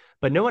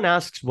 But no one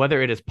asks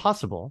whether it is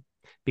possible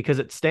because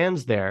it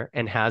stands there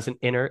and has an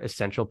inner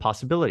essential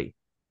possibility,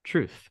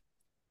 truth.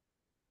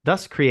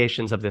 Thus,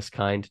 creations of this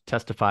kind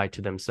testify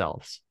to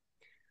themselves.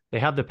 They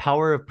have the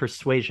power of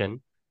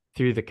persuasion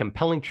through the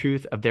compelling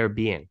truth of their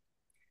being.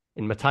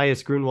 In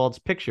Matthias Grunwald's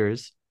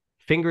pictures,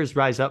 fingers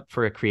rise up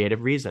for a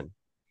creative reason.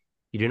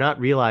 You do not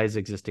realize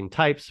existing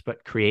types,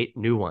 but create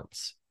new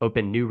ones,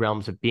 open new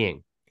realms of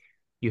being.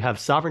 You have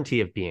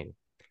sovereignty of being.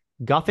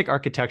 Gothic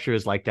architecture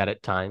is like that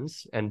at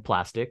times, and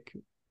plastic.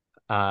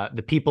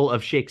 The people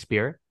of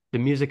Shakespeare, the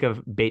music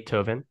of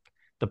Beethoven,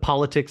 the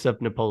politics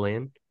of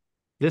Napoleon.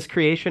 This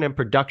creation and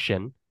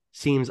production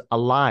seems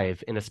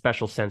alive in a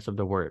special sense of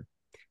the word.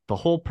 The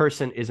whole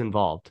person is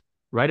involved,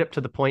 right up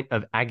to the point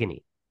of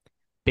agony.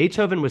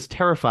 Beethoven was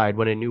terrified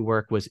when a new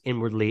work was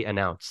inwardly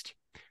announced.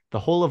 The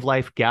whole of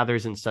life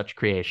gathers in such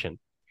creation.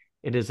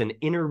 It is an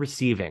inner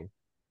receiving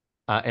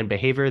and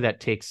behavior that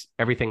takes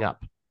everything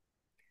up.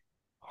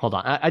 Hold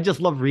on, I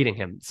just love reading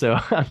him. So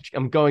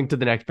I'm going to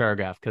the next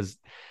paragraph because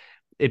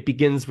it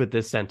begins with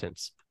this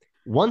sentence.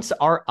 Once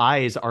our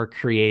eyes are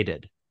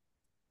created,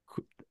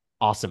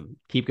 awesome,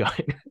 keep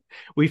going.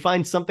 We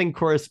find something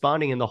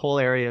corresponding in the whole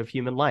area of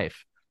human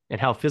life and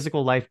how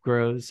physical life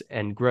grows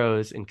and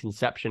grows in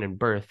conception and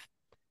birth,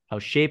 how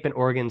shape and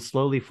organs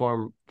slowly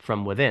form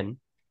from within,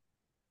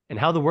 and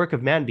how the work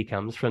of man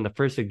becomes from the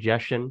first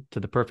suggestion to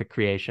the perfect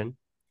creation.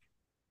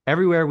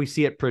 Everywhere we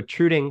see it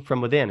protruding from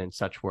within in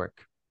such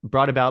work,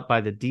 brought about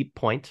by the deep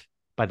point,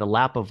 by the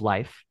lap of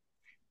life.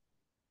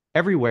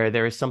 Everywhere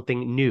there is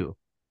something new,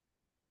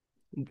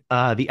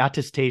 the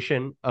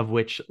attestation of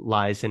which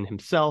lies in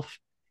himself,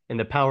 in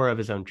the power of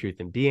his own truth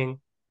and being.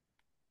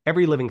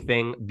 Every living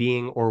thing,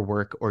 being or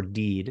work or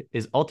deed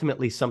is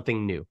ultimately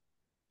something new.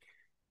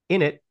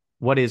 In it,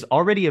 what is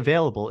already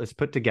available is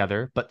put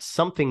together, but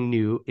something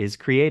new is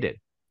created.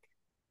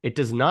 It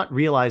does not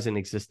realize an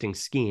existing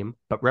scheme,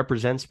 but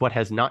represents what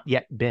has not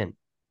yet been.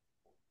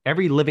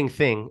 Every living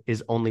thing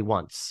is only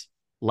once.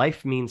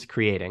 Life means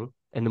creating,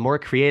 and the more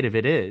creative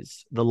it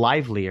is, the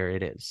livelier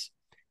it is.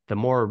 The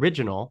more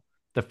original,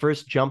 the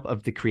first jump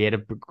of the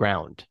creative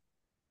ground.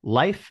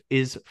 Life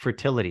is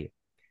fertility,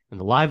 and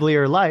the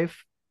livelier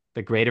life,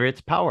 the greater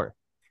its power.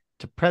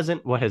 To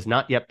present what has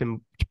not yet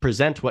been, to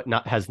present what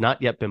has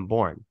not yet been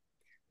born.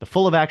 The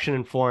full of action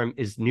and form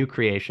is new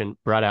creation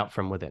brought out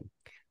from within.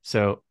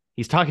 So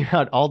he's talking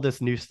about all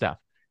this new stuff.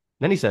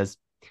 Then he says,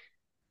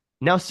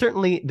 now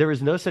certainly there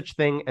is no such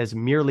thing as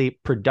merely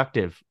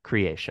productive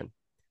creation.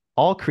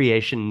 All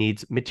creation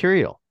needs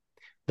material.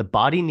 The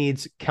body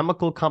needs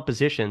chemical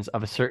compositions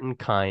of a certain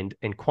kind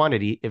and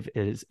quantity if it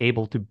is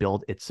able to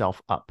build itself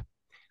up.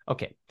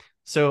 Okay,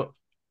 so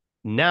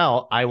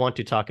now I want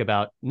to talk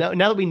about, now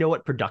that we know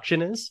what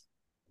production is,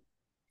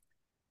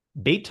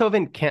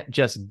 Beethoven can't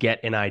just get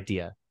an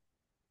idea.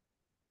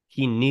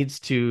 He needs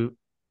to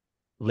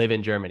live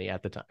in Germany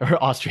at the time,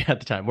 or Austria at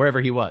the time, wherever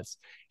he was.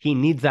 He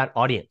needs that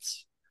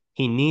audience.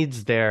 He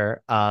needs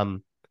their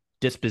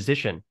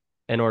disposition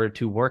in order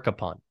to work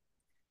upon.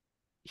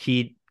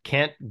 He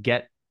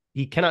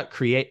cannot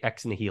create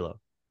ex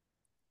nihilo.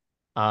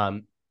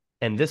 And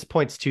this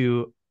points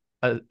to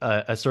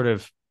a sort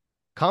of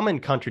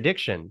common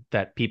contradiction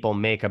that people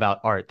make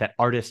about art, that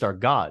artists are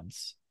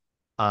gods.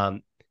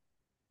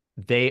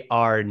 They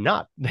are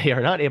not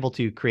able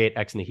to create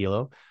ex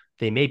nihilo.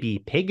 They may be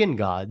pagan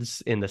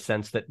gods in the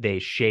sense that they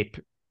shape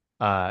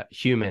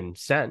human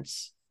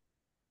sense,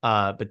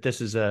 but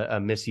this is a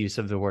misuse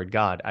of the word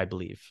God, I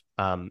believe.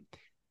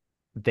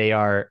 They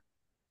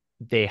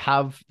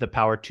have the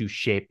power to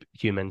shape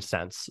human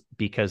sense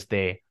because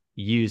they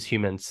use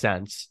human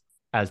sense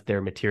as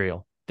their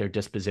material, their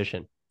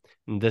disposition.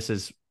 And this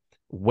is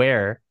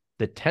where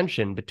the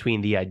tension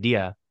between the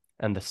idea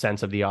and the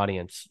sense of the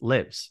audience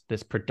lives,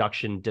 this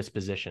production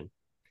disposition.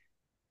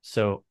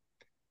 So,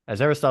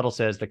 as Aristotle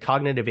says, the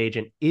cognitive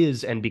agent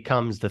is and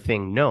becomes the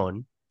thing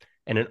known,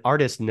 and an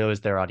artist knows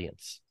their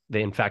audience.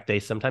 In fact, they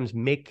sometimes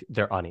make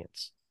their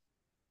audience.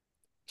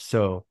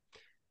 So,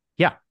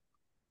 yeah,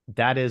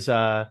 that's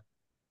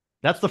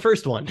the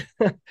first one.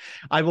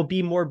 I will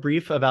be more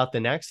brief about the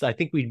next. I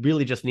think we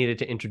really just needed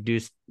to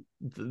introduce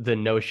the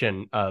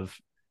notion of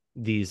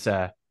these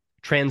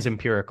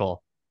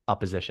trans-empirical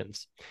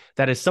oppositions.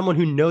 That is, someone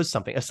who knows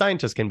something. A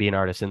scientist can be an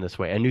artist in this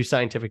way, a new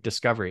scientific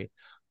discovery.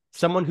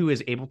 Someone who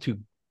is able to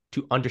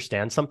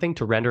understand something,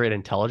 to render it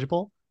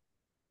intelligible.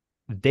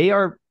 They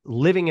are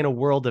living in a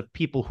world of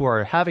people who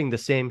are having the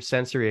same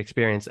sensory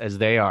experience as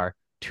they are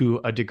to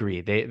a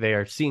degree. They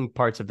are seeing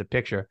parts of the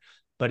picture,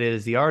 but it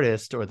is the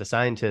artist or the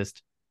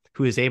scientist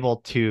who is able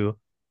to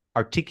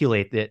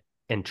articulate it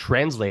and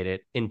translate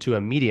it into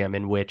a medium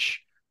in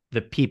which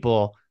the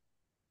people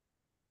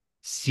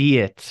see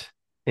it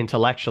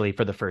intellectually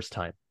for the first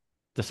time,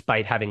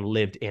 despite having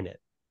lived in it,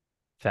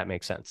 if that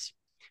makes sense.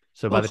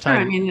 So by the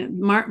time, I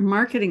mean,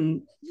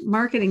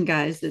 marketing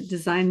guys that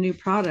design new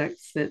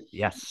products that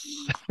yes,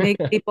 make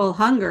people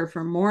hunger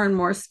for more and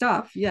more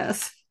stuff.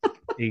 Yes,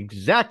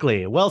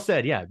 exactly. Well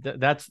said. Yeah,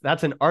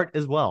 that's an art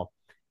as well,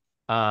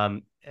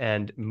 and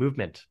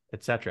movement,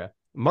 etc.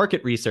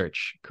 Market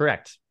research,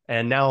 correct.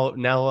 And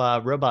now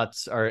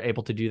robots are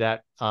able to do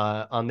that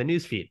on the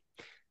newsfeed,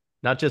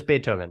 not just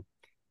Beethoven.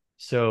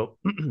 So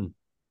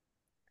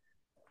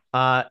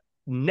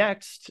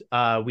next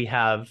we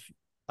have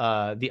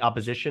the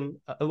opposition.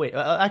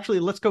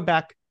 Actually, let's go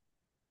back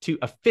to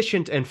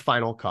efficient and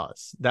final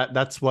cause.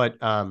 That's what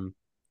Guido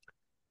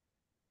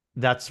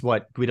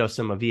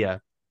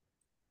Somavia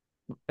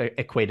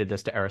equated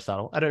this to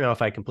Aristotle. I don't know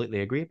if I completely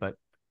agree, but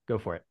go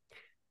for it.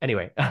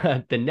 Anyway,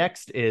 the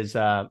next is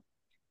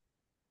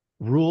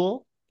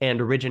rule and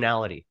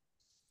originality.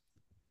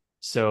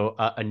 So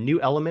a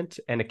new element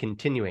and a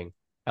continuing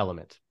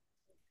element.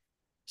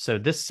 So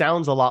this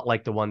sounds a lot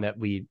like the one that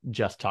we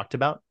just talked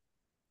about.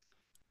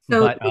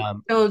 So,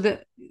 so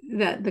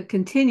the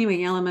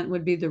continuing element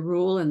would be the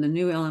rule, and the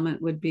new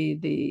element would be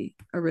the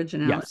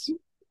originality. Yes.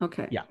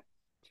 Okay. Yeah.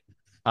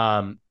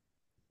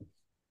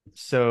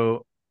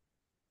 So,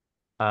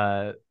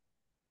 and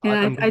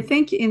I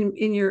think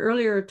in your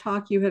earlier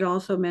talk you had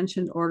also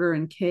mentioned order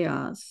and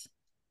chaos.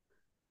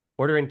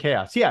 Order and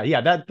chaos. Yeah.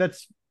 That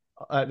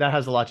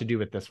has a lot to do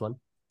with this one.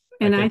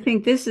 And I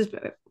think this is.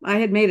 I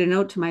had made a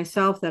note to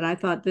myself that I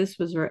thought this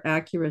was where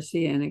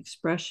accuracy and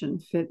expression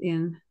fit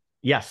in.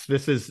 Yes,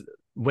 this is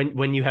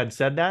when you had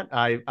said that,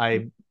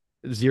 I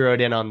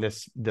zeroed in on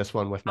this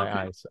one with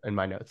my eyes in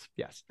my notes.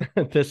 Yes,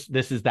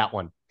 this is that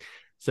one.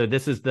 So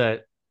this is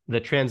the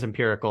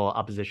trans-empirical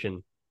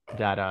opposition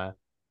that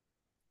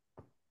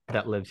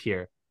lives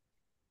here.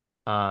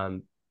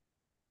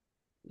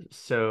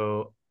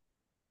 So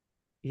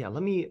yeah,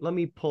 let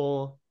me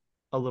pull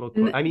a little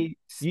quote. I mean,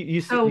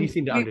 you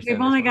seem to understand.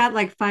 We've only got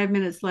like 5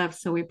 minutes left,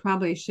 so we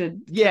probably should.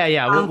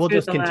 Yeah. We'll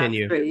just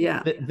continue.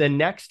 Yeah. The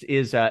next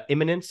is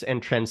immanence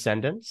and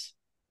transcendence,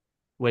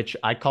 which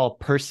I call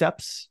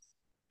percepts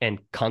and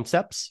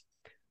concepts.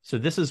 So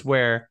this is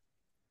where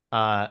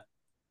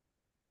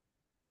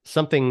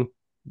something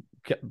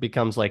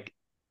becomes like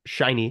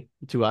shiny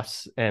to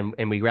us, and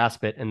we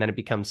grasp it, and then it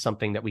becomes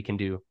something that we can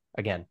do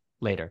again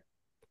later.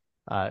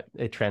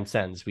 It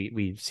transcends.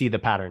 We see the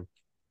pattern.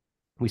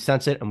 We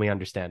sense it and we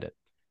understand it.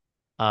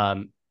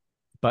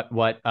 But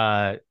what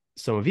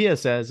Somavia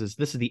says is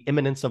this is the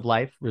immanence of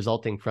life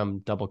resulting from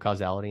double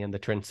causality and the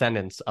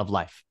transcendence of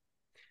life.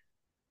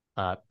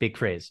 Big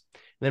phrase.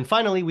 And then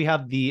finally, we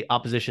have the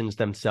oppositions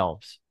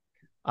themselves.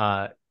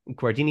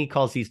 Guardini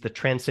calls these the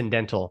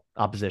transcendental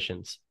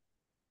oppositions.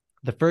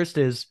 The first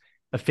is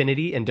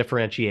affinity and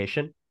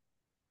differentiation.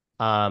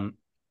 Somavia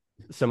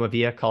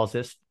calls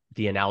this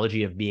the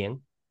analogy of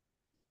being.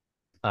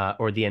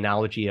 Or the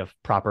analogy of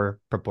proper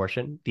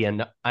proportion, the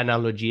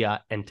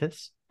analogia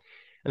entis.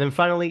 And then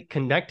finally,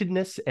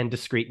 connectedness and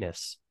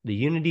discreteness, the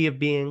unity of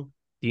being,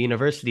 the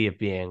university of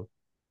being,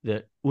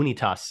 the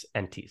unitas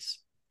entis.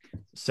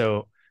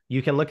 So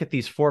you can look at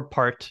these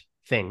 4-part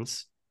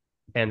things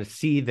and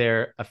see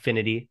their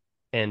affinity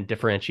and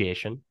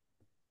differentiation.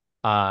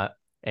 And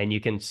you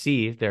can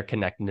see their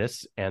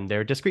connectedness and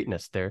their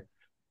discreteness, their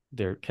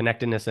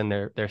connectedness and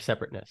their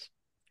separateness.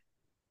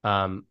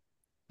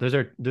 Those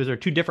are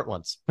 2 different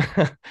ones.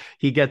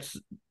 He gets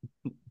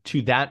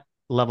to that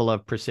level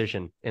of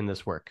precision in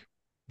this work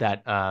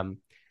that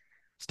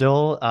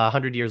still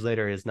 100 years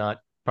later is not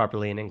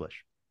properly in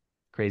English.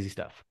 Crazy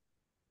stuff.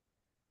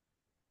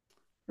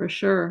 For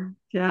sure.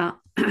 Yeah.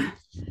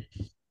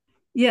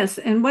 Yes.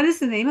 And what is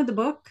the name of the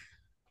book?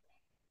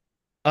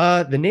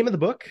 The name of the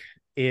book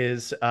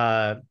is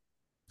The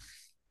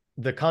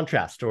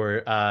Contrast,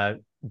 or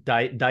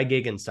Die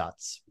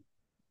Gegensatz,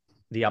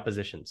 the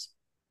oppositions.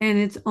 And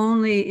it's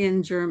only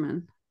in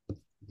German.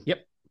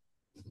 Yep.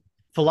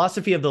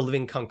 Philosophy of the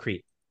Living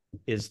Concrete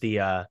is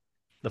the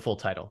full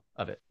title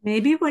of it.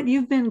 Maybe what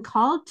you've been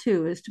called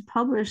to is to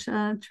publish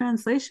a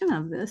translation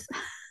of this.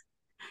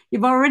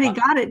 You've already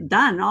got it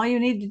done. All you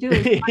need to do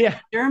is find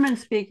a German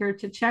speaker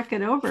to check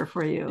it over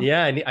for you.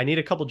 Yeah, I need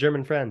a couple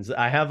German friends.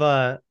 I have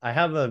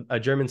a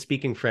German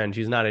speaking friend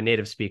who's not a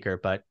native speaker,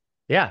 but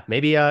yeah,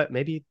 maybe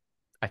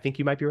I think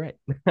you might be right.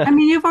 I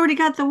mean, you've already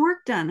got the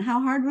work done.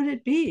 How hard would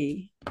it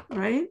be,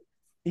 right?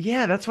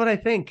 Yeah, that's what I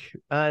think.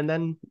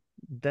 And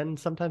then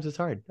sometimes it's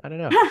hard. I don't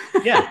know.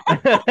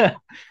 Yeah.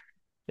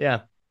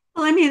 Yeah.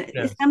 Well, I mean,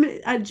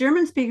 a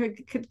German speaker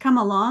could come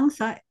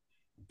alongside,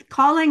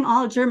 calling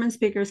all German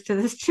speakers to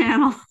this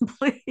channel,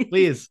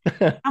 please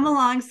come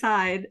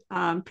alongside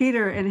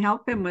Peter and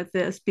help him with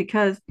this,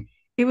 because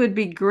it would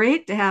be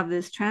great to have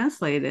this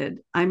translated.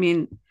 I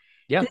mean,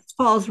 this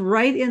falls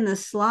right in the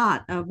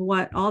slot of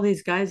what all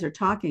these guys are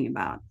talking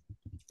about.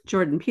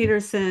 Jordan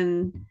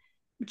Peterson,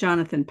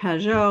 Jonathan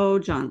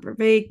Pajot, John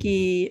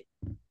Vervaeke,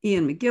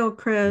 Ian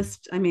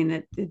McGilchrist. I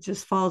mean, it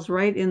just falls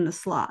right in the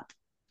slot.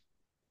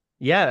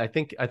 Yeah, I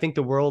think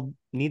the world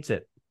needs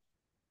it.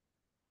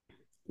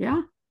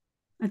 Yeah,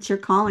 that's your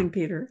calling,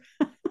 Peter.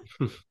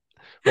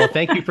 Well,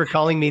 thank you for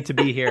calling me to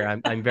be here.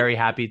 I'm very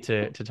happy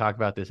to talk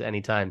about this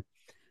anytime.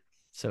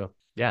 So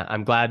yeah,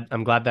 I'm glad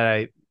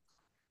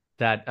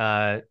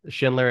that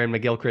Schindler and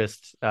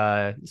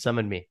McGilchrist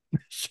summoned me.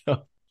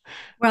 So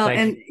well,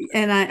 and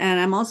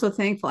I'm also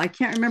thankful. I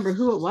can't remember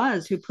who it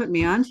was who put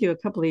me onto you a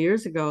couple of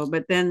years ago,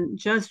 but then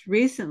just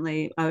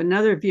recently,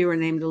 another viewer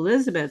named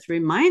Elizabeth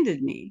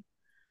reminded me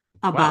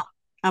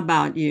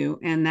about you,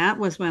 and that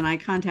was when I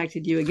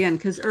contacted you again,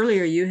 because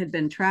earlier you had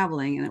been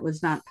traveling and it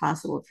was not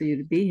possible for you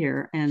to be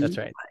here, and that's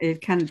right.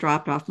 It kind of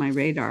dropped off my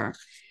radar.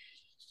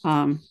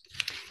 So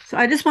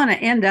I just want to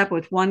end up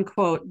with one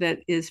quote that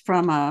is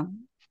from a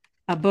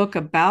book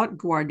about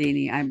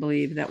Guardini, I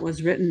believe, that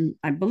was written.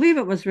 I believe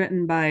it was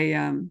written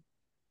by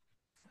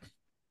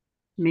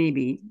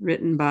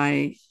written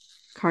by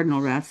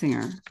Cardinal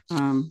Ratzinger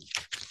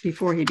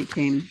before he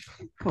became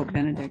Pope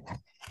Benedict.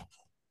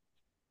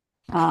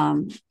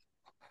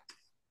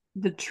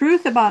 The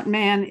truth about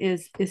man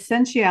is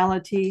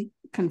essentiality,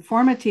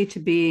 conformity to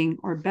being,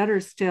 or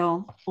better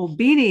still,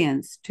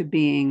 obedience to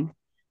being,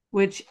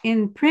 which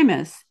in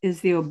primis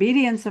is the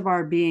obedience of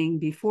our being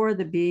before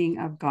the being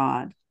of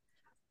God.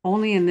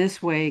 Only in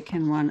this way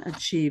can one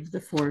achieve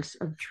the force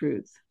of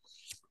truth.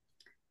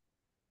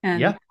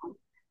 And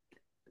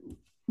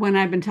when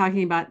I've been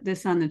talking about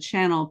this on the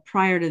channel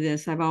prior to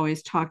this, I've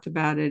always talked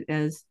about it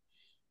as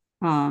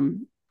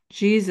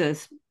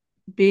Jesus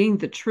being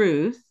the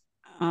truth.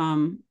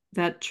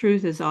 That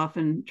truth is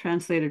often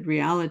translated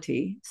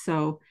reality.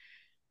 So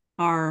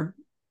our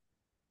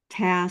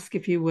task,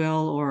 if you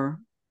will,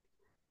 or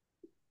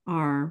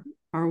our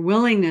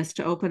willingness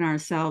to open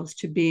ourselves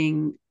to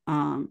being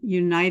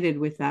united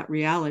with that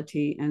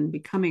reality and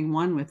becoming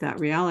one with that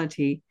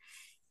reality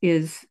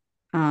is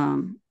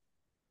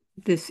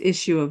this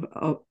issue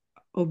of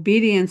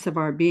obedience of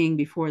our being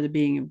before the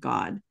being of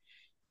God,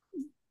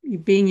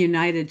 being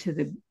united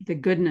to the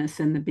goodness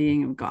and the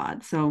being of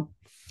God. So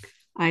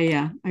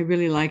I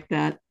really like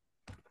that.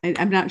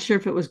 I'm not sure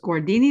if it was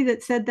Guardini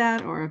that said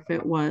that or if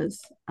it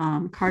was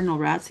Cardinal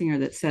Ratzinger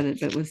that said it,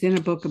 but it was in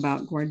a book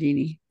about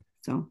Guardini.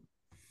 So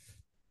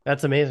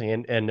that's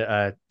amazing. And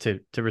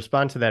to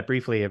respond to that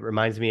briefly, it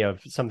reminds me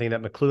of something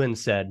that McLuhan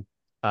said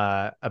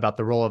about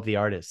the role of the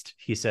artist.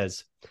 He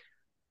says,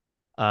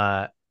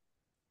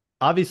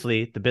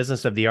 obviously, the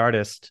business of the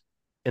artist,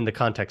 in the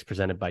context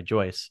presented by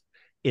Joyce,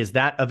 is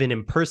that of an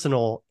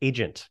impersonal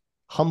agent,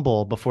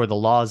 humble before the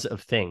laws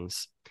of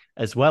things,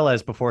 as well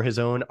as before his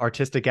own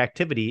artistic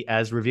activity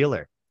as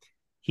revealer.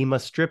 He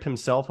must strip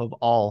himself of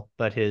all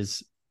but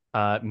his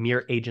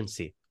mere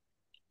agency.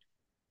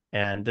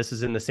 And this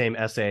is in the same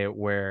essay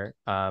where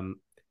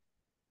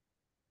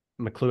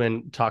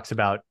McLuhan talks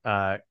about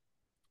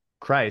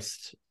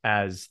Christ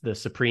as the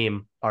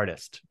supreme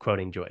artist,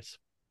 quoting Joyce.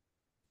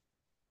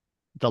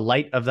 "The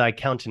light of thy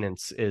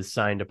countenance is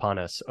signed upon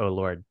us, O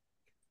Lord,"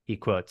 he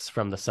quotes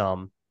from the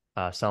Psalm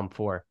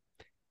 4.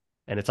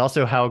 And it's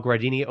also how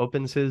Guardini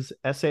opens his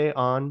essay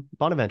on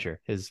Bonaventure,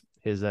 his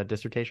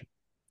dissertation.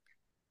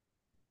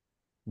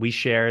 We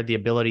share the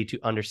ability to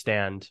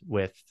understand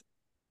with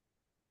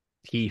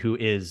he who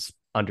is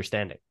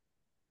understanding.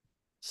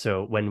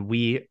 So when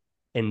we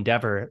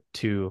endeavor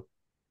to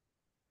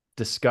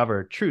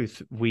discover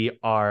truth, we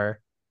are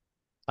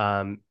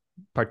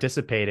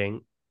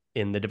participating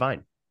in the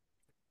divine.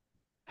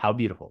 How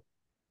beautiful.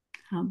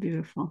 How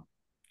beautiful.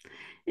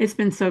 It's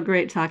been so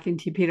great talking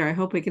to you, Peter. I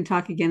hope we can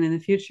talk again in the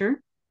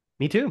future.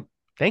 Me too.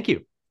 Thank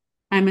you.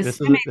 I'm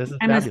assuming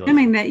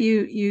that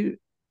you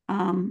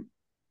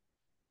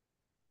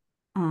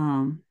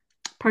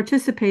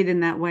participate in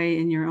that way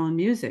in your own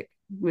music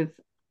with.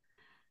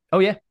 Oh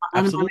yeah,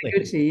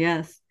 absolutely.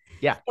 Yes.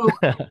 Yeah. So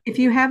if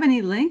you have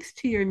any links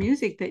to your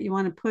music that you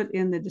want to put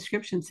in the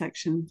description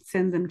section,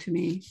 send them to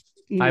me.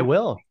 I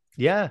will.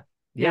 Yeah.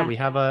 yeah, we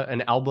have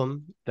an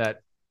album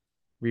that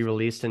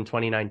re-released in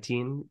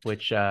 2019,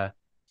 which I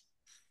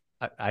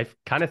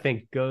kind of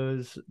think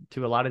goes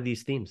to a lot of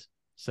these themes.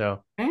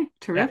 So okay,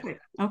 terrific.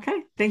 Yeah.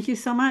 Okay, thank you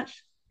so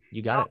much.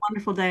 You got it.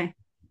 Wonderful day.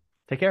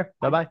 Take care.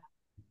 Bye-bye.